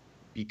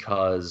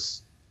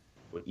because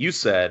what you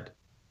said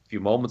a few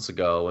moments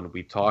ago, and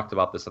we talked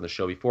about this on the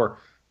show before,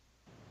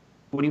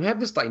 when you have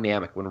this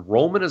dynamic, when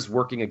Roman is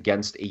working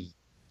against a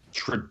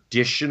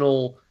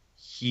traditional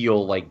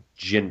heel like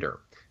Jinder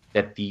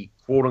that the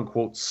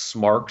quote-unquote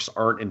smarks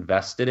aren't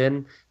invested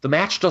in, the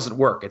match doesn't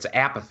work. It's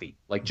apathy,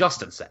 like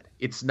Justin said.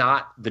 It's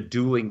not like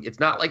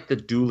the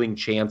dueling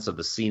chants of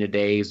the Cena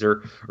days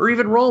or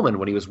even Roman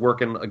when he was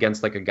working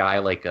against like a guy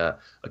like a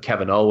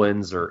Kevin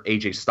Owens or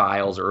AJ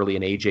Styles early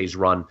in AJ's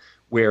run,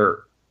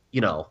 where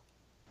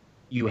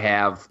you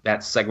have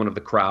that segment of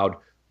the crowd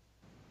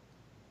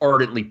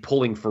ardently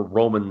pulling for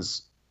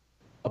Roman's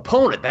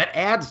opponent. That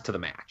adds to the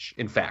match,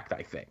 in fact,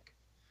 I think.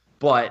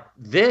 But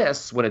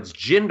this, when it's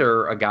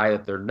Jinder, a guy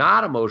that they're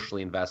not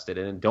emotionally invested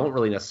in and don't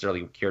really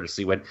necessarily care to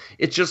see win,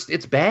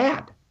 it's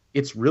bad.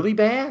 It's really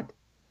bad.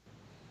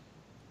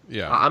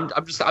 Yeah.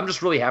 I'm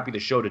just really happy the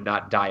show did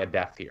not die a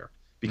death here,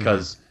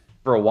 because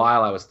for a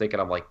while I was thinking,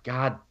 I'm like,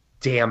 God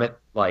damn it.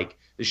 Like,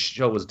 this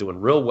show was doing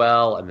real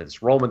well, and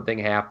this Roman thing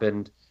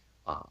happened,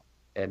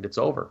 and it's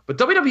over. But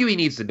WWE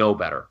needs to know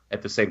better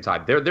at the same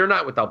time. They're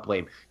not without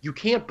blame. You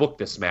can't book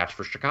this match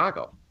for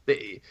Chicago.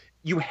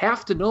 You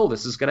have to know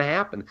this is going to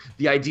happen.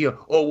 The idea,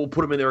 we'll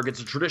put him in there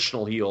against a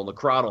traditional heel, and the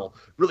crowd will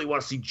really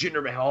want to see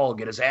Jinder Mahal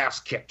get his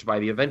ass kicked by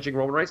the avenging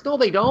Roman Reigns. No,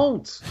 they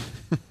don't.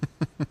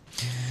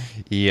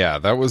 Yeah,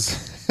 that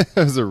was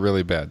a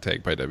really bad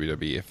take by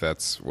WWE, if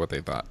that's what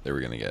they thought they were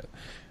going to get.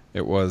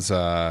 It was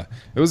a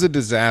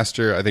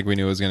disaster. I think we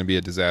knew it was going to be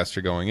a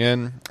disaster going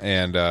in,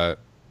 and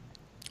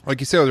like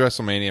you said with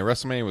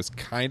WrestleMania was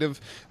kind of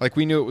like,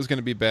 we knew it was going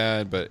to be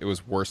bad, but it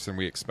was worse than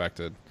we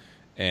expected.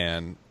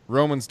 And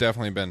Roman's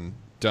definitely been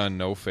done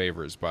no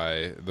favors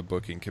by the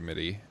booking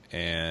committee.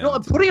 And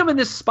putting him in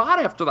this spot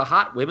after the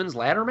hot women's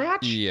ladder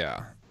match?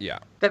 Yeah.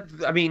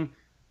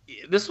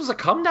 This was a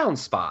come-down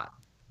spot.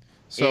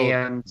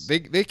 So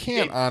they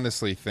can't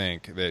honestly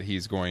think that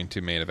he's going to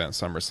main event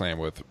SummerSlam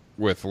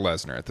with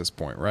Lesnar at this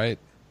point, right?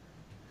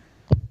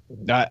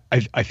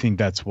 I think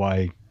that's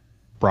why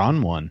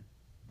Braun won.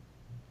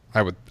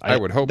 I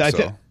would hope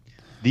so.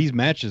 these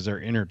matches are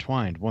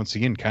intertwined. Once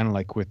again, kind of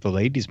like with the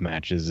ladies'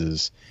 matches,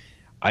 is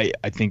I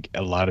think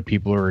a lot of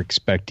people are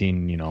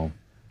expecting,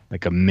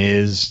 like a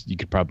Miz. You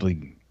could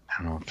probably,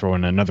 I don't know, throw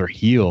in another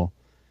heel.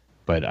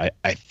 But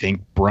I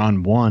think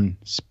Braun won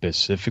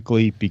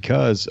specifically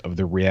because of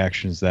the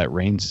reactions that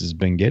Reigns has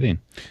been getting.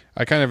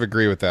 I kind of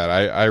agree with that.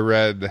 I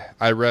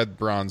read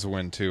Braun's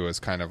win too as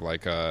kind of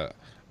like a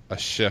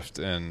shift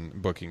in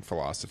booking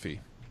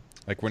philosophy.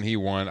 Like when he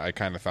won, I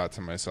kind of thought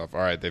to myself,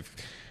 all right, they've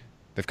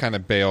kind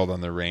of bailed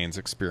on the Reigns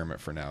experiment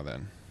for now.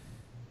 Then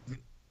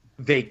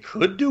they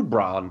could do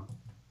Braun,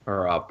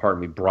 or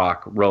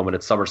Brock Roman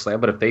at SummerSlam,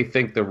 but if they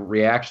think the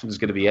reaction is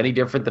going to be any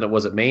different than it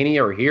was at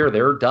Mania or here,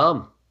 they're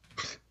dumb.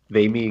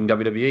 They meaning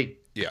WWE.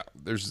 Yeah,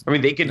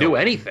 they can do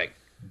anything.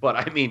 But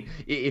I mean,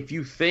 if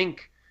you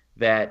think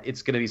that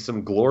it's going to be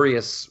some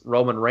glorious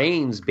Roman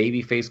Reigns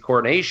babyface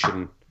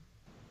coronation,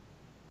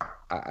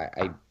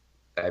 I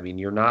mean,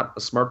 you're not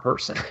a smart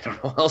person. I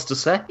don't know what else to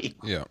say.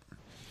 Yeah.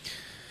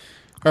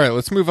 All right,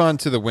 let's move on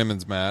to the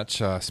women's match,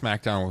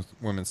 SmackDown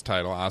women's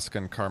title, Asuka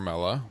and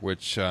Carmella,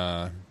 which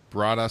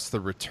brought us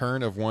the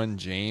return of one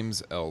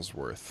James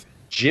Ellsworth.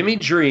 Jimmy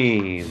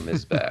Dream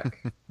is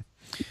back.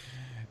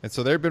 And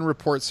so there have been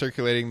reports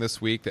circulating this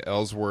week that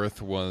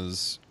Ellsworth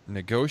was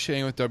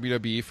negotiating with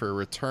WWE for a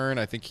return.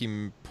 I think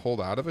he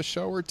pulled out of a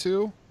show or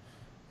two,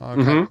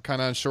 kind of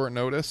on short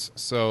notice.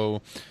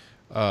 So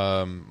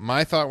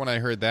my thought when I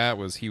heard that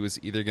was he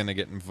was either going to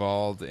get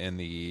involved in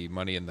the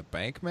Money in the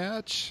Bank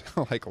match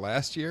like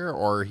last year,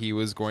 or he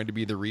was going to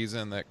be the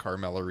reason that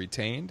Carmella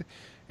retained.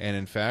 And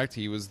in fact,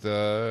 he was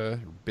the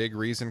big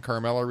reason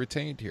Carmella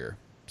retained here.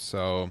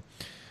 So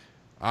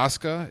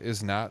Asuka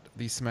is not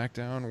the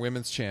SmackDown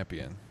Women's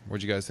Champion.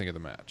 What'd you guys think of the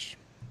match?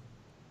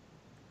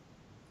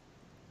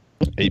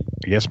 I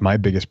guess my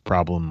biggest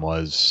problem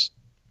was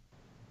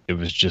it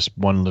was just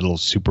one little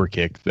super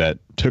kick that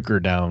took her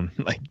down.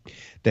 Like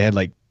they had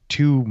like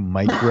two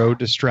micro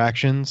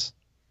distractions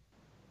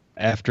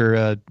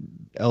after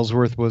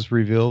Ellsworth was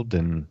revealed,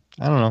 and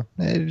I don't know.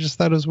 I just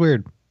thought it was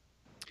weird.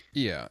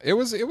 Yeah, it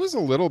was a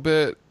little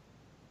bit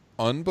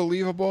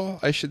unbelievable,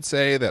 I should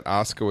say, that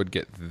Asuka would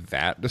get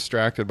that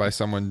distracted by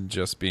someone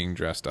just being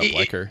dressed up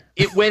like her.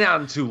 It went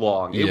on too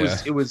long. It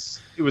Yeah.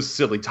 was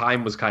silly.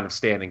 Time was kind of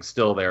standing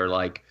still there.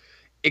 Like,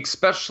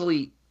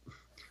 especially,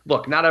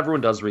 look, not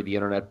everyone does read the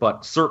internet,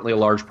 but certainly a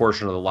large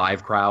portion of the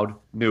live crowd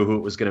knew who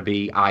it was going to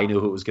be. I knew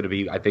who it was going to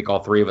be. I think all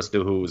three of us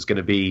knew who it was going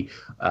to be.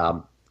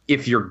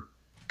 If you're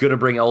going to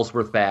bring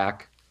Ellsworth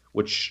back,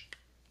 which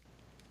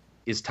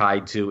is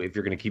tied to if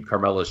you're going to keep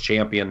Carmella as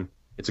champion,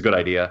 it's a good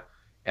idea.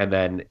 And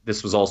then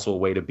this was also a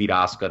way to beat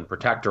Asuka and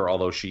protect her,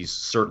 although she's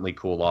certainly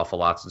cooled off a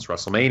lot since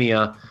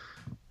WrestleMania.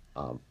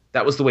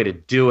 That was the way to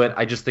do it.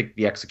 I just think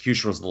the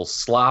execution was a little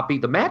sloppy.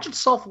 The match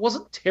itself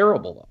wasn't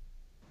terrible, though.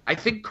 I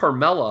think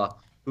Carmella,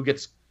 who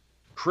gets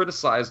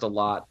criticized a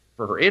lot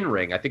for her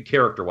in-ring, I think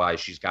character-wise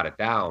she's got it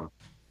down.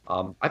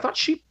 I thought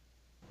she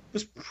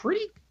was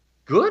pretty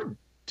good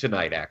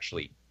tonight,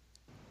 actually,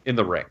 in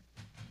the ring.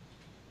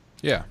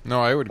 Yeah,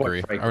 no, I would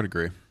agree. Frankly. I would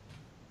agree.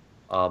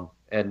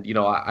 And,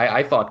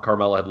 I thought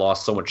Carmella had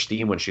lost so much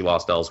steam when she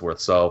lost Ellsworth,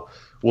 so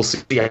we'll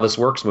see how this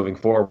works moving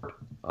forward.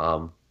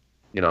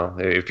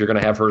 If you're going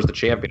to have her as the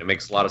champion, it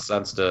makes a lot of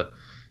sense to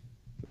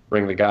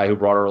bring the guy who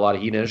brought her a lot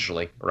of heat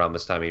initially around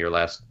this time of year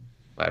last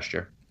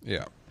year.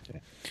 Yeah.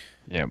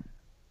 Yeah.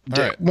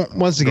 All right.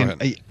 Once again,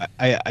 Go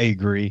I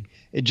agree.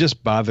 It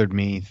just bothered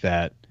me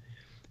that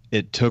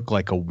it took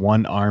like a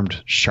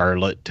one-armed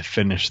Charlotte to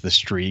finish the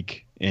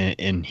streak.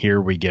 And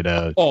here we get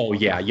a... Oh,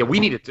 yeah.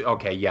 We needed to...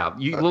 Okay, yeah.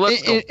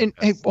 Let's go.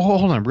 Hey,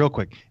 hold on real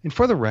quick. And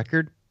for the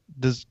record,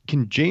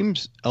 can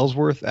James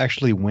Ellsworth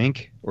actually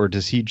wink, or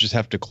does he just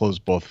have to close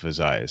both of his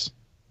eyes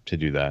to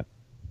do that?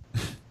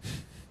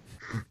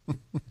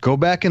 Go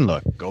back and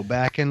look. Go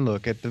back and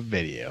look at the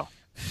video.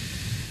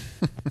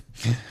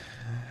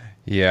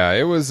 Yeah,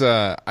 it was...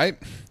 I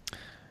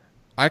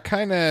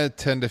kind of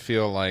tend to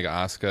feel like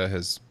Asuka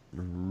has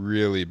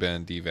really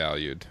been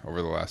devalued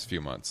over the last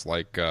few months.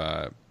 Like...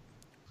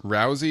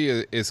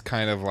 Rousey is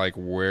kind of like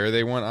where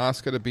they want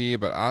Asuka to be,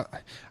 but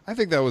I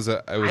think that was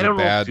a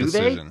bad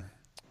decision.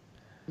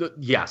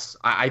 Yes,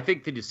 I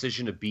think the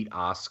decision to beat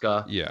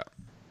Asuka,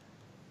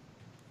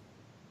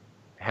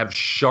 have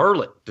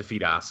Charlotte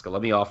defeat Asuka,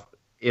 let me off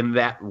in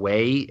that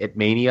way at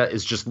Mania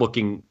is just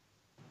looking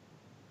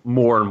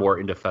more and more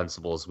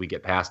indefensible as we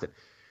get past it.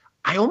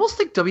 I almost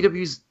think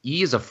WWE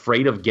is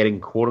afraid of getting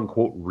quote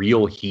unquote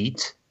real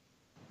heat.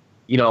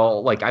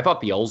 Like I thought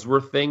the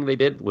Ellsworth thing they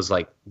did was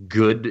like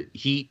good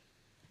heat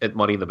at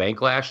Money in the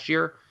Bank last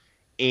year.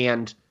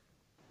 And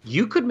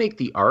you could make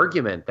the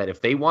argument that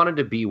if they wanted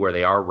to be where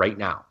they are right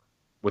now,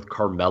 with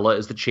Carmella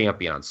as the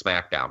champion on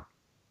SmackDown,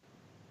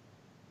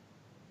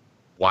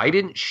 why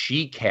didn't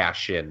she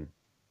cash in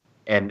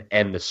and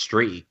end the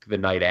streak the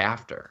night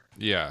after?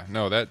 Yeah,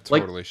 no, that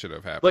totally should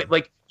have happened.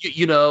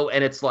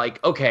 And it's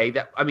like, okay,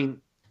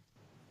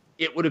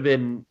 it would have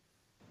been,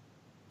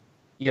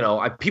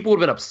 people would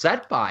have been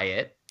upset by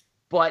it,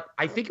 but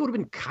I think it would have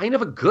been kind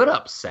of a good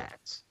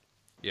upset.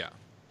 Yeah.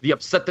 The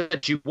upset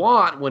that you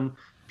want when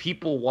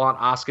people want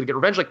Asuka to get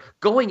revenge. Like,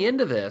 going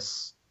into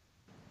this,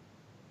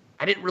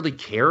 I didn't really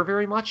care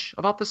very much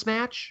about this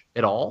match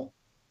at all.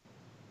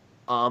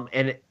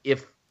 And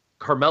if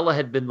Carmella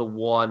had been the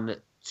one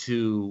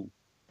to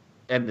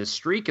end this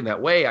streak in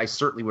that way, I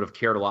certainly would have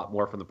cared a lot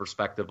more from the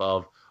perspective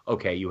of,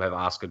 okay, you have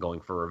Asuka going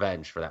for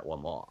revenge for that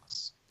one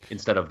loss,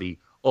 instead of the,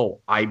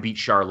 oh, I beat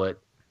Charlotte,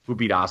 who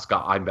beat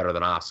Asuka, I'm better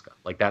than Asuka.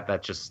 Like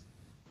that just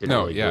didn't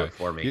really do it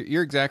for me.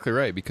 You're exactly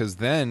right, because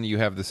then you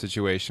have the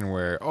situation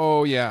where,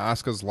 oh yeah,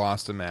 Asuka's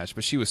lost a match,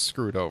 but she was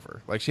screwed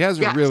over. Like, she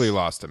hasn't really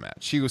lost a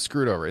match. She was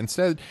screwed over.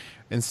 Instead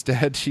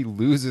she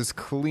loses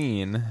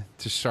clean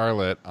to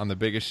Charlotte on the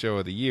biggest show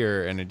of the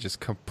year, and it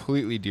just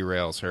completely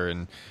derails her,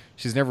 and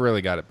she's never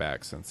really got it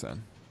back since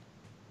then.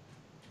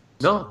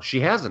 No, she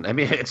hasn't. I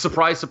mean, it's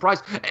surprise,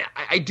 surprise.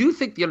 I do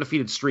think the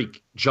undefeated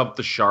streak jumped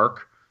the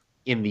shark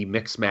in the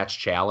mixed match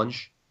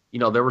challenge. You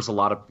know, there was a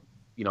lot of,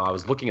 I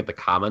was looking at the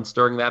comments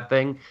during that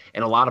thing,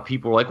 and a lot of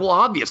people were like, well,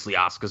 obviously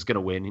Asuka's going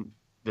to win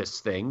this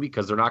thing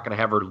because they're not going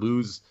to have her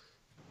lose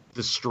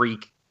the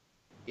streak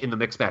in the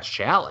mixed match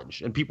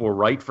challenge. And people were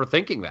right for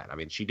thinking that. I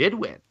mean, she did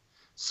win.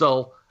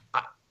 So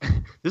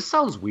this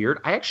sounds weird.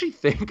 I actually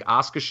think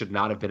Asuka should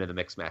not have been in the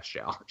mixed match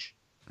challenge.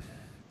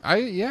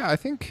 I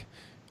think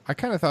I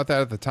kind of thought that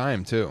at the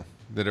time too,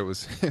 that it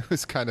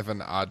was kind of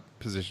an odd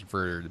position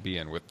for her to be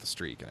in with the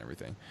streak and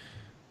everything.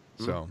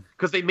 So,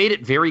 because they made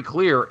it very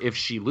clear, if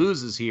she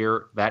loses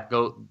here,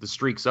 the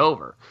streak's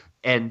over,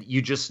 and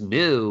you just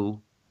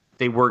knew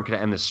they weren't going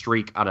to end the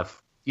streak on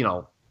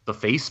the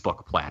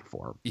Facebook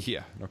platform.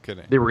 Yeah, no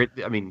kidding. They were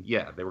going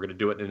to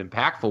do it in an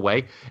impactful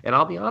way. And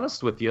I'll be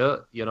honest with you,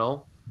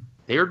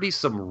 there'd be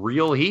some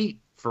real heat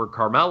for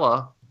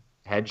Carmella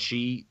had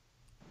she,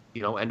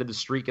 ended the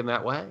streak in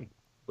that way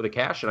with a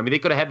cash in. I mean, they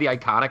could have had the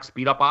Iconics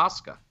beat up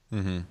Asuka.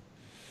 Mm-hmm.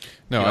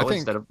 No, I think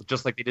instead of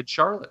just like they did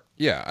Charlotte.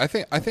 Yeah, I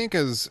think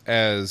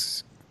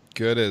as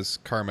good as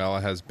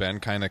Carmella has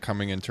been kind of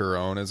coming into her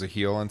own as a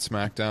heel on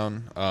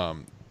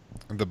SmackDown,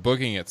 the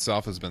booking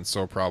itself has been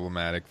so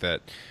problematic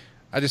that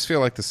I just feel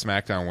like the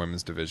SmackDown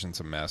women's division's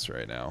a mess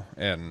right now.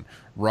 And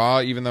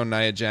Raw, even though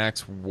Nia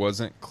Jax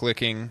wasn't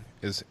clicking,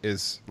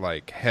 is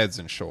like heads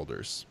and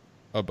shoulders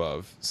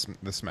above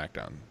the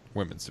SmackDown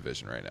women's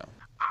division right now.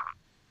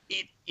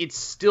 It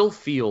still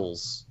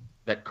feels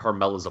that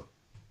Carmella's a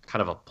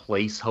kind of a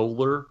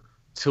placeholder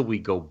till we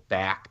go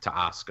back to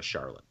Asuka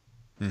Charlotte,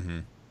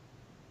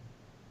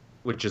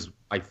 which is,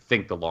 I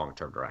think, the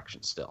long-term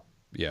direction still.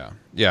 Yeah,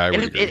 I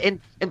would agree.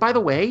 And by the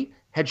way,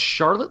 had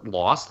Charlotte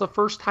lost the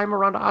first time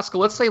around to Asuka,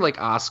 let's say like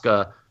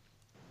Asuka,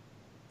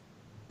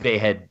 they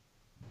had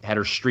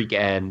her streak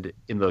end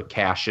in the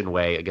cash-in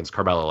way against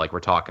Carmella, like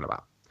we're talking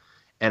about,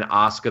 and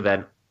Asuka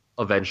then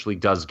eventually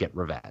does get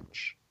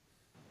revenge.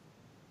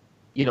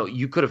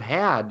 You could have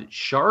had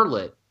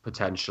Charlotte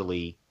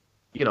potentially,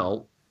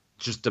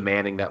 just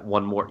demanding that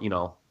one more,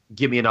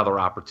 give me another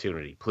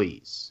opportunity,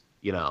 please,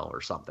 or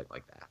something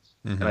like that.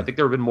 And I think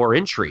there would have been more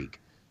intrigue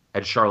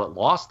had Charlotte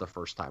lost the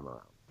first time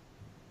around.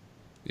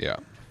 Yeah.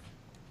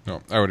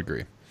 No, I would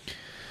agree.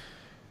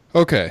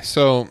 Okay,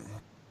 so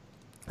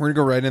we're going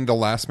to go right into the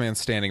last man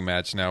standing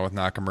match now with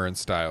Nakamura and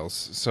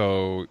Styles.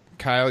 So,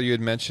 Kyle, you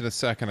had mentioned a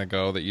second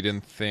ago that you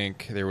didn't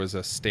think there was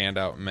a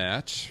standout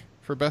match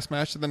for best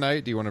match of the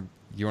night. Do you want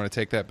to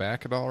take that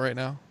back at all right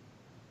now?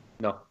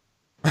 No.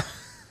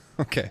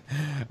 Okay.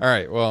 All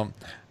right. Well,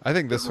 I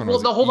think this one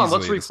was hold on.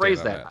 Let's easily the rephrase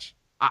standout that. match.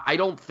 I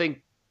don't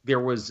think there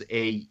was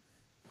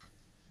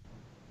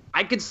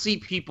I could see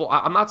people.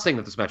 I'm not saying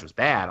that this match was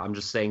bad. I'm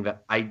just saying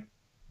that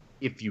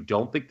if you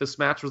don't think this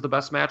match was the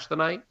best match of the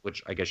night,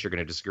 which I guess you're going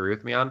to disagree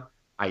with me on,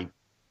 I'm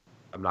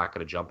not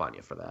going to jump on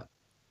you for that.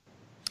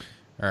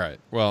 All right.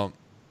 Well,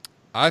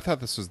 I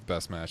thought this was the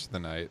best match of the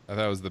night. I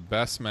thought it was the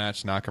best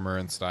match Nakamura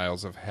and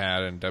Styles have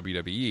had in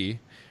WWE.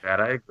 That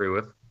I agree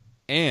with.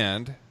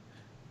 And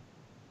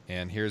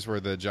here's where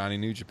the Johnny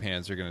New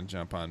Japans are going to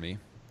jump on me.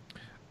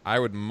 I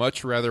would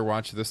much rather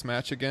watch this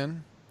match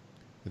again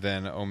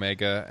than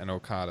Omega and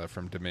Okada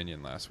from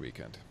Dominion last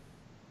weekend.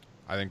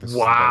 I think this is a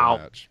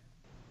better match.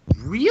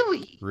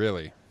 Really?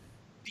 Really.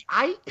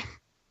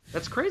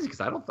 That's crazy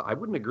because I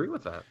wouldn't agree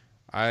with that.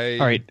 All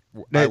right.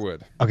 I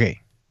would.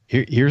 Okay.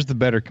 Here's the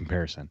better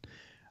comparison.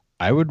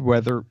 I would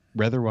rather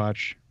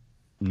watch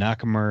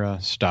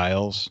Nakamura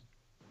Styles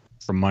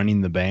from Money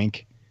in the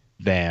Bank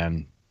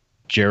than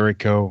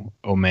Jericho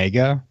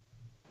Omega,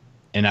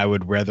 and I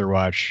would rather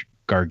watch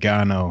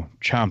Gargano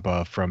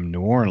Ciampa from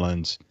New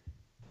Orleans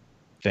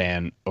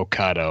than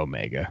Okada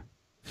Omega.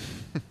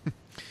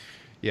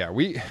 Yeah,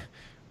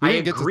 I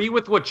agree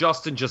with what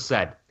Justin just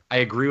said.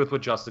 For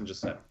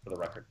the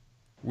record.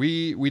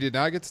 We did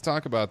not get to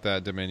talk about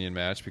that Dominion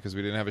match because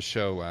we didn't have a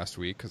show last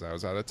week because I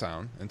was out of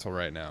town until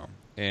right now.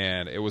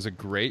 And it was a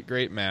great,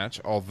 great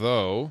match.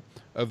 Although,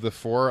 of the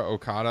 4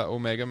 Okada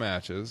Omega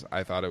matches,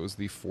 I thought it was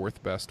the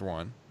 4th best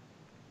one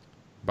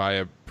by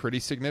a pretty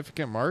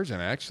significant margin,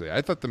 actually.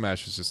 I thought the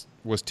match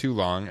was too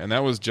long, and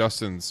that was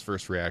Justin's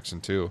first reaction,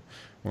 too,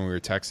 when we were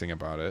texting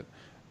about it.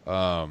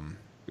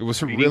 It was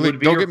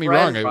don't get me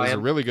wrong, it was a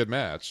really good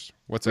match.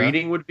 What's that?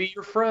 Reading would be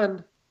your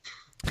friend.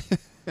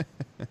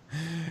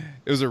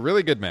 It was a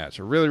really good match,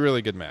 a really,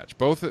 really good match.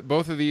 Both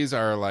of these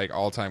are like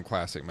all-time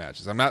classic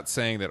matches. I'm not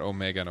saying that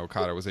Omega and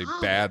Okada was a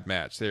bad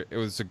match. It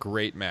was a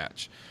great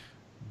match.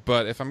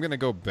 But if I'm going to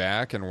go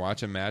back and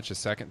watch a match a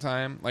second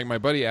time, like my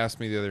buddy asked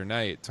me the other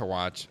night to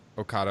watch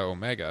Okada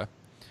Omega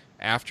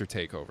after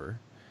TakeOver,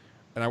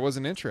 and I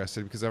wasn't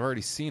interested because I've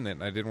already seen it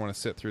and I didn't want to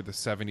sit through the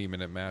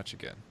 70-minute match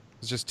again.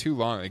 It was just too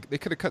long. They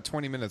could have cut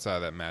 20 minutes out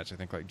of that match, I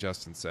think, like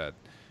Justin said,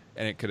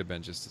 and it could have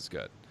been just as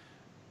good.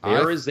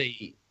 There is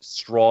a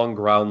strong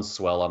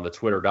groundswell on the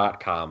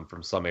Twitter.com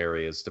from some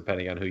areas,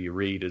 depending on who you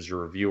read as your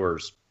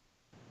reviewers,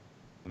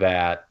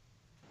 that,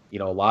 you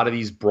know, a lot of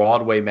these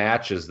Broadway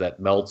matches that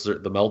the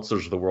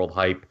Meltzers of the world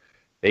hype,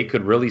 they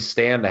could really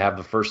stand to have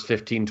the first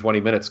 15, 20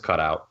 minutes cut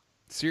out.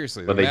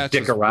 Seriously. But they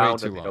dick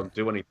around and they don't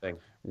do anything.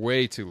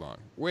 Way too long.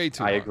 Way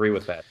too long. I agree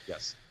with that,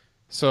 yes.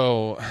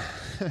 So,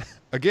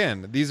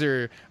 again,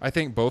 I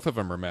think both of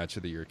them are match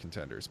of the year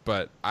contenders,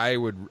 but I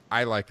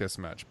like this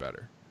match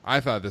better. I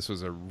thought this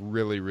was a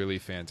really, really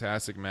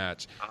fantastic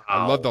match.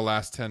 I love the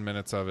last 10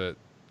 minutes of it.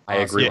 I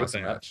agree with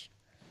that. Match.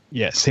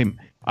 Yeah, same.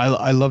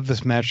 I love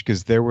this match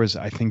because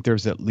I think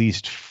there's at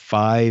least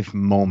 5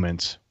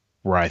 moments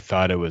where I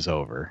thought it was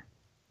over.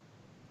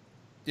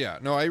 Yeah,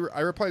 no, I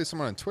replied to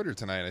someone on Twitter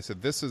tonight, and I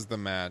said, this is the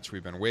match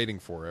we've been waiting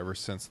for ever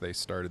since they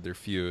started their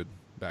feud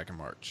back in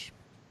March.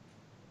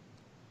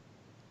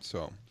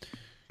 So,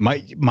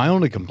 my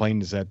only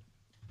complaint is that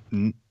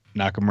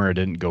Nakamura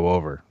didn't go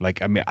over.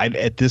 Like, I mean,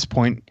 at this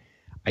point,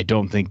 I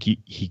don't think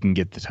he can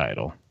get the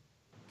title.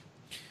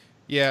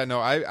 Yeah, no,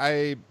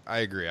 I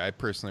agree. I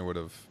personally would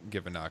have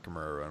given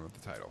Nakamura a run with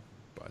the title,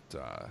 but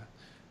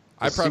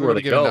I probably would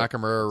have given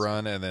Nakamura a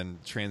run and then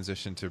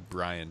transition to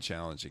Bryan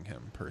challenging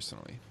him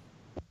personally.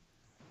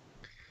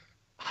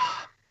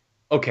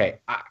 Okay.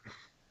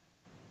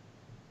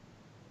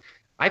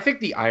 I think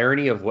the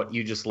irony of what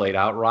you just laid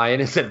out,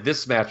 Ryan, is that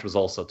this match was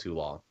also too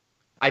long.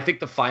 I think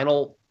the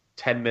final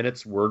 10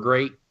 minutes were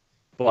great,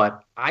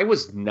 but I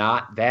was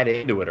not that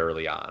into it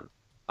early on.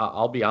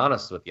 I'll be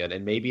honest with you.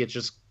 And maybe it's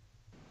just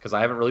because I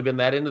haven't really been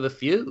that into the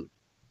feud.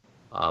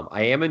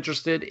 I am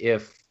interested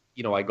if,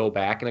 you know, I go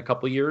back in a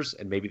couple of years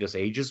and maybe this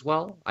ages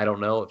well. I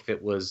don't know if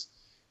it was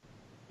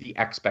the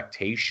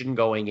expectation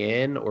going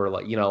in or,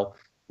 like, you know,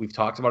 we've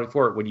talked about it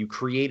before. When you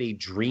create a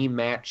dream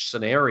match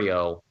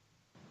scenario,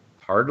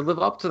 hard to live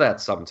up to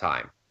that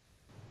sometime.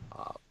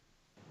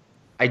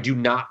 I do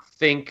not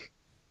think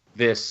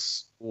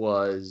this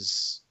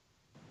was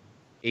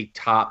a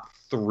top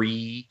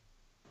 3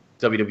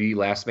 WWE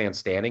Last Man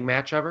Standing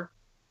match ever.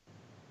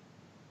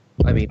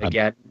 I mean,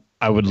 again,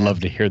 I would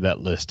love to hear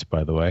that list,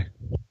 by the way.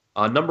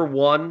 Number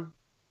 1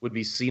 would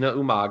be Cena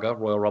Umaga,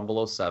 Royal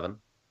Rumble 07.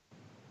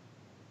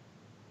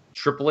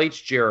 Triple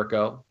H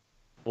Jericho,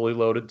 Fully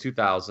Loaded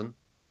 2000.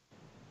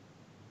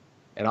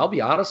 And I'll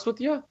be honest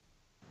with you,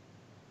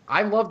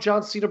 I love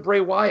John Cena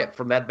Bray Wyatt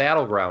from that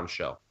Battleground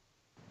show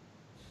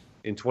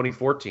in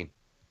 2014.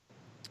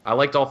 I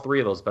liked all 3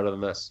 of those better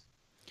than this.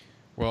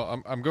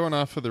 Well, I'm going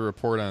off of the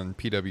report on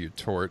PW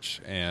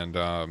Torch,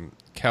 and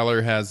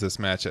Keller has this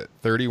match at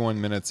 31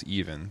 minutes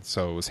even,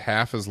 so it was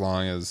half as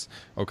long as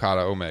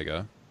Okada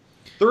Omega.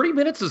 30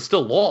 minutes is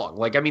still long.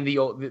 Like, I mean, the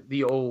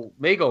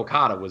Omega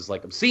Okada was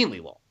like obscenely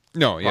long.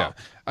 No, yeah, wow.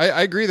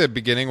 I agree that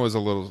beginning was a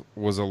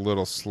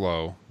little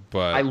slow,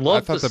 but I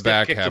thought the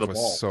back half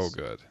was so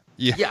good.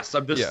 Yeah. Yes,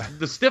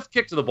 the stiff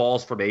kick to the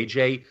balls from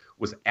AJ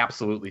was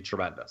absolutely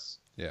tremendous.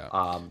 Yeah.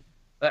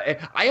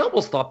 I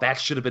almost thought that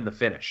should have been the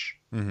finish.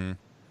 Mm-hmm.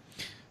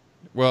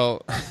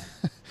 Well,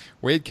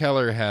 Wade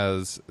Keller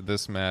has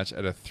this match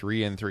at a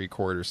 3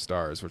 3/4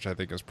 stars, which I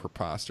think is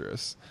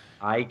preposterous.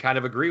 I kind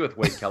of agree with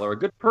Wade Keller, a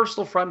good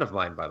personal friend of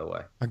mine, by the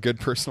way. A good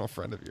personal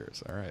friend of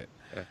yours. All right.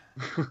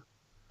 Yeah.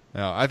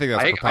 No, I think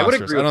that's preposterous. I would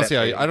agree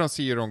with I don't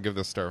see you don't give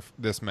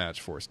this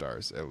match 4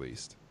 stars at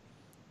least.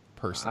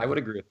 Personally, I would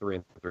agree with 3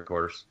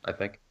 3/4. I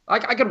think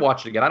I could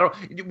watch it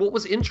again. What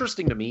was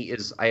interesting to me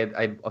is I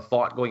had a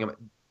thought going on.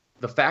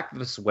 The fact that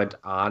this went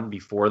on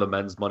before the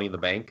men's Money in the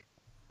Bank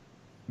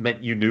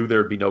meant you knew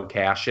there'd be no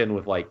cash in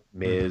with like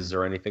Miz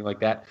or anything like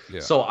that.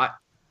 Yeah. So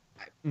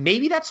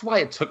maybe that's why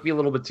it took me a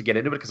little bit to get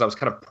into it, because I was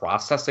kind of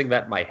processing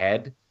that in my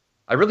head.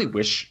 I really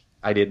wish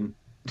I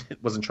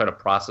wasn't trying to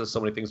process so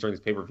many things during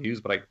these pay-per-views,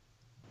 but I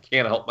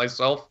can't help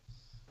myself.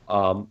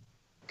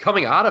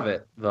 Coming out of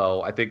it,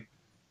 though, I think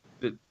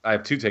that I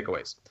have 2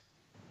 takeaways.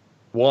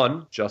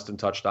 One, Justin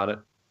touched on it.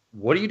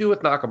 What do you do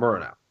with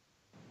Nakamura now?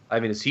 I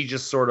mean, is he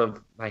just sort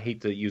of, I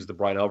hate to use the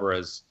Brian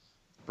Alvarez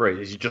phrase,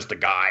 is he just a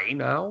guy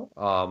now?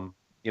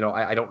 You know,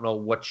 I don't know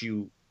what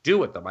you do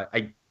with them.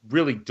 I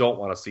really don't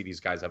want to see these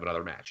guys have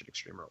another match at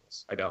Extreme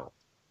Rules. I don't.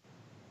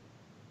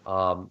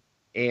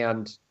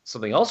 And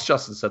something else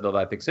Justin said, though, that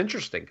I think is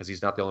interesting, because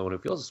he's not the only one who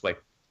feels this way.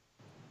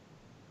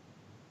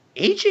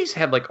 AJ's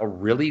had like a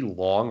really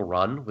long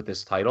run with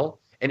this title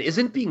and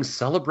isn't being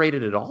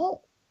celebrated at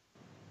all.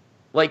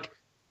 Like,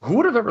 who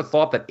would have ever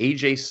thought that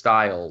AJ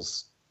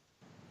Styles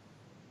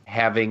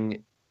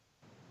having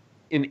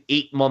an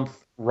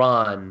 8-month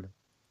run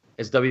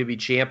as WWE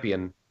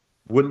champion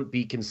wouldn't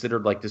be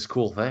considered like this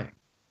cool thing?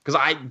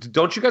 Because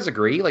don't you guys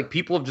agree? Like,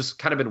 people have just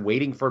kind of been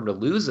waiting for him to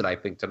lose it, I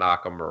think, to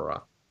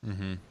Nakamura.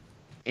 Mm-hmm.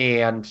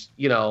 And,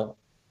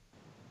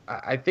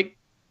 I think,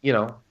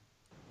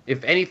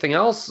 if anything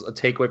else, a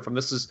takeaway from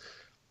this is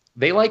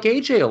they like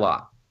AJ a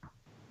lot.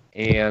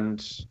 And,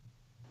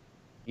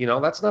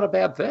 that's not a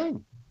bad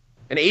thing.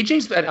 And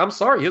I'm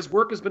sorry, his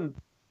work has been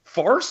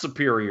far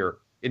superior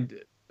in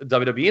the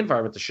WWE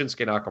environment to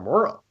Shinsuke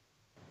Nakamura.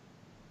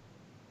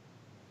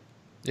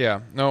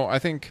 Yeah, no, I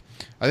think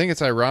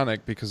it's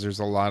ironic because there's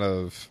a lot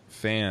of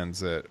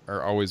fans that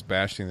are always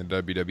bashing the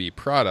WWE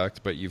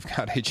product, but you've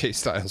got AJ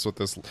Styles with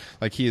this,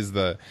 like he is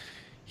the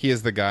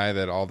guy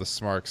that all the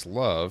smarks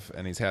love,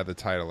 and he's had the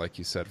title, like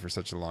you said, for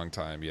such a long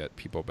time, yet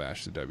people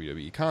bash the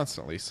WWE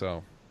constantly,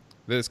 so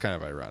that is kind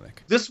of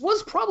ironic. This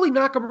was probably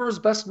Nakamura's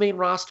best main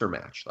roster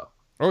match, though.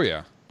 Oh,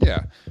 yeah.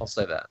 I'll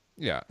say that.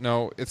 Yeah,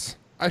 no,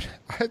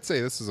 I'd say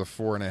this is a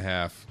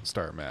 4.5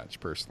 star match,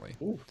 personally.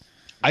 Ooh.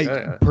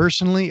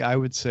 Personally, I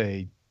would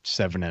say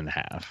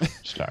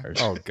 7.5 stars.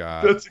 Oh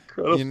God, that's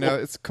incredible.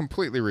 It's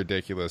completely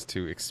ridiculous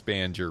to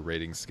expand your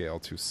rating scale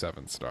to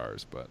 7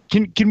 stars. But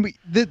can we?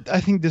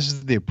 I think this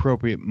is the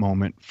appropriate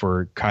moment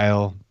for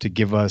Kyle to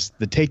give us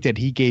the take that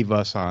he gave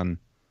us on,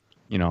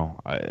 Am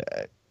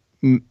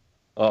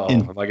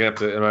I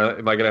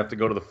gonna have to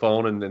go to the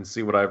phone and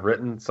see what I've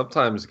written?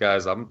 Sometimes,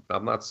 guys, I'm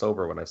not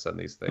sober when I send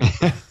these things.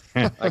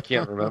 I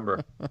can't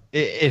remember.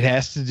 It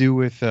has to do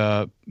with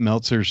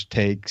Meltzer's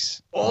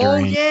takes. Oh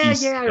yeah,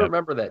 I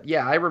remember that.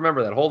 Yeah, I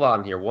remember that. Hold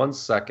on here, 1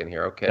 second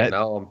here. Okay,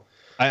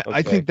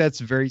 I think that's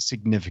very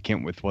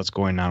significant with what's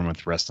going on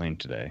with wrestling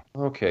today.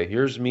 Okay,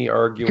 here's me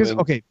arguing. Because,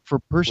 for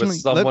personally,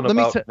 with someone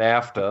about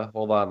NAFTA.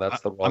 Hold on, that's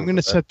the wrong. I'm going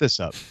to set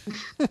this up.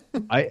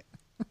 I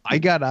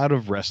got out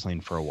of wrestling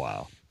for a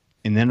while.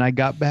 And then I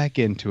got back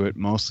into it,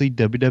 mostly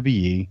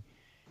WWE.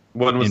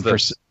 When was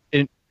this?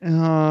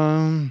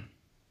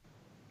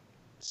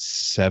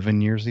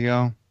 7 years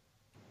ago,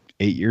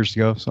 8 years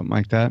ago, something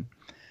like that.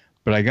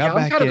 But I got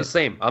back. I'm kind of the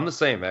same. I'm the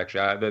same,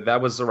 actually.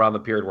 That was around the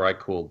period where I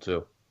cooled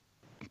too.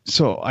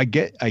 So I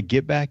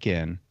get back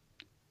in,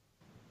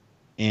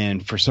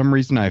 and for some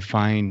reason I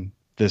find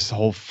this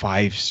whole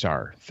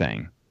 5-star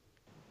thing,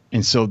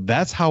 and so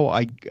that's how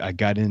I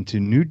got into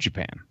New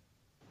Japan.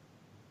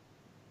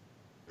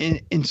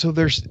 And so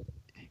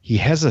he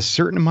has a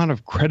certain amount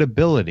of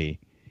credibility,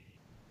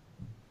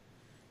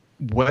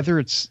 whether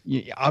it's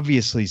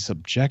obviously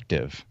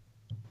subjective,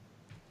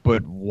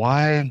 but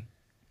why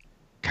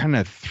kind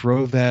of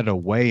throw that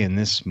away in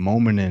this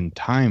moment in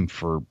time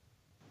for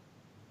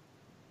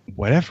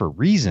whatever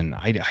reason?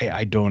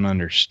 I don't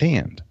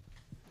understand.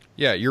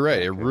 Yeah, you're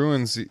right. It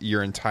ruins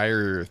your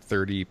entire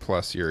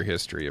 30+ year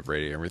history of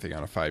rating everything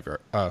on a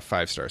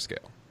 5-star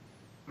scale.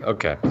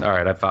 Okay. All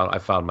right. I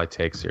found my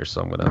takes here,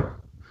 so I'm gonna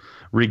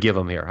re-give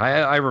them here.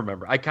 I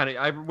remember.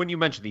 When you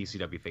mentioned the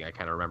ECW thing, I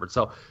kind of remembered.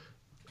 So,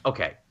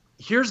 okay,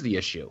 here's the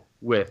issue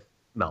with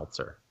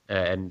Meltzer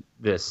and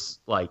this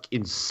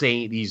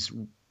insane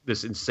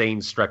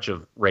stretch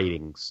of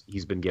ratings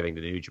he's been giving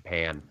to New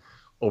Japan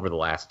over the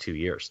last 2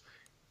 years.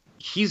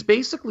 He's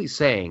basically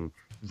saying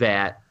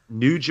that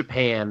New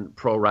Japan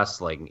Pro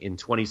Wrestling in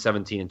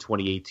 2017 and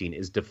 2018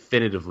 is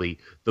definitively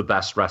the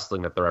best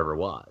wrestling that there ever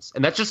was.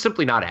 And that's just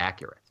simply not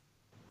accurate.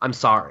 I'm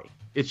sorry.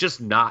 It's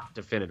just not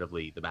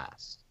definitively the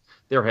best.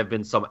 There have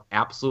been some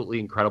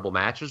absolutely incredible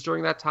matches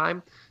during that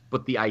time,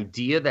 but the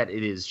idea that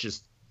it is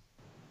just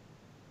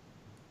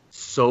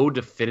so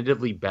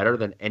definitively better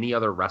than any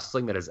other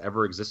wrestling that has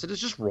ever existed is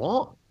just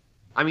wrong.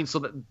 I mean, so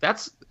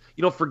that's,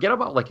 forget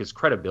about like his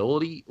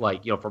credibility,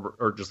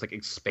 or just like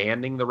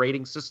expanding the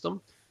rating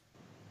system.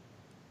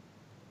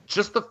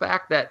 Just the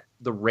fact that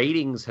the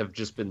ratings have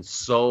just been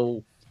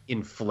so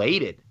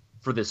inflated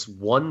for this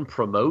one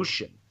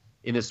promotion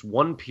in this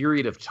one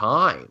period of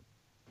time.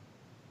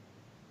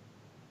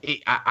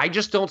 I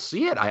just don't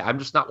see it. I'm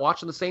just not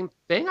watching the same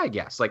thing, I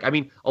guess. Like, I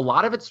mean, a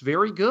lot of it's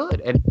very good.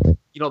 And,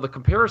 the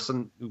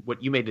comparison,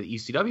 what you made to the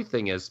ECW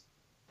thing is,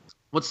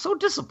 what's so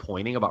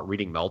disappointing about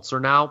reading Meltzer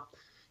now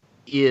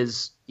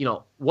is,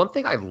 one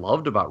thing I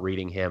loved about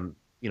reading him,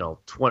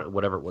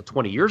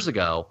 20 years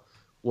ago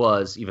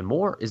was even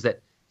more, is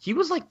that he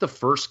was like the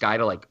first guy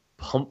to like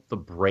pump the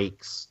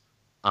brakes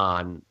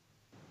on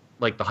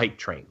like the hype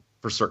train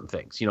for certain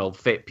things,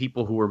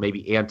 people who were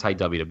maybe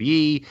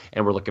anti-WWE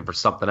and were looking for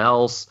something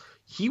else.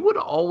 He would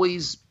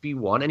always be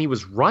one, and he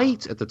was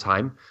right at the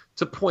time,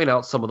 to point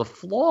out some of the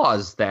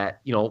flaws that,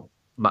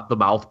 the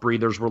mouth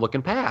breathers were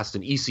looking past.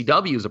 And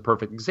ECW is a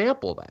perfect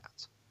example of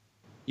that.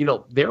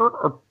 There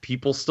are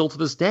people still to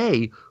this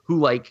day who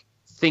like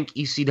think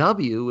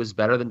ECW is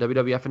better than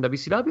WWF and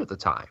WCW at the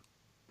time.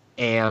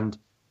 And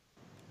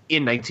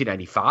in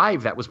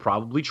 1995, that was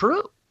probably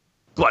true,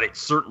 but it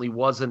certainly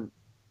wasn't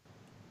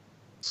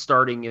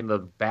starting in the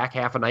back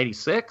half of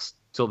 96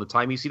 till the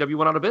time ECW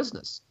went out of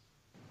business.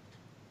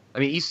 I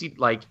mean,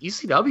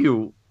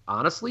 ECW,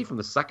 honestly, from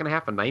the second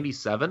half of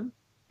 97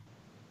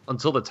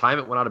 until the time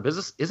it went out of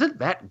business, isn't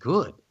that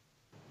good.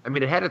 I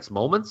mean, it had its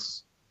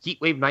moments.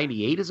 Heatwave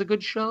 98 is a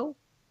good show,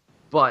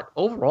 but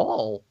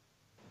overall,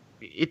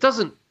 it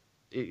doesn't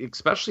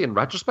especially in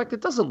retrospect,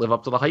 it doesn't live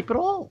up to the hype at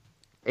all.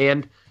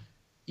 And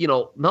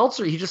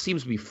Meltzer, he just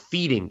seems to be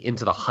feeding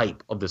into the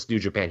hype of this New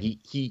Japan.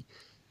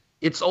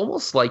 It's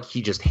almost like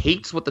he just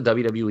hates what the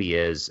WWE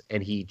is,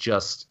 and he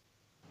just,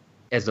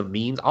 as a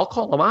means, I'll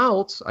call him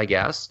out, I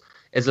guess,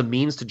 as a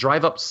means to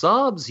drive up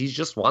subs, he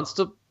just wants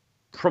to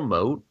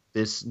promote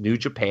this New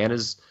Japan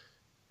is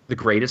the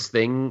greatest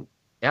thing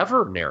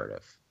ever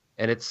narrative.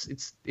 And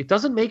it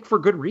doesn't make for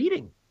good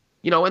reading.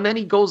 And then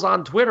he goes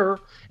on Twitter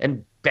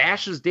and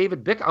bashes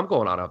David Bick. I'm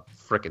going on a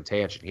freaking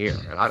tangent here,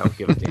 and I don't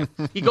give a damn.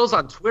 He goes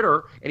on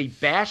Twitter and he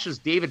bashes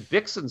David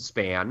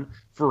Bixenspan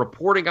for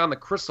reporting on the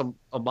Chris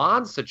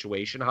Amon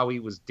situation, how he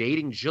was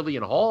dating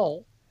Jillian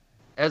Hall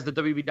as the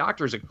WB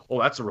doctor. He's like,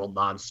 oh, that's a real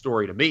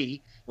non-story to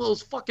me. Well, it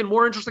was fucking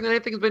more interesting than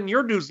anything that's been in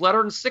your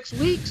newsletter in 6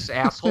 weeks,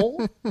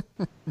 asshole.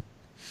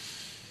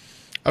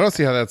 I don't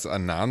see how that's a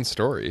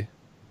non-story.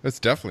 That's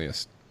definitely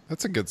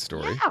that's a good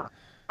story. Yeah.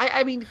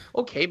 I mean,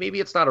 okay, maybe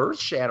it's not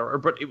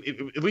earth-shattering, but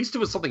at least it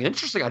was something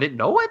interesting. I didn't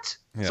know it.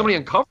 Yeah. Somebody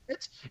uncovered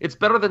it. It's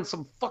better than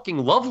some fucking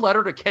love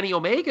letter to Kenny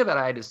Omega that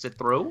I had to sit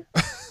through.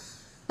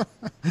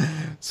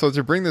 So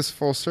to bring this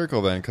full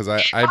circle then, because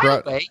I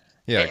brought... Way,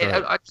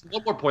 yeah,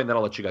 one more point, then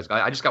I'll let you guys go.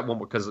 I just got one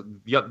more, because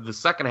the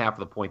second half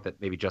of the point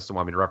that maybe Justin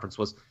wanted me to reference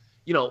was,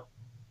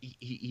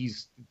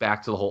 he's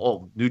back to the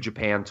whole, New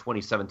Japan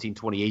 2017,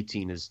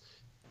 2018 is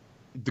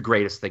the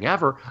greatest thing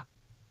ever.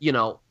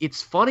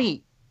 It's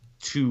funny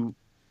to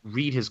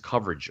read his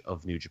coverage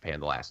of New Japan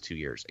the last 2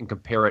 years and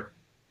compare it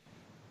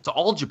to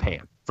All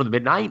Japan from the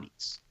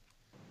mid-90s,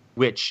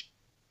 which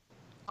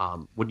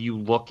when you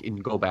look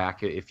and go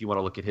back, if you want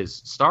to look at his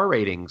star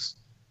ratings,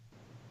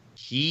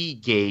 he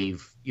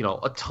gave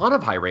a ton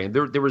of high rating.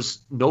 There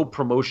was no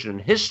promotion in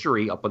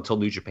history up until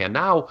New Japan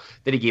Now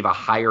that he gave a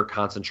higher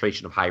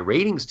concentration of high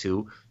ratings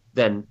to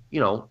than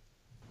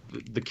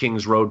the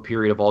King's Road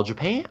period of All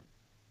Japan.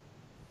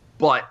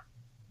 But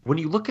when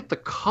you look at the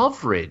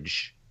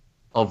coverage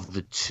of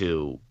the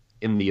two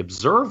in the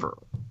Observer,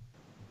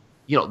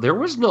 there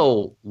was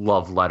no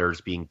love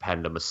letters being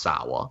penned to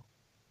Misawa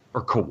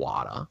or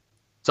Kawada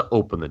to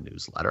open the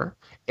newsletter.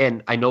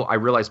 And I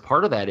realize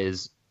part of that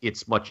is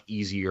it's much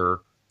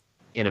easier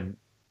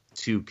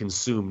to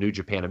consume New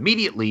Japan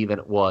immediately than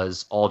it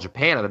was All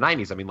Japan in the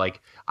 90s. I mean,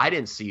 I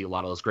didn't see a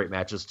lot of those great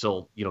matches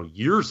till,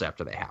 years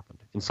after they happened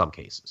in some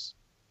cases.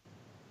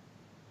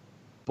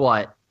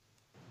 But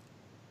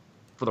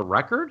for the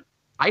record,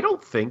 I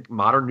don't think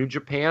modern New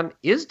Japan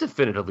is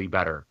definitively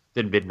better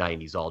than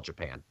mid-90s All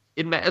Japan.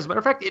 As a matter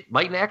of fact, it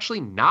might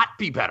actually not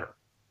be better,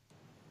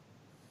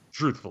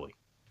 truthfully.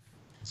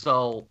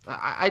 So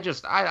I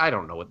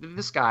don't know.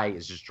 This guy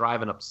is just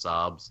driving up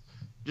subs.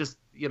 Just,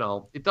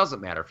 it doesn't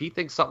matter. If he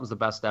thinks something's the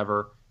best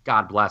ever,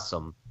 God bless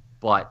him.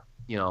 But,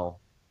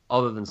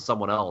 other than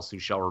someone else who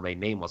shall remain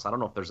nameless, I don't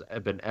know if there's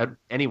been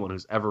anyone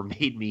who's ever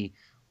made me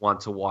want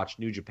to watch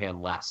New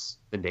Japan less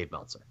than Dave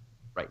Meltzer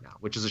right now,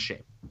 which is a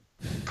shame.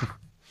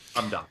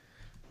 I'm done.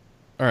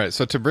 All right,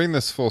 so to bring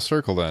this full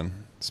circle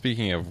then,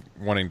 speaking of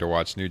wanting to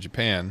watch New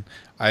Japan,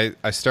 I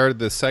started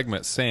this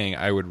segment saying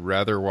I would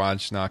rather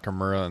watch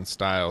Nakamura and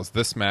Styles,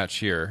 this match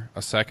here,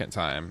 a second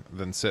time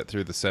than sit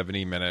through the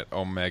 70-minute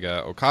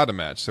Omega Okada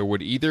match. So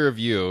would either of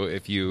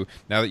you,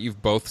 now that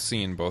you've both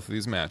seen both of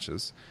these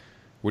matches,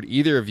 would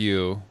either of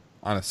you,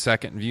 on a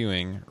second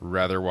viewing,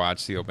 rather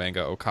watch the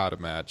Omega Okada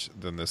match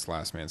than this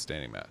Last Man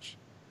Standing match?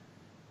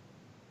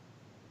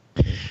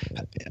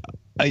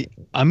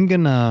 I'm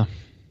gonna.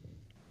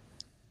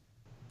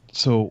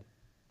 So,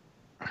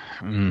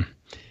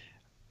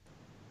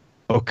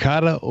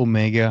 Okada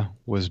Omega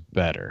was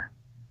better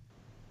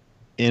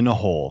in a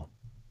whole,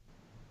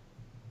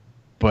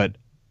 but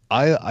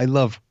I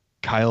love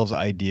Kyle's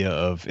idea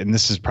of, and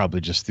this is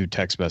probably just through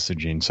text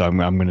messaging, so I'm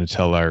going to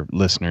tell our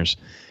listeners,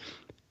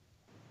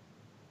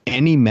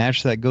 any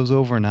match that goes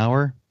over an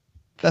hour,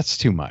 that's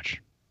too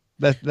much.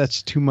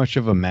 That's too much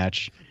of a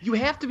match. You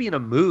have to be in a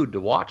mood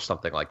to watch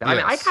something like that. Yes. I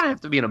mean, I kind of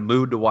have to be in a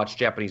mood to watch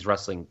Japanese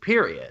wrestling,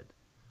 period.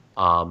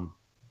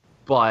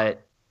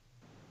 But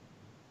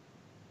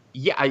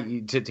yeah,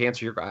 to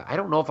answer your, I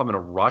don't know if I'm in a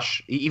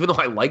rush, even though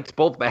I liked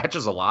both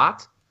matches a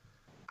lot.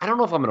 I don't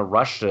know if I'm in a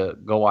rush to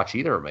go watch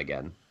either of them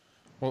again.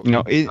 Well,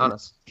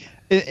 honest.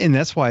 And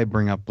that's why I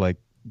bring up like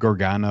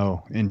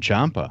Gargano and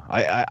Ciampa.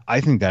 I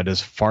think that is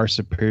far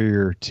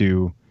superior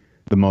to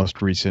the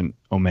most recent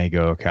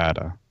Omega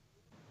Okada.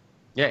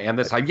 Yeah, and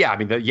this time, I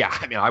mean,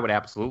 I would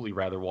absolutely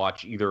rather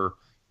watch either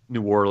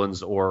New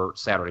Orleans or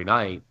Saturday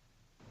Night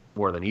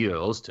more than either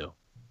of those two.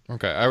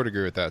 Okay, I would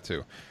agree with that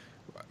too.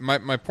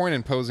 My point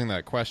in posing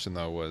that question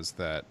though was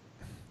that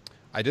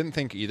I didn't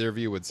think either of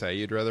you would say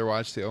you'd rather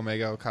watch the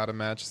Omega Okada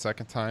match a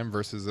second time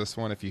versus this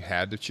one if you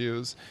had to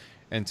choose.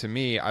 And to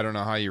me, I don't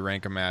know how you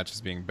rank a match as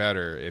being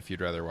better if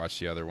you'd rather watch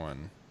the other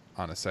one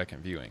on a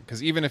second viewing.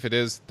 Because even if it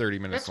is 30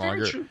 minutes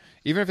longer,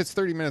 even if it's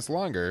 30 minutes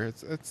longer,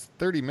 it's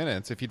 30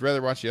 minutes. If you'd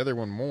rather watch the other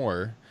one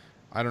more,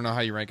 I don't know how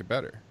you rank it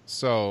better.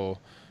 So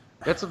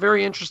that's a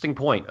very interesting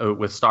point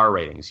with star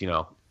ratings.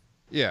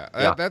 Yeah,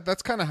 Yeah.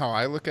 That's kind of how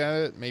I look at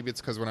it. Maybe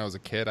it's because when I was a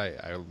kid,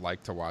 I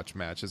like to watch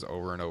matches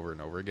over and over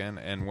and over again.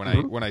 And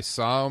when I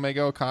saw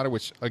Omega Okada,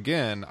 which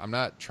again, I'm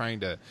not trying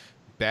to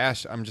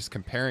bash, I'm just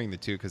comparing the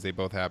two because they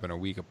both happen a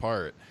week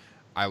apart.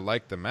 I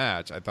liked the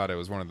match. I thought it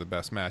was one of the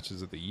best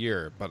matches of the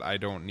year, but I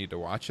don't need to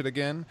watch it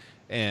again.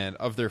 And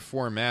of their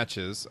 4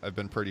 matches, I've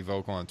been pretty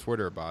vocal on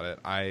Twitter about it.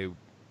 I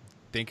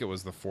think it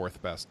was the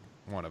 4th best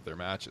one of their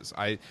matches.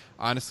 I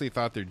honestly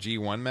thought their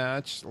G1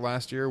 match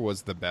last year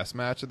was the best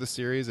match of the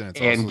series, and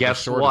it's also guess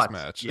the shortest what?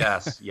 match.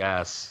 Yes.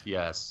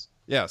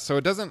 Yeah, so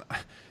it doesn't.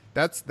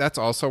 That's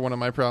also one of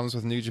my problems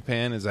with New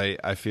Japan is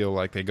I feel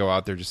like they go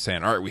out there just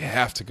saying, all right, we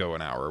have to go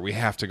an hour, we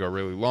have to go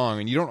really long,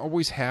 and you don't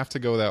always have to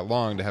go that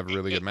long to have a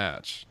really good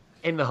match.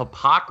 And the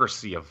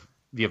hypocrisy of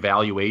the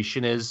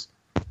evaluation is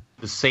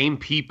the same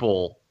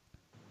people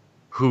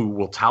who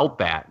will tout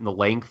that and the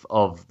length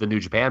of the New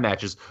Japan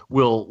matches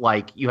will,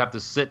 like, you have to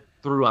sit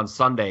through on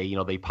Sunday, you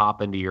know, they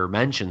pop into your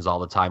mentions all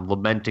the time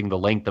lamenting the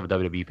length of a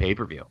WWE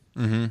pay-per-view.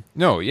 Mm-hmm.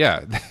 No,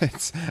 yeah,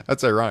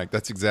 that's ironic.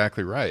 That's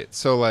exactly right.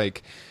 So,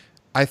 like,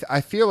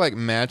 I feel like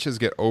matches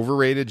get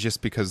overrated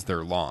just because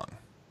they're long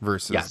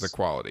versus the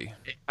quality.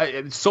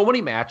 So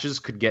many matches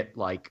could get,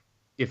 like,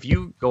 if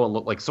you go and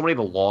look, like, so many of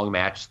the long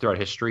matches throughout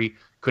history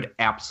could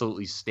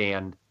absolutely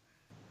stand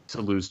to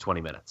lose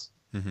 20 minutes.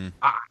 Mm-hmm.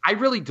 I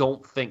really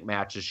don't think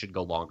matches should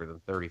go longer than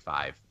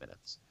 35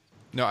 minutes.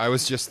 No, I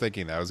was just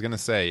thinking that. I was going to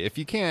say, if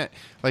you can't,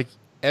 like,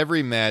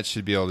 every match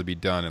should be able to be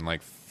done in,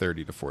 like,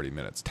 30 to 40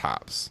 minutes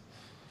tops.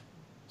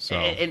 So,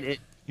 and it,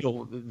 you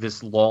know,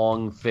 this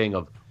long thing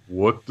of,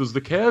 what does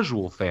the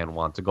casual fan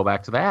want? To go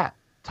back to that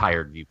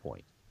tired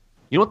viewpoint.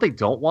 You know what they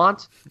don't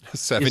want? a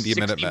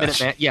 70-minute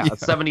match. Yeah, a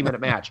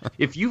 70-minute match.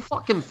 If you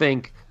fucking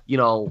think, you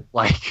know,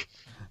 like,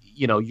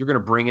 you know, you're going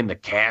to bring in the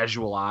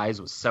casual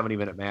eyes with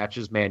 70-minute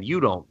matches, man, you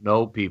don't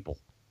know people.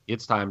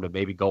 It's time to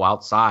maybe go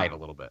outside a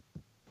little bit.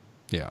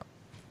 Yeah.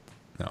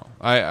 No,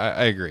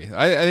 I agree.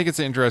 I think it's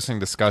an interesting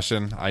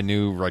discussion. I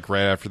knew, like,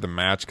 right after the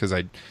match, because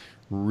I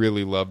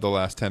really loved the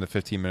last 10 to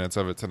 15 minutes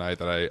of it tonight,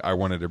 that I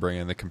wanted to bring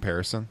in the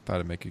comparison. Thought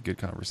it'd make a good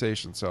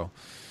conversation. So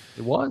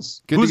it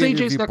was. Good. Who's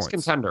AJ's next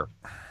contender,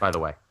 by the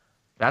way?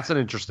 That's an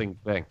interesting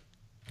thing.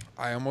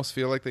 I almost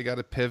feel like they got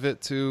to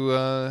pivot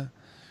to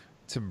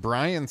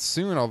Bryan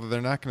soon, although they're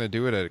not going to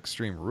do it at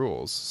Extreme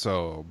Rules.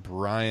 So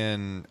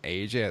Bryan,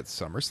 AJ at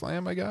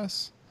SummerSlam, I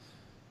guess.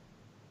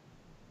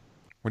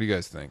 What do you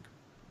guys think?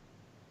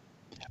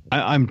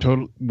 I'm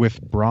total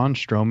with Braun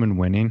Strowman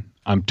winning.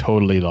 I'm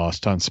totally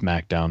lost on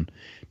SmackDown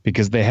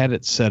because they had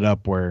it set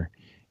up where,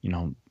 you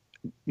know,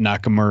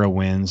 Nakamura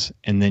wins,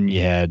 and then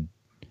you had,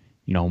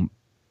 you know,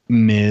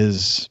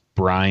 Miz,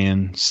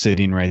 Bryan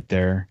sitting right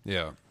there.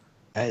 Yeah.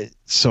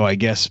 So I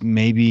guess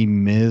maybe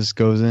Miz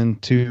goes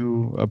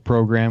into a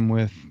program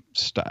with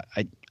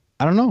I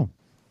don't know.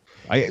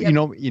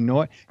 You know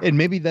what? And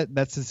maybe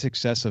that's the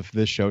success of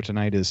this show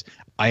tonight is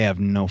I have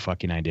no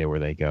fucking idea where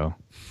they go.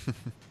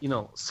 You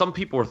know, some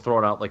people are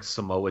throwing out like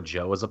Samoa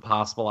Joe as a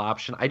possible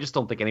option. I just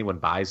don't think anyone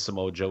buys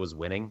Samoa Joe as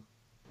winning.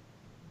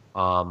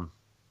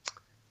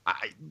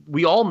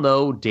 We all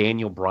know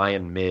Daniel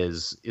Bryan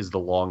Miz is the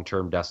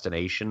long-term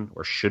destination,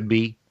 or should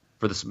be,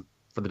 for the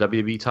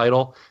WWE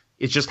title.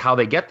 It's just how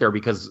they get there,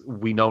 because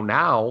we know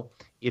now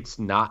it's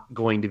not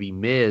going to be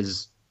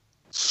Miz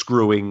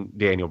screwing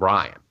Daniel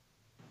Bryan.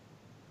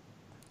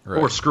 Right.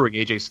 Or screwing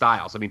AJ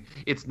Styles. I mean,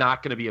 it's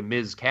not going to be a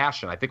Miz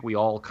cash-in. I think we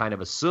all kind of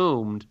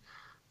assumed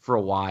for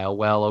a while,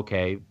 well,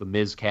 okay, the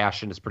Miz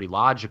cash-in is pretty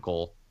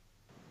logical.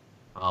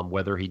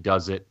 Whether he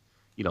does it,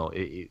 you know,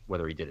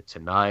 whether he did it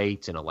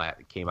tonight and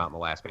it came out in the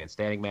last man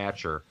standing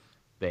match, or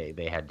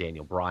they had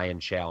Daniel Bryan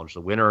challenge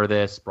the winner of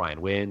this.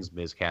 Bryan wins,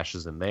 Miz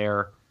cashes in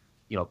there.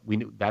 You know, we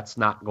knew that's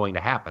not going to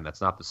happen.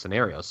 That's not the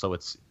scenario. So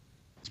it's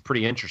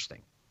pretty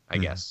interesting, I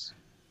guess,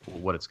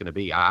 what it's going to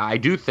be. I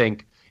do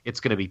think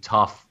it's going to be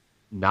tough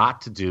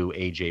not to do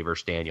AJ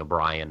versus Daniel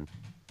Bryan,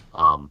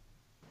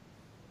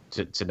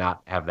 to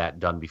not have that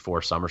done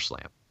before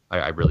SummerSlam.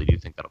 I really do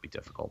think that'll be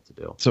difficult to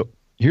do. So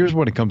here's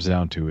what it comes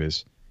down to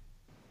is,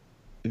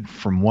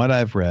 from what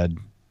I've read,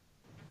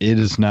 it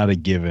is not a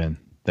given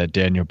that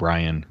Daniel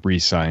Bryan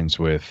re-signs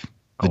with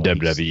the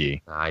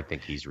WWE. I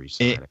think he's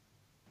re-signing.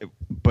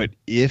 But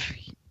if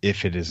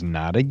it is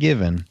not a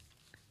given,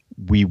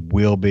 we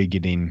will be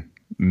getting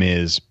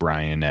Miz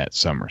Bryan at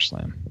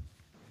SummerSlam.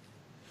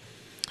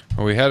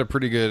 Well, we had a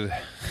pretty good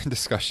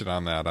discussion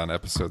on that on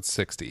episode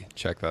 60.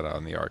 Check that out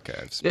in the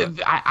archives.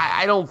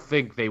 I don't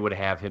think they would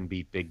have him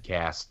beat Big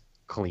Cass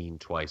clean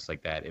twice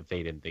like that if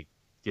they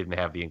didn't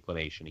have the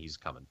inclination he's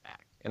coming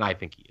back. And I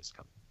think he is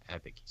coming. I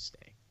think he's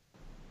staying.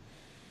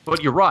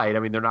 But you're right. I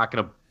mean, they're not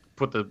going to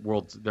put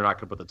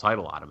the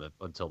title on him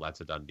until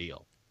that's a done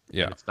deal.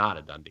 Yeah, and it's not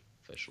a done deal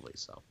officially.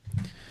 So.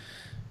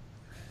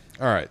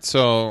 All right,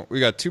 so we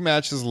got 2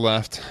 matches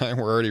left. We're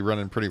already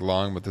running pretty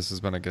long, but this has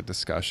been a good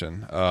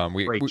discussion.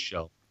 Great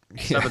show.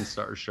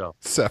 7-star show.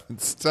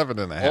 Seven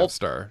and a half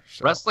star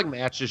show. Wrestling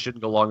matches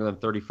shouldn't go longer than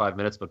 35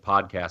 minutes, but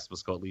podcasts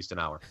must go at least an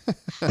hour.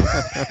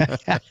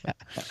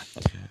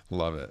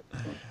 Love it.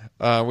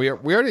 We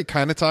already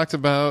kind of talked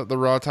about the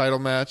Raw title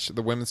match,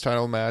 the women's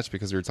title match,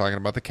 because we were talking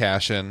about the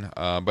cash-in.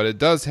 But it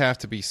does have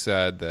to be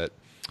said that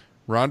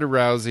Ronda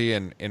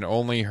Rousey, in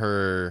only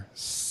her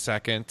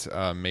second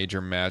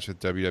major match with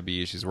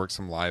WWE, she's worked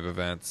some live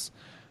events.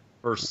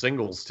 First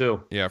singles,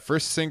 too. Yeah,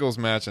 first singles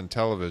match on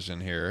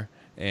television here.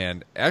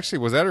 And actually,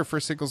 was that her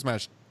first singles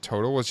match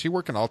total? Was she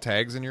working all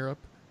tags in Europe?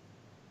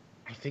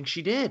 I think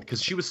she did,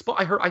 because she was.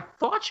 I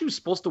thought she was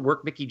supposed to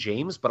work Mickie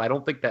James, but I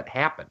don't think that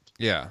happened.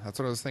 Yeah, that's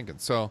what I was thinking.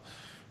 So,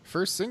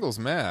 first singles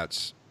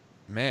match,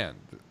 man,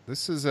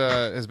 this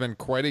has been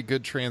quite a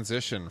good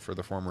transition for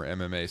the former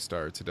MMA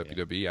star to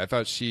WWE. I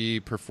thought she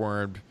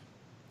performed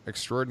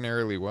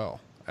extraordinarily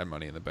well at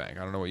Money in the Bank.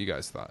 I don't know what you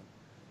guys thought.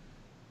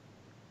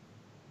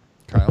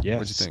 Kyle, Yes.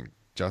 what'd you think?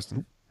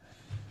 Justin?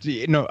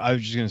 No, I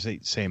was just gonna say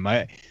same.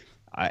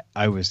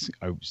 I was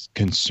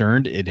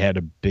concerned it had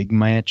a big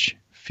match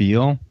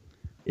feel,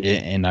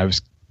 and I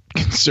was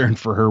concerned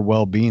for her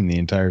well-being the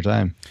entire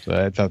time. So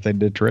I thought they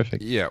did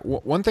terrific. Yeah,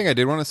 one thing I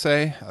did want to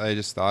say, I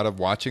just thought of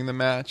watching the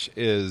match,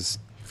 is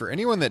for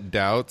anyone that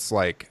doubts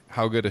like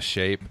how good a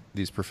shape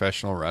these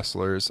professional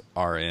wrestlers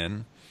are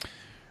in,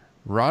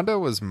 Ronda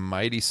was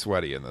mighty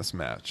sweaty in this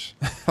match.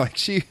 Like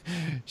she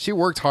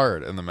worked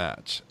hard in the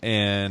match,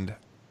 and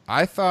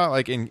I thought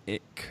like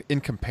in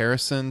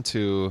comparison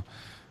to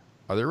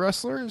other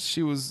wrestlers,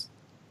 she was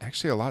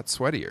actually a lot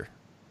sweatier.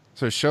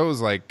 So it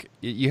shows like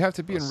you have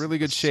to be in really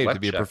good shape to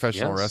be a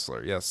professional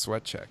wrestler. Yes,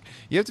 sweat check.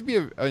 You have to be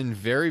in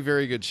very,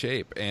 very good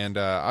shape. And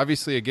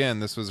obviously, again,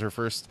 this was her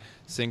first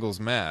singles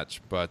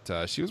match, but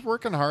she was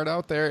working hard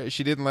out there.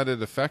 She didn't let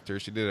it affect her.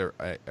 She did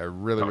a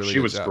really, really good job. She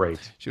was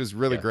great. She was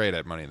really great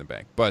at Money in the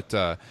Bank. But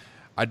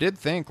I did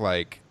think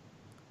like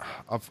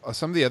of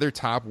some of the other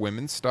top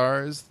women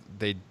stars,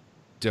 they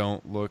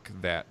don't look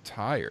that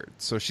tired.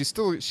 So she's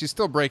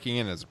still breaking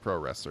in as a pro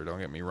wrestler. Don't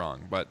get me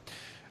wrong, but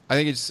I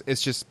think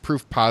it's just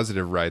proof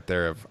positive right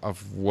there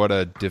of what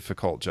a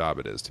difficult job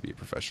it is to be a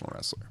professional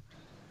wrestler.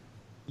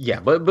 Yeah,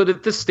 but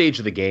at this stage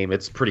of the game,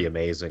 it's pretty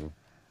amazing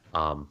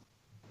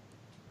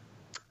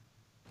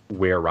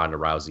where Ronda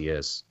Rousey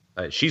is.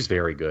 She's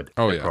very good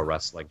at pro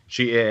wrestling.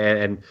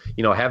 And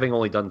having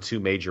only done 2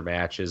 major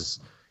matches,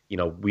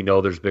 we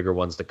know there's bigger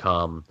ones to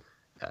come.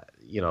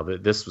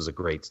 This was a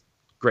great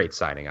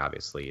signing,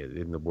 obviously,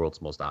 in the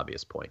world's most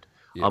obvious point.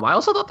 Yeah. I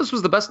also thought this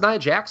was the best Nia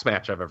Jax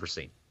match I've ever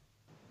seen.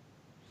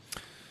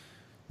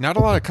 Not a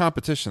lot of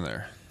competition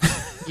there.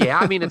 Yeah,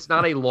 I mean, it's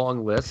not a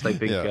long list. I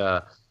think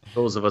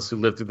those of us who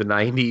lived through the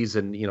 90s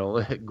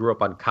and, grew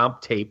up on comp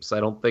tapes, I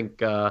don't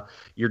think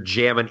you're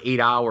jamming 8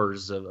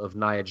 hours of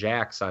Nia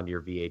Jax on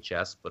your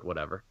VHS, but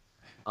whatever.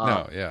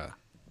 No, yeah.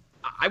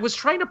 I was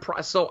trying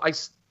to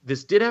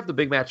this did have the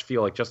big match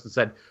feel, like Justin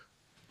said.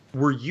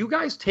 Were you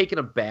guys taken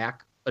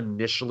aback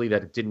initially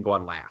that it didn't go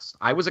on last?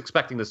 I was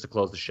expecting this to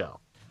close the show.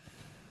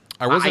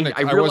 I was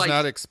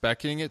not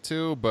expecting it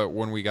to, but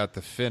when we got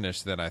the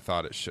finish, then I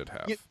thought it should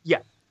have.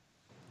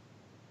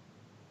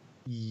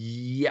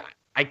 Yeah,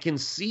 I can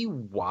see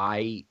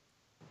why,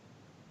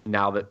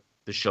 now that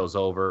the show's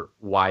over,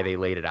 why they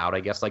laid it out,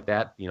 I guess, like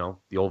that.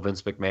 The old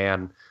Vince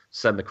McMahon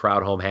send the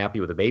crowd home happy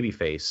with a baby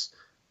face,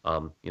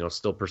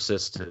 still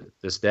persists to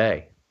this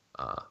day.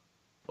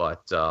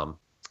 But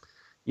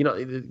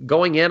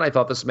going in, I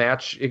thought this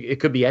match,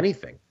 it could be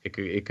anything. It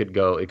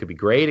could be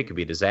great. It could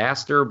be a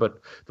disaster. But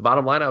the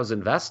bottom line, I was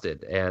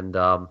invested. And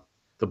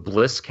the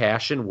Bliss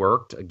cash-in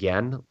worked,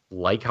 again,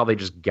 like how they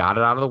just got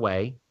it out of the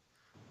way.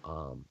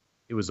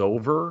 It was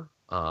over.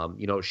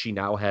 She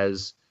now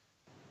has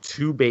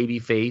 2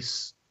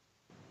 babyface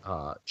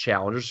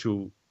challengers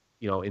who,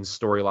 in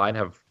storyline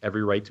have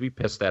every right to be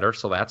pissed at her.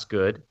 So that's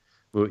good.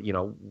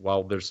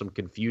 While there's some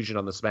confusion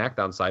on the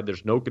SmackDown side,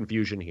 there's no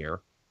confusion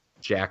here.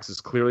 Jax is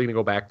clearly going to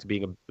go back to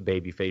being the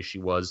babyface she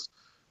was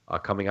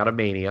coming out of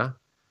Mania.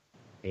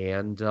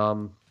 And,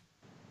 the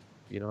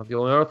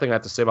only other thing I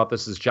have to say about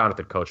this is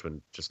Jonathan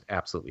Coachman just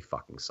absolutely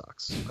fucking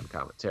sucks on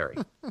commentary.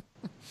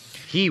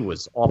 He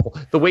was awful.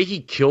 The way he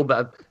killed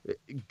that.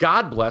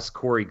 God bless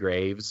Corey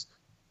Graves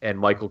and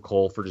Michael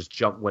Cole for just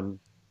when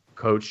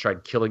Coach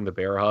tried killing the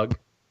bear hug.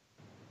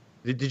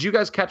 Did you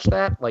guys catch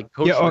that? Like,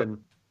 Coachman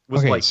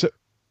was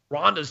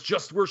Ronda's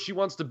just where she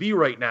wants to be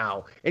right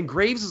now. And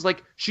Graves is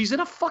like, she's in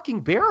a fucking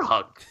bear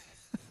hug.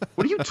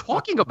 What are you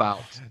talking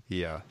about?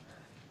 Yeah.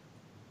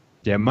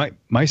 Yeah,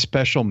 my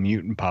special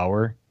mutant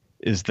power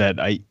is that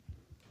I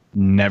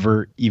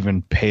never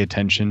even pay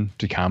attention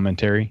to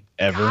commentary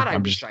ever.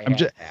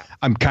 God,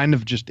 I'm kind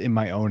of just in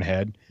my own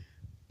head.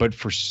 But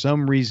for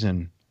some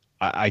reason,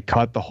 I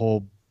caught the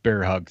whole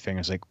bear hug thing. I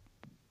was like,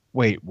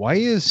 wait, why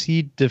is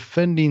he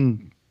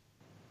defending?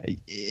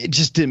 It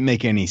just didn't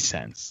make any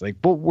sense. Like,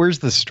 but where's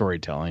the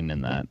storytelling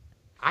in that?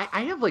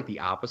 I have like the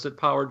opposite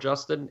power,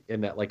 Justin,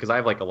 in that, like, because I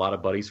have like a lot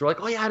of buddies who are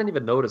like, oh yeah, I didn't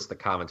even notice the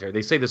commentary.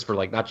 They say this for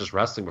like not just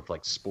wrestling, but for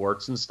like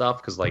sports and stuff.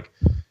 Because like,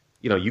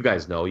 you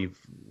guys know, you've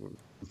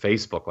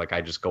Facebook, like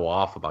I just go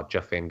off about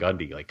Jeff Van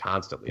Gundy like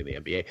constantly in the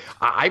NBA.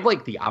 I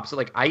like the opposite.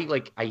 Like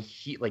I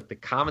hear like the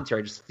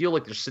commentary. I just feel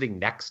like they're sitting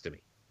next to me,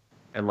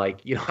 and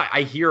like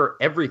I hear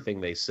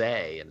everything they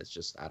say, and it's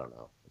just I don't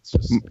know. It's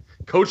just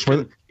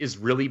Coachman is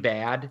really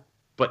bad,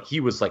 but he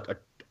was like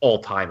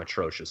all-time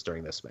atrocious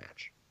during this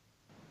match.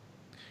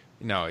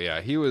 No, yeah,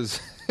 he was.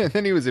 And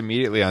then he was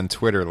immediately on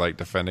Twitter, like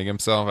defending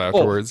himself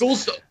afterwards.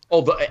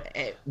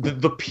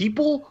 The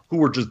people who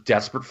were just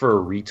desperate for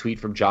a retweet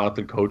from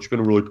Jonathan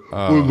Coachman were like,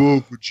 "I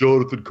love when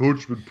Jonathan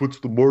Coachman puts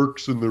the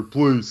marks in their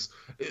place."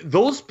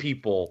 Those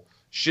people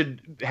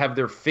should have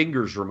their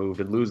fingers removed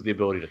and lose the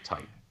ability to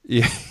type.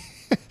 Yeah,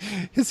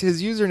 his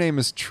username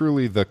is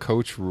truly the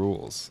Coach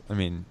Rules. I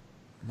mean,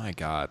 my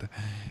God,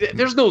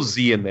 there's no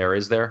Z in there,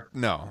 is there?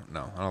 No,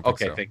 I don't think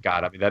so. Okay, thank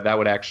God. I mean, that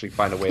would actually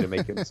find a way to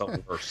make it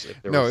something worse.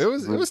 If there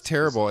it was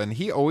terrible. And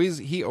he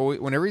always,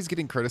 whenever he's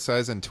getting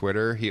criticized on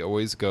Twitter, he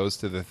always goes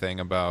to the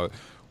thing about,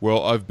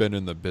 well, I've been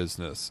in the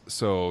business,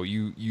 so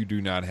you do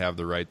not have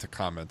the right to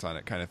comment on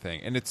it, kind of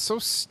thing. And it's so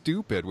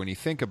stupid when you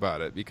think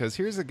about it, because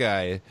here's a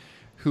guy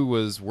who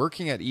was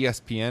working at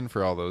ESPN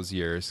for all those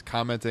years,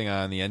 commenting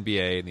on the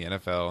NBA and the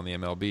NFL and the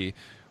MLB.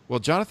 Well,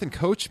 Jonathan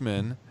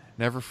Coachman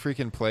never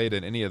freaking played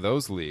in any of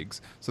those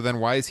leagues. So then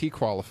why is he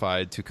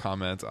qualified to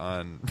comment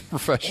on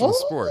professional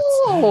sports?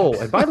 Oh,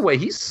 and by the way,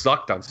 he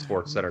sucked on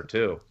SportsCenter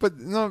too. But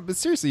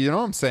seriously, you know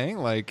what I'm saying?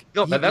 Like,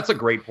 no, that's a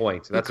great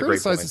point. That's a great point.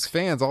 He criticizes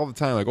fans all the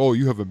time, like, "Oh,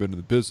 you haven't been in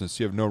the business.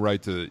 You have no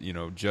right to,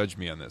 judge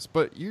me on this."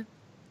 But you're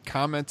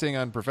commenting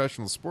on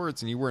professional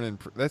sports, and you weren't in.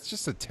 That's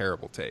just a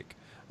terrible take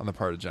on the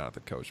part of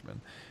Jonathan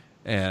Coachman.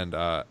 And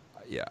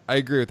yeah, I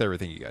agree with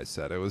everything you guys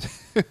said. It was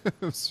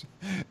it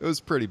was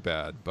pretty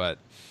bad, but.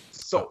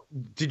 So,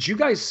 did you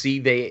guys see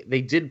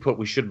they did put?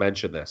 We should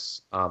mention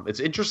this.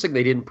 It's interesting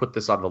they didn't put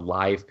this on the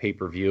live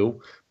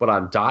pay-per-view, but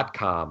on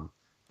 .com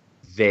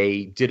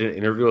they did an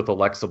interview with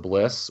Alexa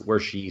Bliss where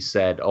she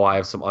said, "Oh, I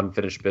have some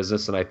unfinished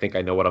business, and I think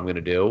I know what I'm going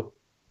to do."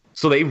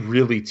 So they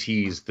really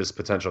teased this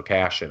potential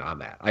cash in on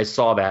that. I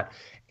saw that,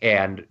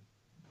 and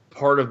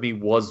part of me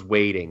was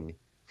waiting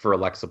for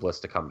Alexa Bliss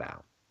to come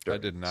down. I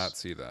did not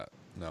see that.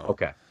 No.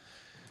 Okay.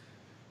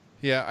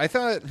 Yeah, I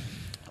thought.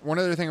 One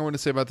other thing I want to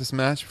say about this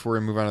match before we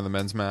move on to the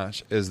men's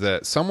match is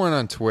that someone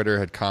on Twitter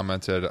had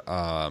commented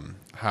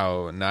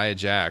how Nia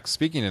Jax,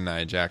 speaking of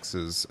Nia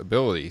Jax's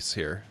abilities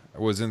here,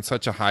 was in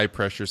such a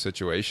high-pressure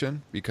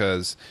situation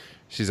because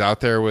she's out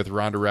there with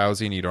Ronda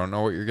Rousey and you don't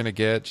know what you're going to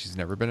get. She's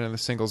never been in a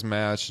singles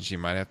match and she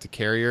might have to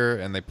carry her,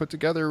 and they put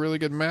together a really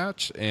good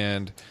match.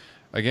 And,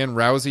 again,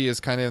 Rousey is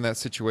kind of in that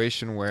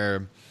situation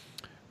where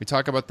we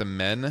talk about the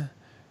men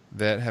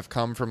that have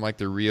come from, like,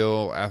 the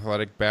real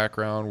athletic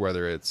background,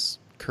 whether it's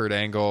Kurt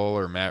Angle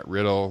or Matt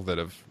Riddle, that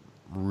have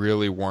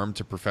really warmed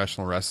to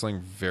professional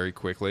wrestling very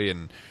quickly,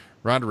 and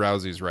Ronda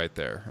Rousey's right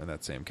there in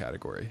that same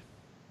category,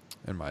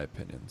 in my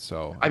opinion.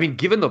 So, I mean,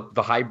 given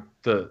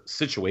the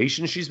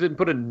situation she's been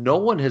put in, no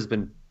one has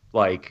been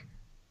like,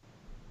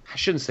 I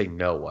shouldn't say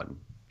no one,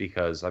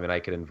 because I mean I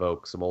could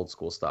invoke some old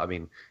school stuff. I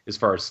mean, as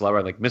far as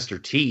celebrity, like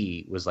Mr.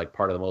 T was like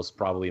part of the most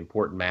probably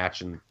important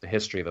match in the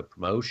history of the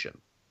promotion,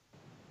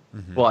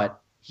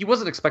 but he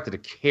wasn't expected to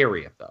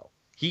carry it though.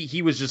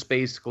 He was just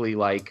basically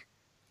like,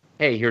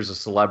 hey, here's a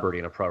celebrity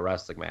in a pro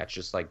wrestling match.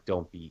 Just like,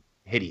 don't be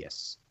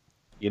hideous,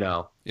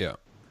 Yeah.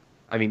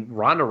 I mean,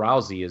 Ronda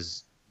Rousey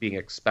is being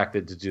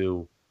expected to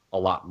do a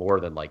lot more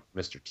than like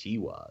Mr. T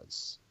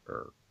was,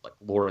 or like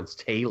Lawrence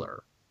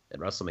Taylor in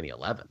WrestleMania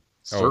 11.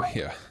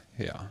 Certainly. Oh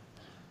yeah.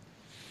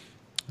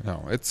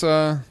 No, it's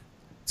going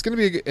to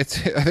be. I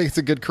think it's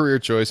a good career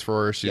choice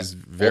for her. She's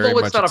very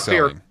much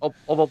excelling.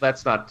 Although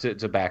that's not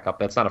to back up.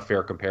 That's not a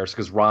fair comparison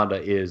because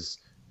Ronda is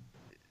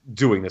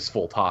doing this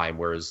full time,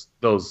 whereas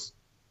those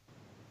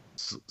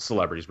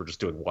celebrities were just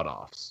doing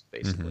one-offs,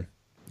 basically.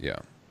 Yeah.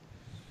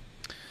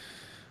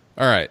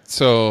 All right,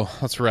 so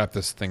let's wrap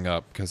this thing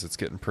up because it's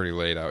getting pretty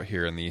late out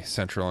here in the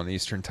Central and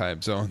Eastern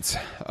time zones.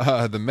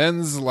 The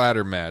men's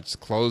ladder match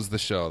closed the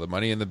show, the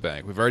Money in the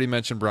Bank. We've already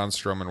mentioned Braun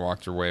Strowman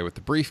walked away with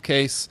the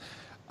briefcase.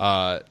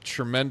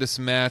 Tremendous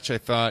match, I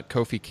thought.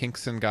 Kofi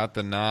Kingston got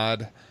the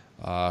nod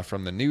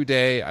from the New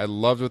Day. I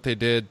loved what they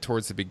did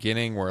towards the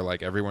beginning where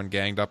like everyone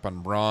ganged up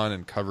on Braun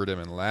and covered him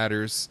in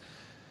ladders.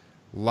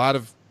 A lot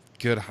of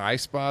good high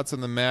spots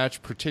in the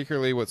match,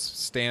 particularly what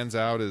stands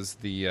out is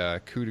the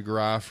coup de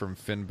grace from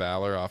Finn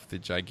Balor off the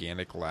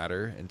gigantic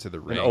ladder into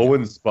the ring. An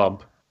Owens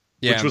bump,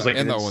 yeah, which was like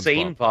an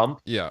insane bump.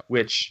 Yeah.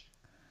 Which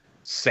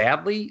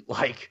sadly,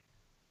 like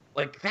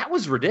that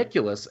was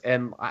ridiculous,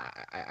 and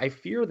I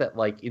fear that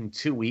like in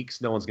 2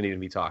 weeks, no one's going to even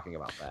be talking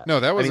about that.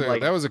 No, that was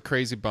that was a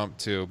crazy bump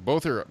too.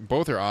 Both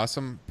are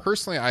awesome.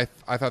 Personally, I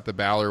thought the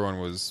Balor one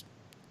was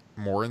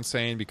more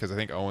insane because I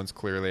think Owens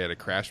clearly had a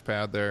crash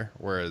pad there,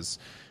 whereas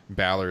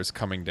Balor's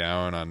coming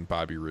down on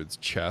Bobby Roode's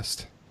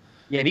chest.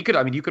 Yeah, and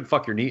you could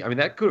fuck your knee. I mean,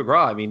 that coup de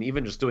grace, I mean,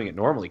 even just doing it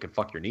normally could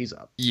fuck your knees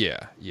up.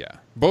 Yeah.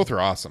 Both are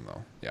awesome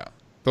though. Yeah,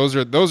 those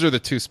are the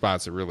two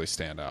spots that really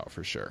stand out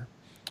for sure.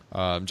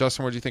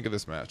 Justin, what do you think of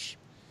this match?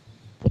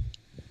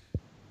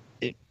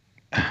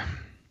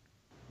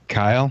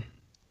 Kyle,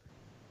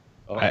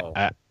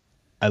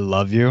 I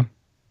love you,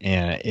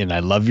 and I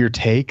love your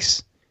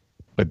takes,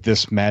 but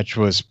this match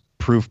was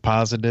proof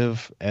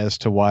positive as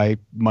to why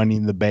Money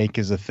in the Bank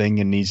is a thing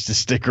and needs to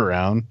stick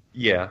around.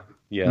 Yeah,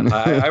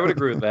 I would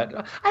agree with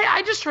that.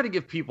 I just try to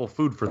give people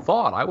food for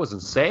thought. I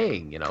wasn't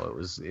saying,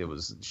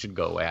 it should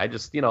go away. I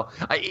just,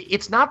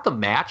 it's not the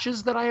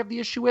matches that I have the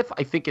issue with.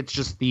 I think it's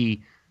just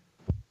the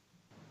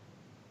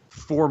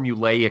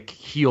formulaic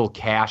heel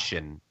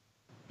cash-in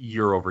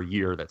year over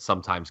year that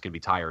sometimes can be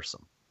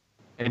tiresome,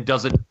 and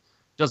doesn't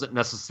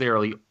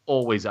necessarily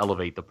always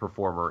elevate the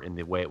performer in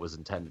the way it was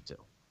intended to.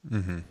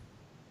 Mm-hmm.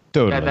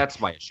 Totally. And that's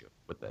my issue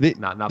with it,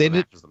 not the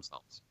matches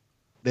themselves.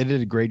 They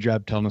did a great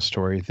job telling a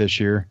story this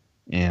year,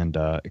 and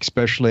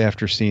especially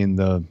after seeing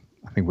I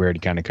think we already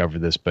kind of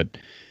covered this, but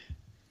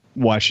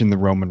watching the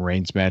Roman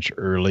Reigns match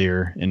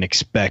earlier and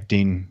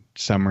expecting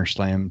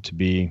SummerSlam to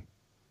be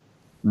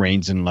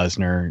Reigns and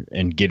Lesnar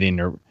and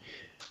getting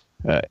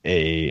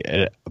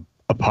a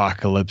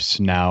Apocalypse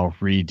Now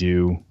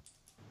redo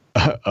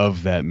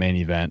of that main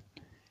event.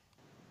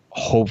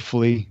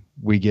 Hopefully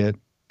we get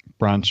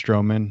Braun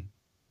Strowman,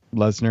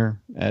 Lesnar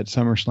at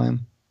SummerSlam.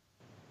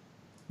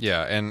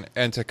 Yeah,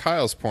 and to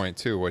Kyle's point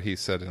too, what he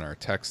said in our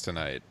text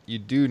tonight, you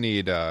do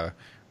need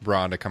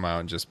Braun to come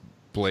out and just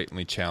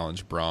blatantly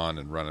challenge Braun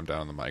and run him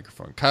down the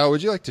microphone. Kyle,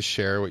 would you like to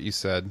share what you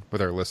said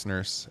with our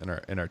listeners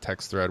in our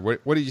text thread?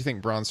 What did you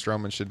think Braun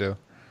Strowman should do?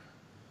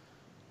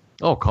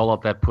 Oh, call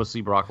up that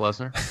pussy Brock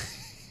Lesnar.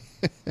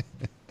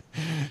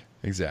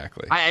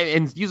 Exactly.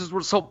 And use his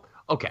words. So,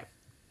 okay.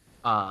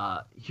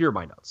 Here are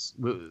my notes.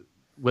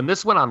 When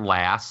this went on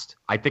last,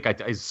 I think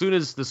as soon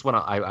as this went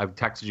on, I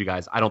texted you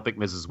guys, I don't think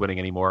Miz is winning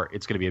anymore.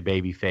 It's going to be a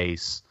baby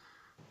face,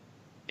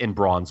 and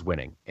Braun's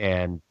winning.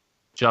 And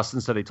Justin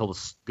said they told a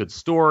good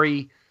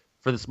story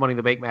for this Money in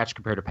the Bank match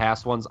compared to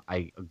past ones.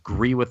 I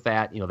agree with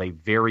that. They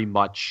very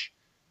much,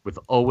 with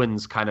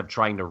Owens kind of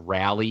trying to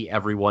rally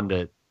everyone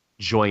to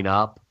join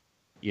up,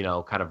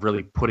 kind of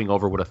really putting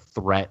over what a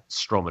threat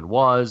Strowman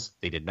was.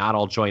 They did not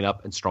all join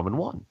up, and Strowman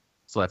won.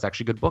 So that's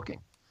actually good booking.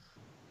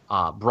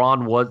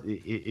 Braun was,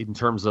 in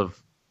terms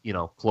of,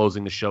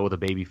 closing the show with a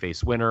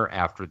babyface winner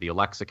after the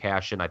Alexa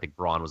cash-in, I think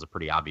Braun was a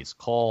pretty obvious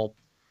call.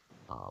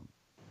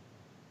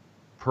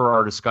 Per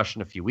our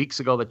discussion a few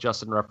weeks ago that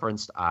Justin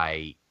referenced,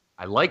 I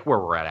like where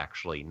we're at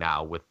actually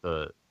now with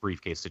the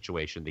briefcase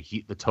situation.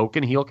 The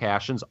token heel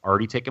cash-in's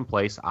already taken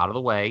place, out of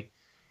the way,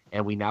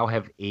 and we now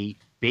have a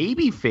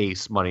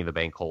babyface Money in the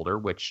Bank holder,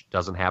 which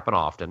doesn't happen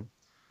often,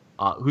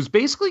 who's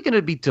basically going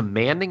to be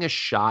demanding a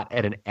shot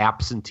at an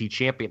absentee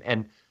champion.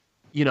 And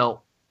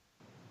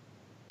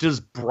does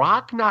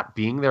Brock not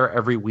being there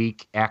every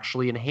week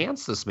actually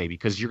enhance this maybe?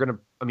 Because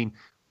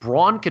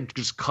Braun could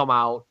just come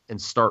out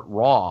and start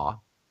Raw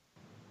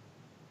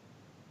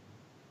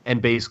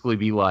and basically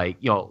be like,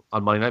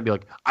 on Monday night, be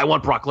like, I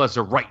want Brock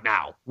Lesnar right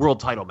now,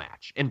 world title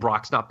match. And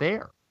Brock's not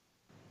there.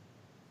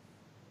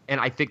 And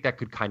I think that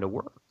could kind of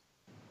work.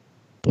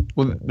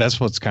 Well, that's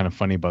what's kind of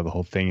funny about the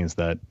whole thing is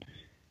that,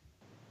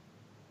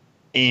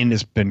 and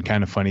it's been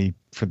kind of funny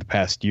for the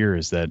past year,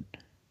 is that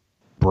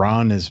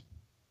Braun has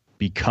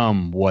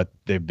become what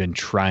they've been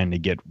trying to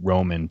get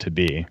Roman to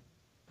be.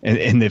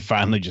 And they've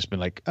finally just been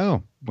like,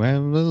 oh,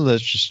 well,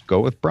 let's just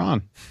go with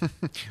Braun.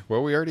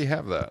 Well, we already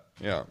have that.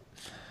 Yeah.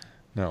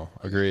 No,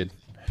 agreed.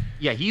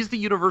 Yeah, he's the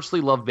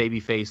universally loved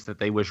babyface that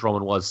they wish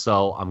Roman was.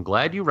 So I'm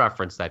glad you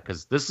referenced that,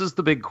 because this is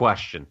the big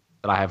question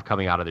that I have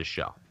coming out of this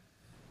show.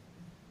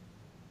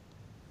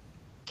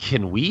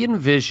 Can we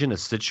envision a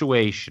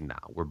situation now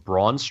where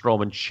Braun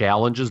Strowman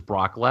challenges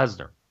Brock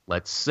Lesnar,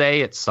 let's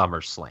say at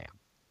SummerSlam,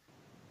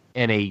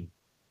 and a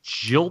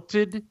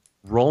jilted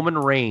Roman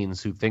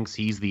Reigns, who thinks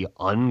he's the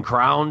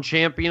uncrowned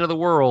champion of the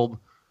world,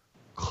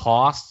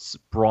 costs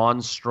Braun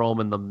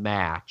Strowman the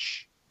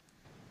match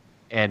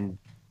and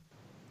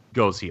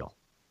goes heel?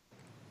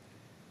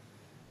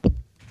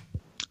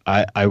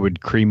 I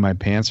would cream my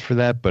pants for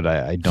that, but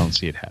I don't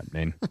see it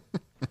happening.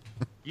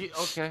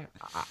 Okay.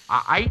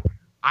 I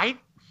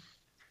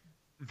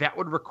that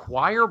would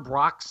require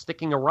Brock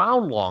sticking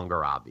around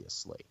longer,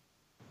 obviously.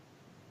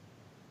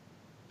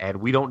 And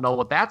we don't know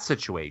what that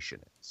situation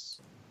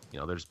is.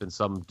 There's been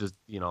some just,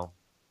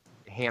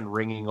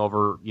 hand-wringing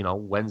over,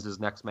 when's his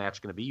next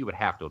match going to be. You would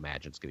have to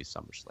imagine it's going to be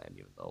SummerSlam,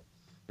 even though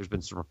there's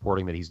been some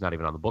reporting that he's not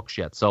even on the books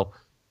yet. So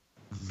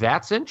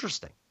that's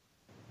interesting.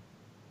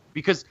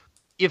 Because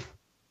if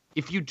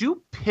you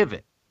do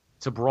pivot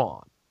to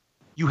Braun,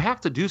 you have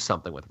to do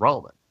something with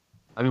Roman.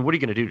 What are you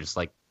going to do? Just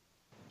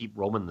keep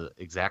Roman the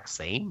exact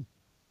same?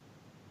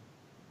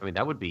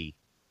 That would be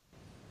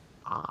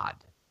odd.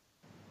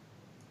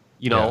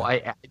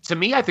 To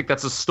me, I think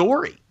that's a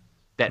story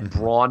that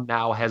Braun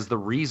now has the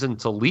reason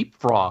to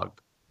leapfrog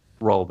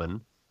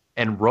Roman,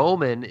 and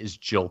Roman is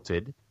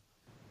jilted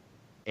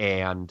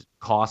and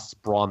costs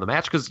Braun the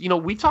match. Because,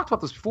 we talked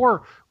about this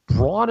before.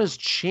 Braun as a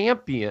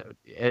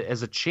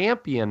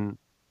champion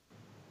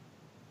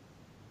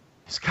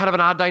is kind of an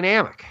odd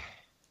dynamic.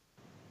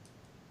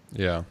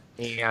 Yeah.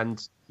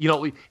 And,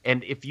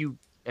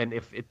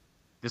 if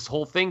this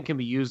whole thing can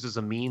be used as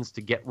a means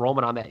to get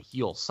Roman on that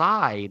heel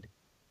side,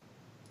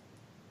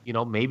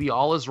 maybe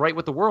all is right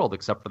with the world,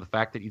 except for the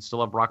fact that you'd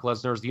still have Brock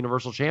Lesnar as the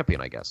Universal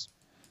Champion, I guess.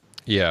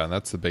 Yeah,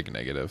 that's the big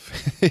negative.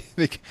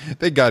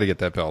 they got to get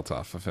that belt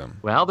off of him.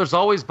 Well, there's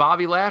always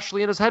Bobby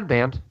Lashley and his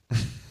headband.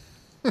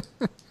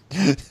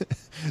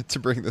 To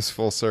bring this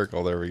full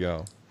circle, there we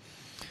go.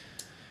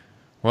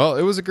 Well,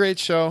 it was a great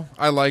show.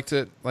 I liked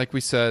it. Like we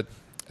said,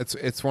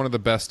 it's one of the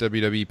best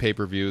WWE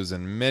pay-per-views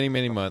in many,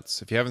 many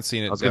months. If you haven't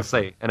seen it, I was going to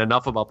say, and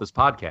enough about this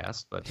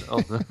podcast, but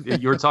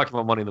you were talking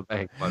about Money in the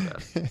Bank. My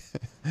bad.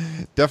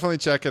 Definitely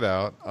check it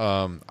out.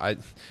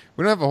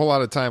 We don't have a whole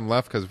lot of time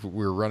left because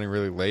we're running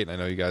really late. And I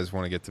know you guys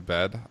want to get to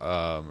bed,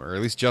 or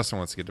at least Justin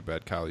wants to get to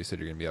bed. Kyle, you said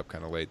you're going to be up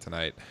kind of late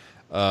tonight.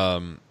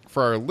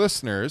 For our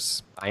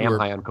listeners, I am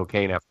high on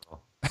cocaine after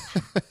all.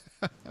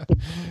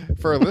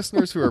 For our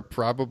listeners who are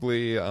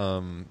probably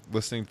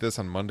listening to this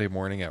on Monday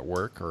morning at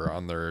work or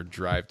on their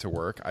drive to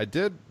work, I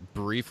did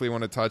briefly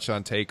want to touch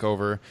on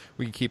TakeOver.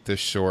 We can keep this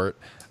short.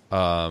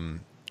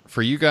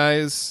 For you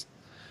guys,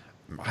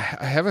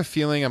 I have a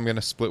feeling I'm going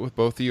to split with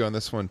both of you on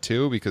this one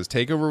too, because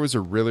TakeOver was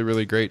a really,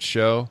 really great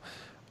show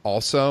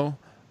also.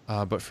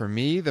 But for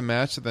me, the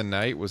match of the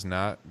night was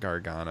not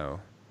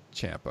Gargano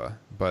Ciampa,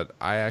 but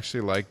I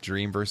actually like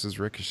Dream versus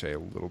Ricochet a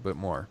little bit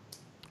more.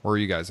 Where are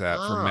you guys at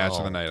for match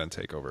of the night on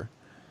TakeOver?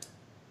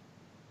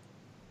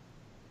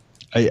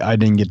 I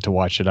didn't get to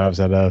watch it. I was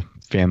at a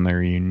family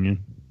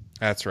reunion.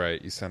 That's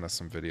right. You sent us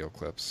some video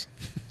clips.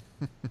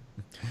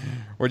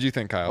 What do you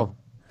think, Kyle?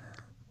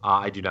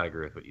 I do not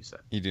agree with what you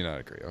said. You do not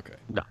agree. Okay.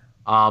 No.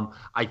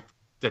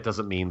 That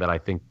doesn't mean that I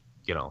think,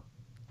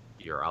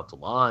 you're out to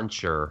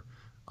lunch or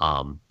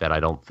that I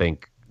don't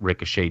think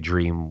Ricochet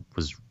Dream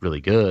was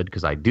really good,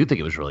 because I do think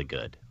it was really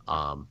good.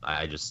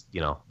 I just,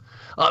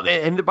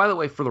 and by the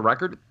way, for the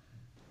record,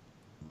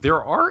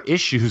 there are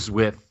issues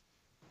with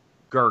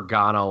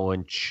Gargano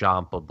and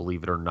Ciampa,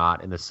 believe it or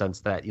not, in the sense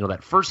that,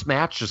 that first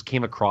match just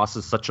came across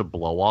as such a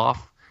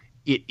blow-off.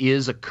 It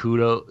is a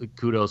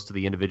kudos to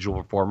the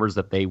individual performers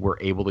that they were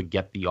able to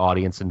get the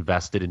audience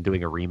invested in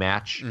doing a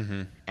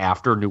rematch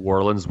after New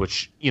Orleans,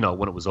 which, when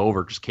it was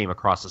over, just came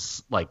across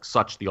as like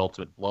such the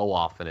ultimate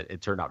blow-off, and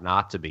it turned out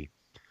not to be.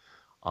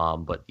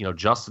 But,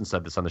 Justin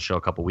said this on the show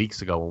a couple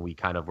weeks ago when we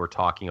kind of were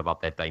talking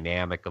about that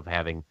dynamic of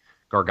having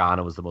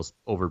Gargano as the most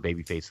over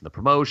babyface in the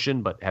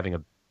promotion, but having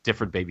a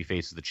different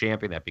babyface as the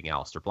champion, that being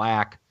Aleister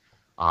Black.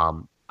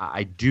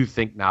 I do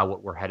think now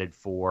what we're headed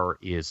for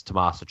is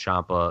Tommaso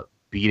Ciampa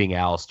beating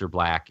Aleister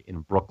Black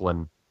in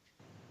Brooklyn.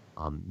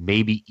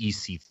 Maybe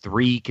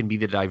EC3 can be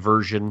the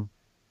diversion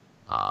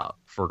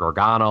for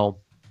Gargano.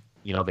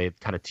 They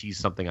kind of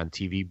teased something on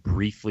TV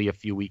briefly a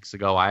few weeks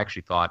ago. I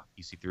actually thought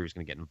EC3 was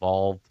going to get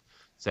involved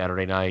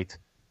Saturday night.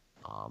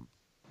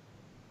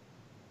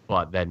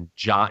 But then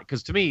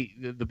because to me,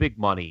 the big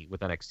money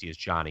with NXT is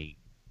Johnny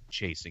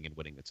chasing and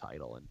winning the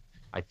title. And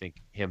I think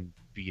him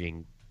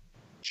beating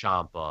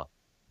Ciampa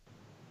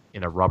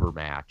in a rubber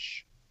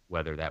match,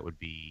 whether that would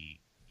be,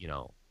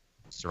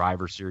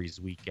 Survivor Series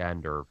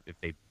weekend or if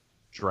they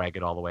drag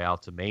it all the way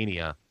out to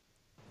Mania,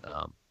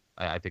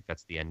 I think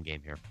that's the end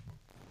game here.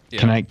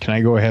 Yeah. Can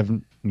I go ahead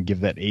and give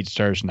that 8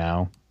 stars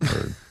now,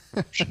 or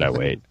should I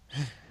wait?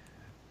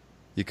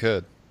 You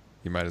could.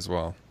 You might as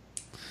well.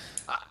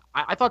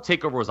 I thought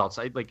TakeOver was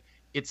outside. Like,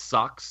 it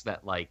sucks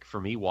that, like, for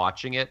me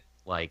watching it,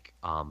 like,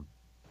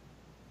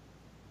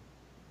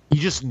 you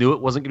just knew it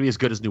wasn't going to be as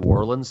good as New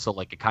Orleans. So,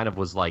 like, it kind of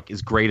was, like,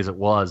 as great as it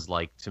was,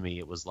 like, to me,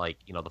 it was, like,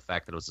 the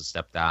fact that it was a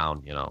step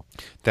down,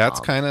 That's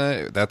kind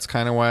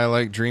of why I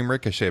like Dream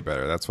Ricochet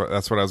better. That's what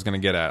I was going to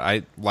get at.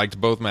 I liked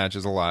both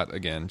matches a lot,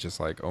 again, just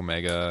like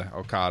Omega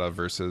Okada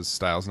versus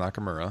Styles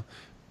Nakamura.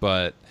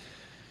 But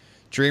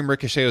Dream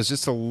Ricochet was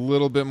just a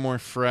little bit more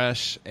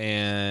fresh,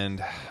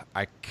 and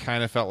I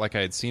kind of felt like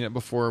I had seen it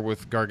before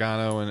with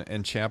Gargano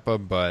and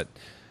Ciampa, but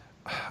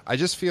I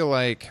just feel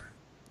like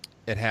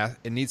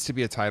it needs to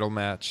be a title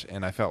match,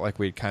 and I felt like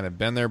we'd kind of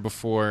been there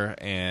before,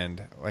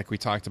 and like we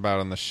talked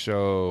about on the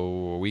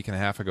show a week and a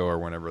half ago or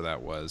whenever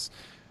that was,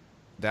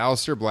 the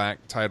Aleister Black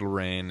title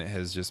reign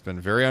has just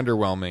been very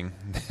underwhelming.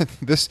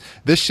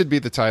 This should be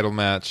the title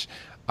match.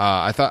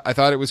 I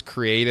thought it was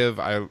creative.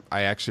 I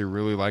actually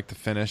really liked the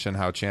finish and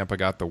how Ciampa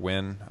got the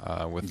win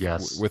with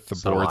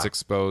the boards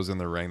exposed in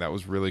the ring. That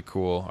was really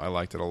cool. I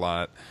liked it a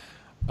lot.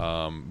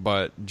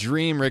 But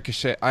Dream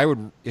Ricochet,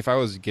 if I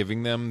was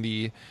giving them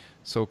the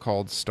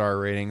so-called star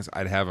ratings,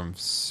 I'd have them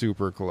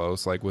super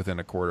close, like within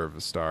a quarter of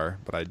a star.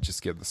 But I'd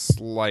just give the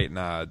slight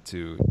nod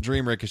to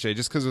Dream Ricochet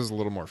just because it was a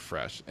little more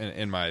fresh,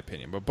 in my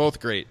opinion. But both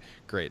great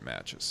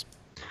matches.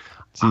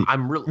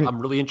 I'm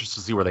really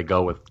interested to see where they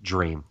go with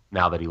Dream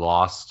now that he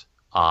lost.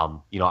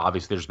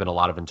 Obviously there's been a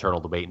lot of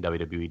internal debate in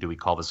WWE. Do we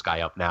call this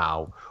guy up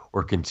now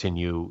or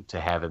continue to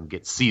have him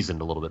get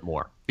seasoned a little bit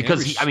more?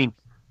 Because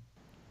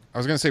I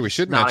was going to say we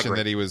should mention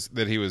that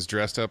he was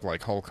dressed up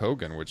like Hulk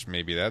Hogan, which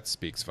maybe that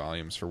speaks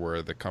volumes for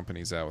where the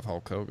company's at with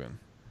Hulk Hogan.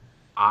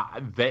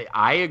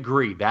 I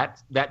agree.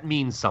 That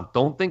means something.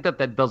 Don't think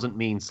that doesn't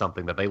mean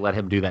something that they let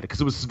him do that, because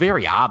it was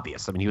very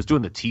obvious. I mean, he was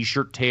doing the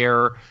T-shirt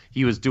tear.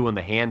 He was doing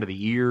the hand to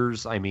the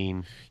ears. I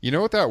mean, you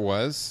know what that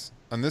was?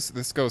 And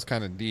this goes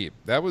kind of deep.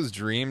 That was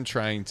Dream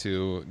trying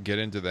to get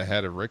into the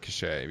head of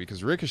Ricochet,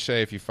 because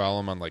Ricochet, if you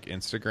follow him on like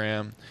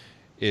Instagram,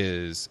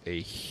 is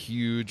a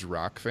huge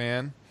Rock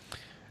fan.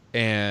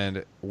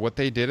 And what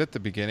they did at the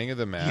beginning of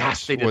the match,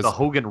 yes, they did was the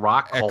Hogan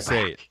Rock X8.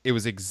 callback. It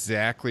was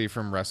exactly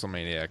from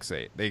WrestleMania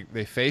X8.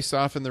 They faced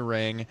off in the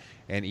ring,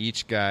 and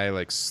each guy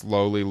like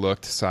slowly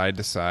looked side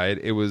to side.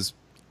 It was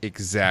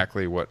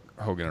exactly what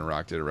Hogan and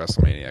Rock did at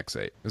WrestleMania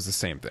X8. It was the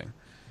same thing.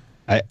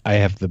 I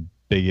have the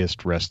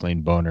biggest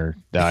wrestling boner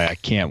that I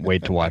can't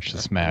wait to watch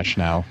this match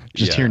now.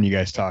 Just hearing you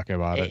guys talk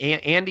about it.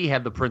 Andy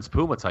had the Prince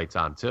Puma tights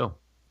on too.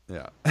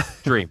 Yeah.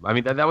 Dream. I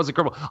mean, that was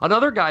incredible.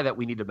 Another guy that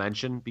we need to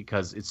mention,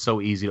 because it's so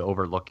easy to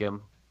overlook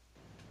him,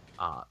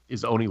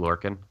 is Oney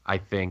Lorcan. I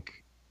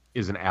think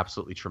is an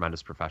absolutely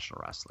tremendous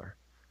professional wrestler.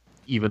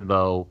 Even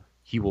though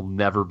he will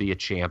never be a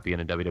champion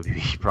in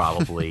WWE,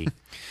 probably.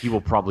 He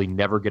will probably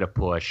never get a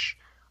push.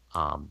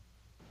 That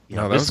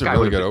was a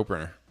really good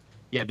opener.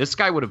 Yeah, this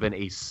guy would have been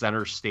a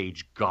center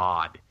stage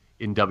god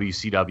in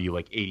WCW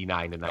like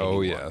 89 to 91.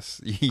 Oh, yes.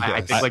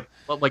 I think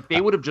like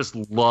they would have just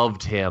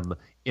loved him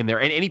in there.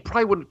 And he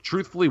probably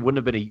wouldn't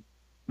have been a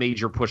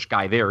major push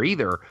guy there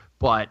either.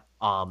 But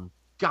God,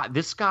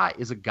 this guy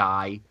is a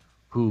guy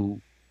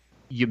who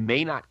you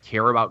may not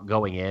care about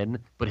going in,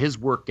 but his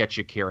work gets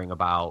you caring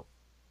about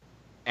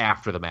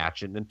after the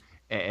match. And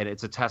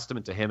it's a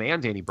testament to him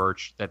and Danny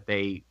Burch that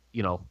they,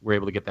 were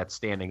able to get that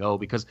standing O,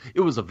 because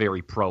it was a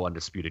very pro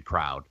Undisputed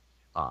crowd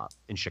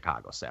in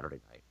Chicago Saturday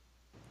night.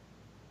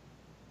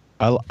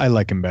 I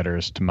like him better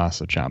as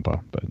Tommaso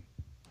Ciampa, but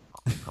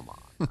come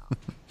on.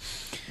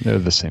 They're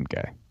the same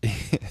guy.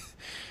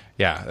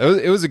 Yeah,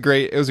 it was a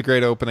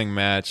great opening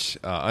match.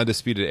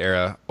 Undisputed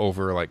Era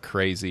over like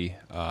crazy.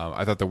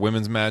 I thought the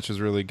women's match was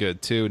really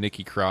good too.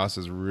 Nikki Cross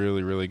is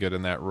really, really good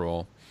in that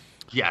role.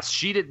 Yes,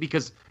 she did,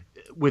 because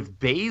with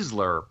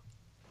Baszler,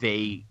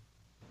 they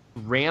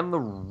ran the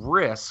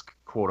risk,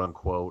 quote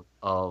unquote,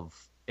 of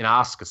an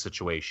Asuka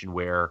situation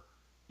where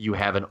you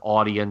have an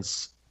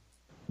audience,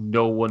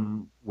 no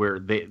one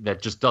that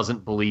just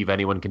doesn't believe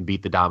anyone can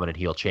beat the dominant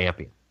heel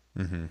champion.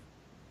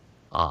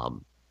 Mm-hmm.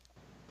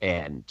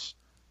 And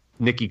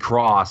Nikki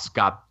Cross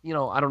got,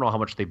 I don't know how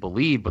much they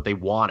believed, but they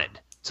wanted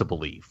to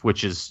believe,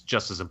 which is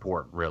just as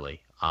important,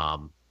 really.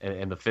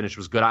 And the finish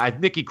was good.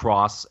 Nikki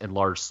Cross and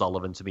Lars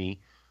Sullivan, to me,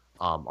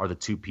 are the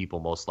two people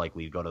most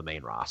likely to go to the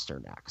main roster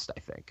next, I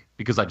think.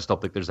 Because I just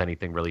don't think there's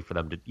anything really for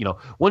them to,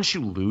 once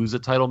you lose a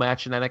title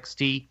match in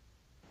NXT,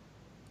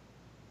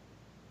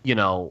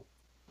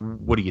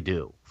 what do you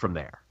do from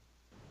there?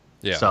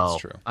 Yeah, so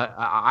that's true.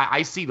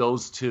 I see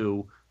those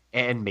two,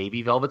 and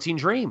maybe Velveteen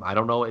Dream. I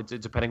don't know. It's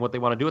depending what they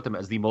want to do with them,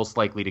 as the most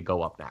likely to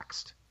go up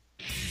next.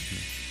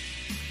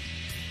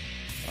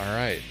 All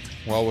right.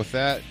 Well, with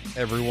that,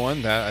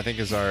 everyone, that I think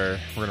is we're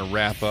going to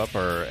wrap up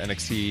our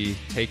NXT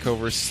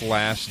TakeOver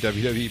 /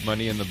 WWE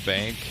Money in the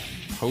Bank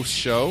post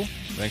show.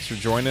 Thanks for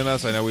joining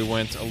us. I know we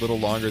went a little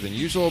longer than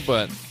usual,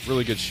 but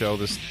really good show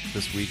this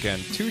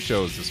weekend. 2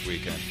 shows this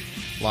weekend.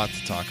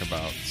 Lots to talk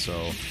about.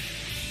 So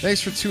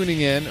thanks for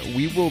tuning in.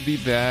 We will be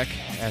back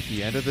at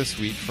the end of this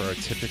week for our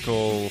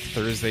typical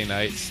Thursday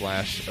night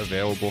 /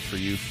 available for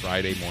you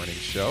Friday morning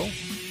show.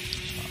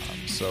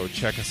 So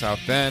check us out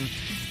then.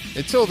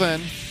 Until then,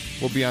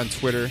 we'll be on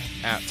Twitter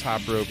at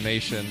Top Rope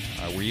Nation.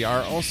 We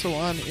are also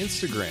on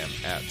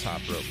Instagram at Top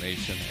Rope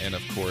Nation. And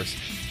of course,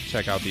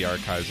 check out the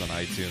archives on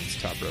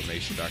iTunes,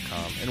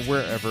 topropenation.com, and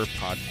wherever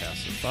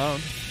podcasts are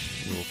found.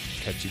 We'll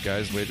catch you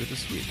guys later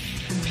this week.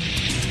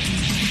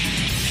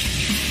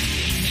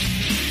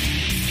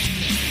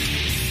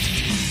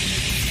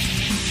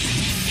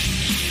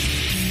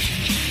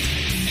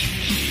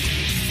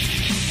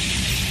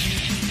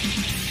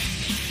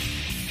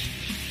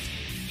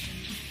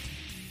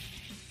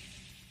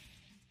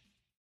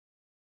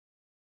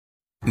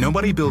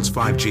 Nobody builds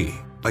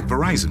 5G like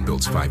Verizon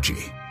builds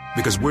 5G,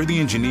 because we're the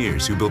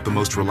engineers who built the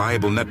most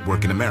reliable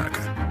network in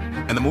America.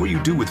 And the more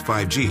you do with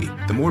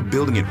 5G, the more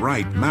building it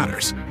right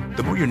matters.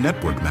 The more your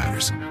network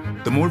matters.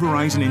 The more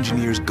Verizon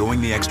engineers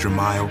going the extra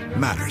mile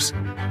matters.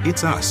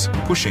 It's us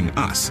pushing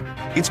us.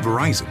 It's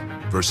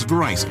Verizon versus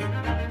Verizon.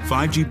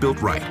 5G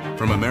built right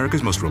from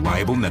America's most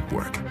reliable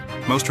network.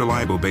 Most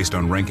reliable based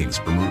on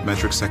rankings from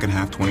RootMetrics second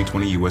half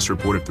 2020 U.S.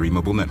 report of 3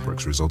 mobile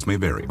networks. Results may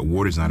vary.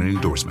 Award is not an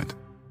endorsement.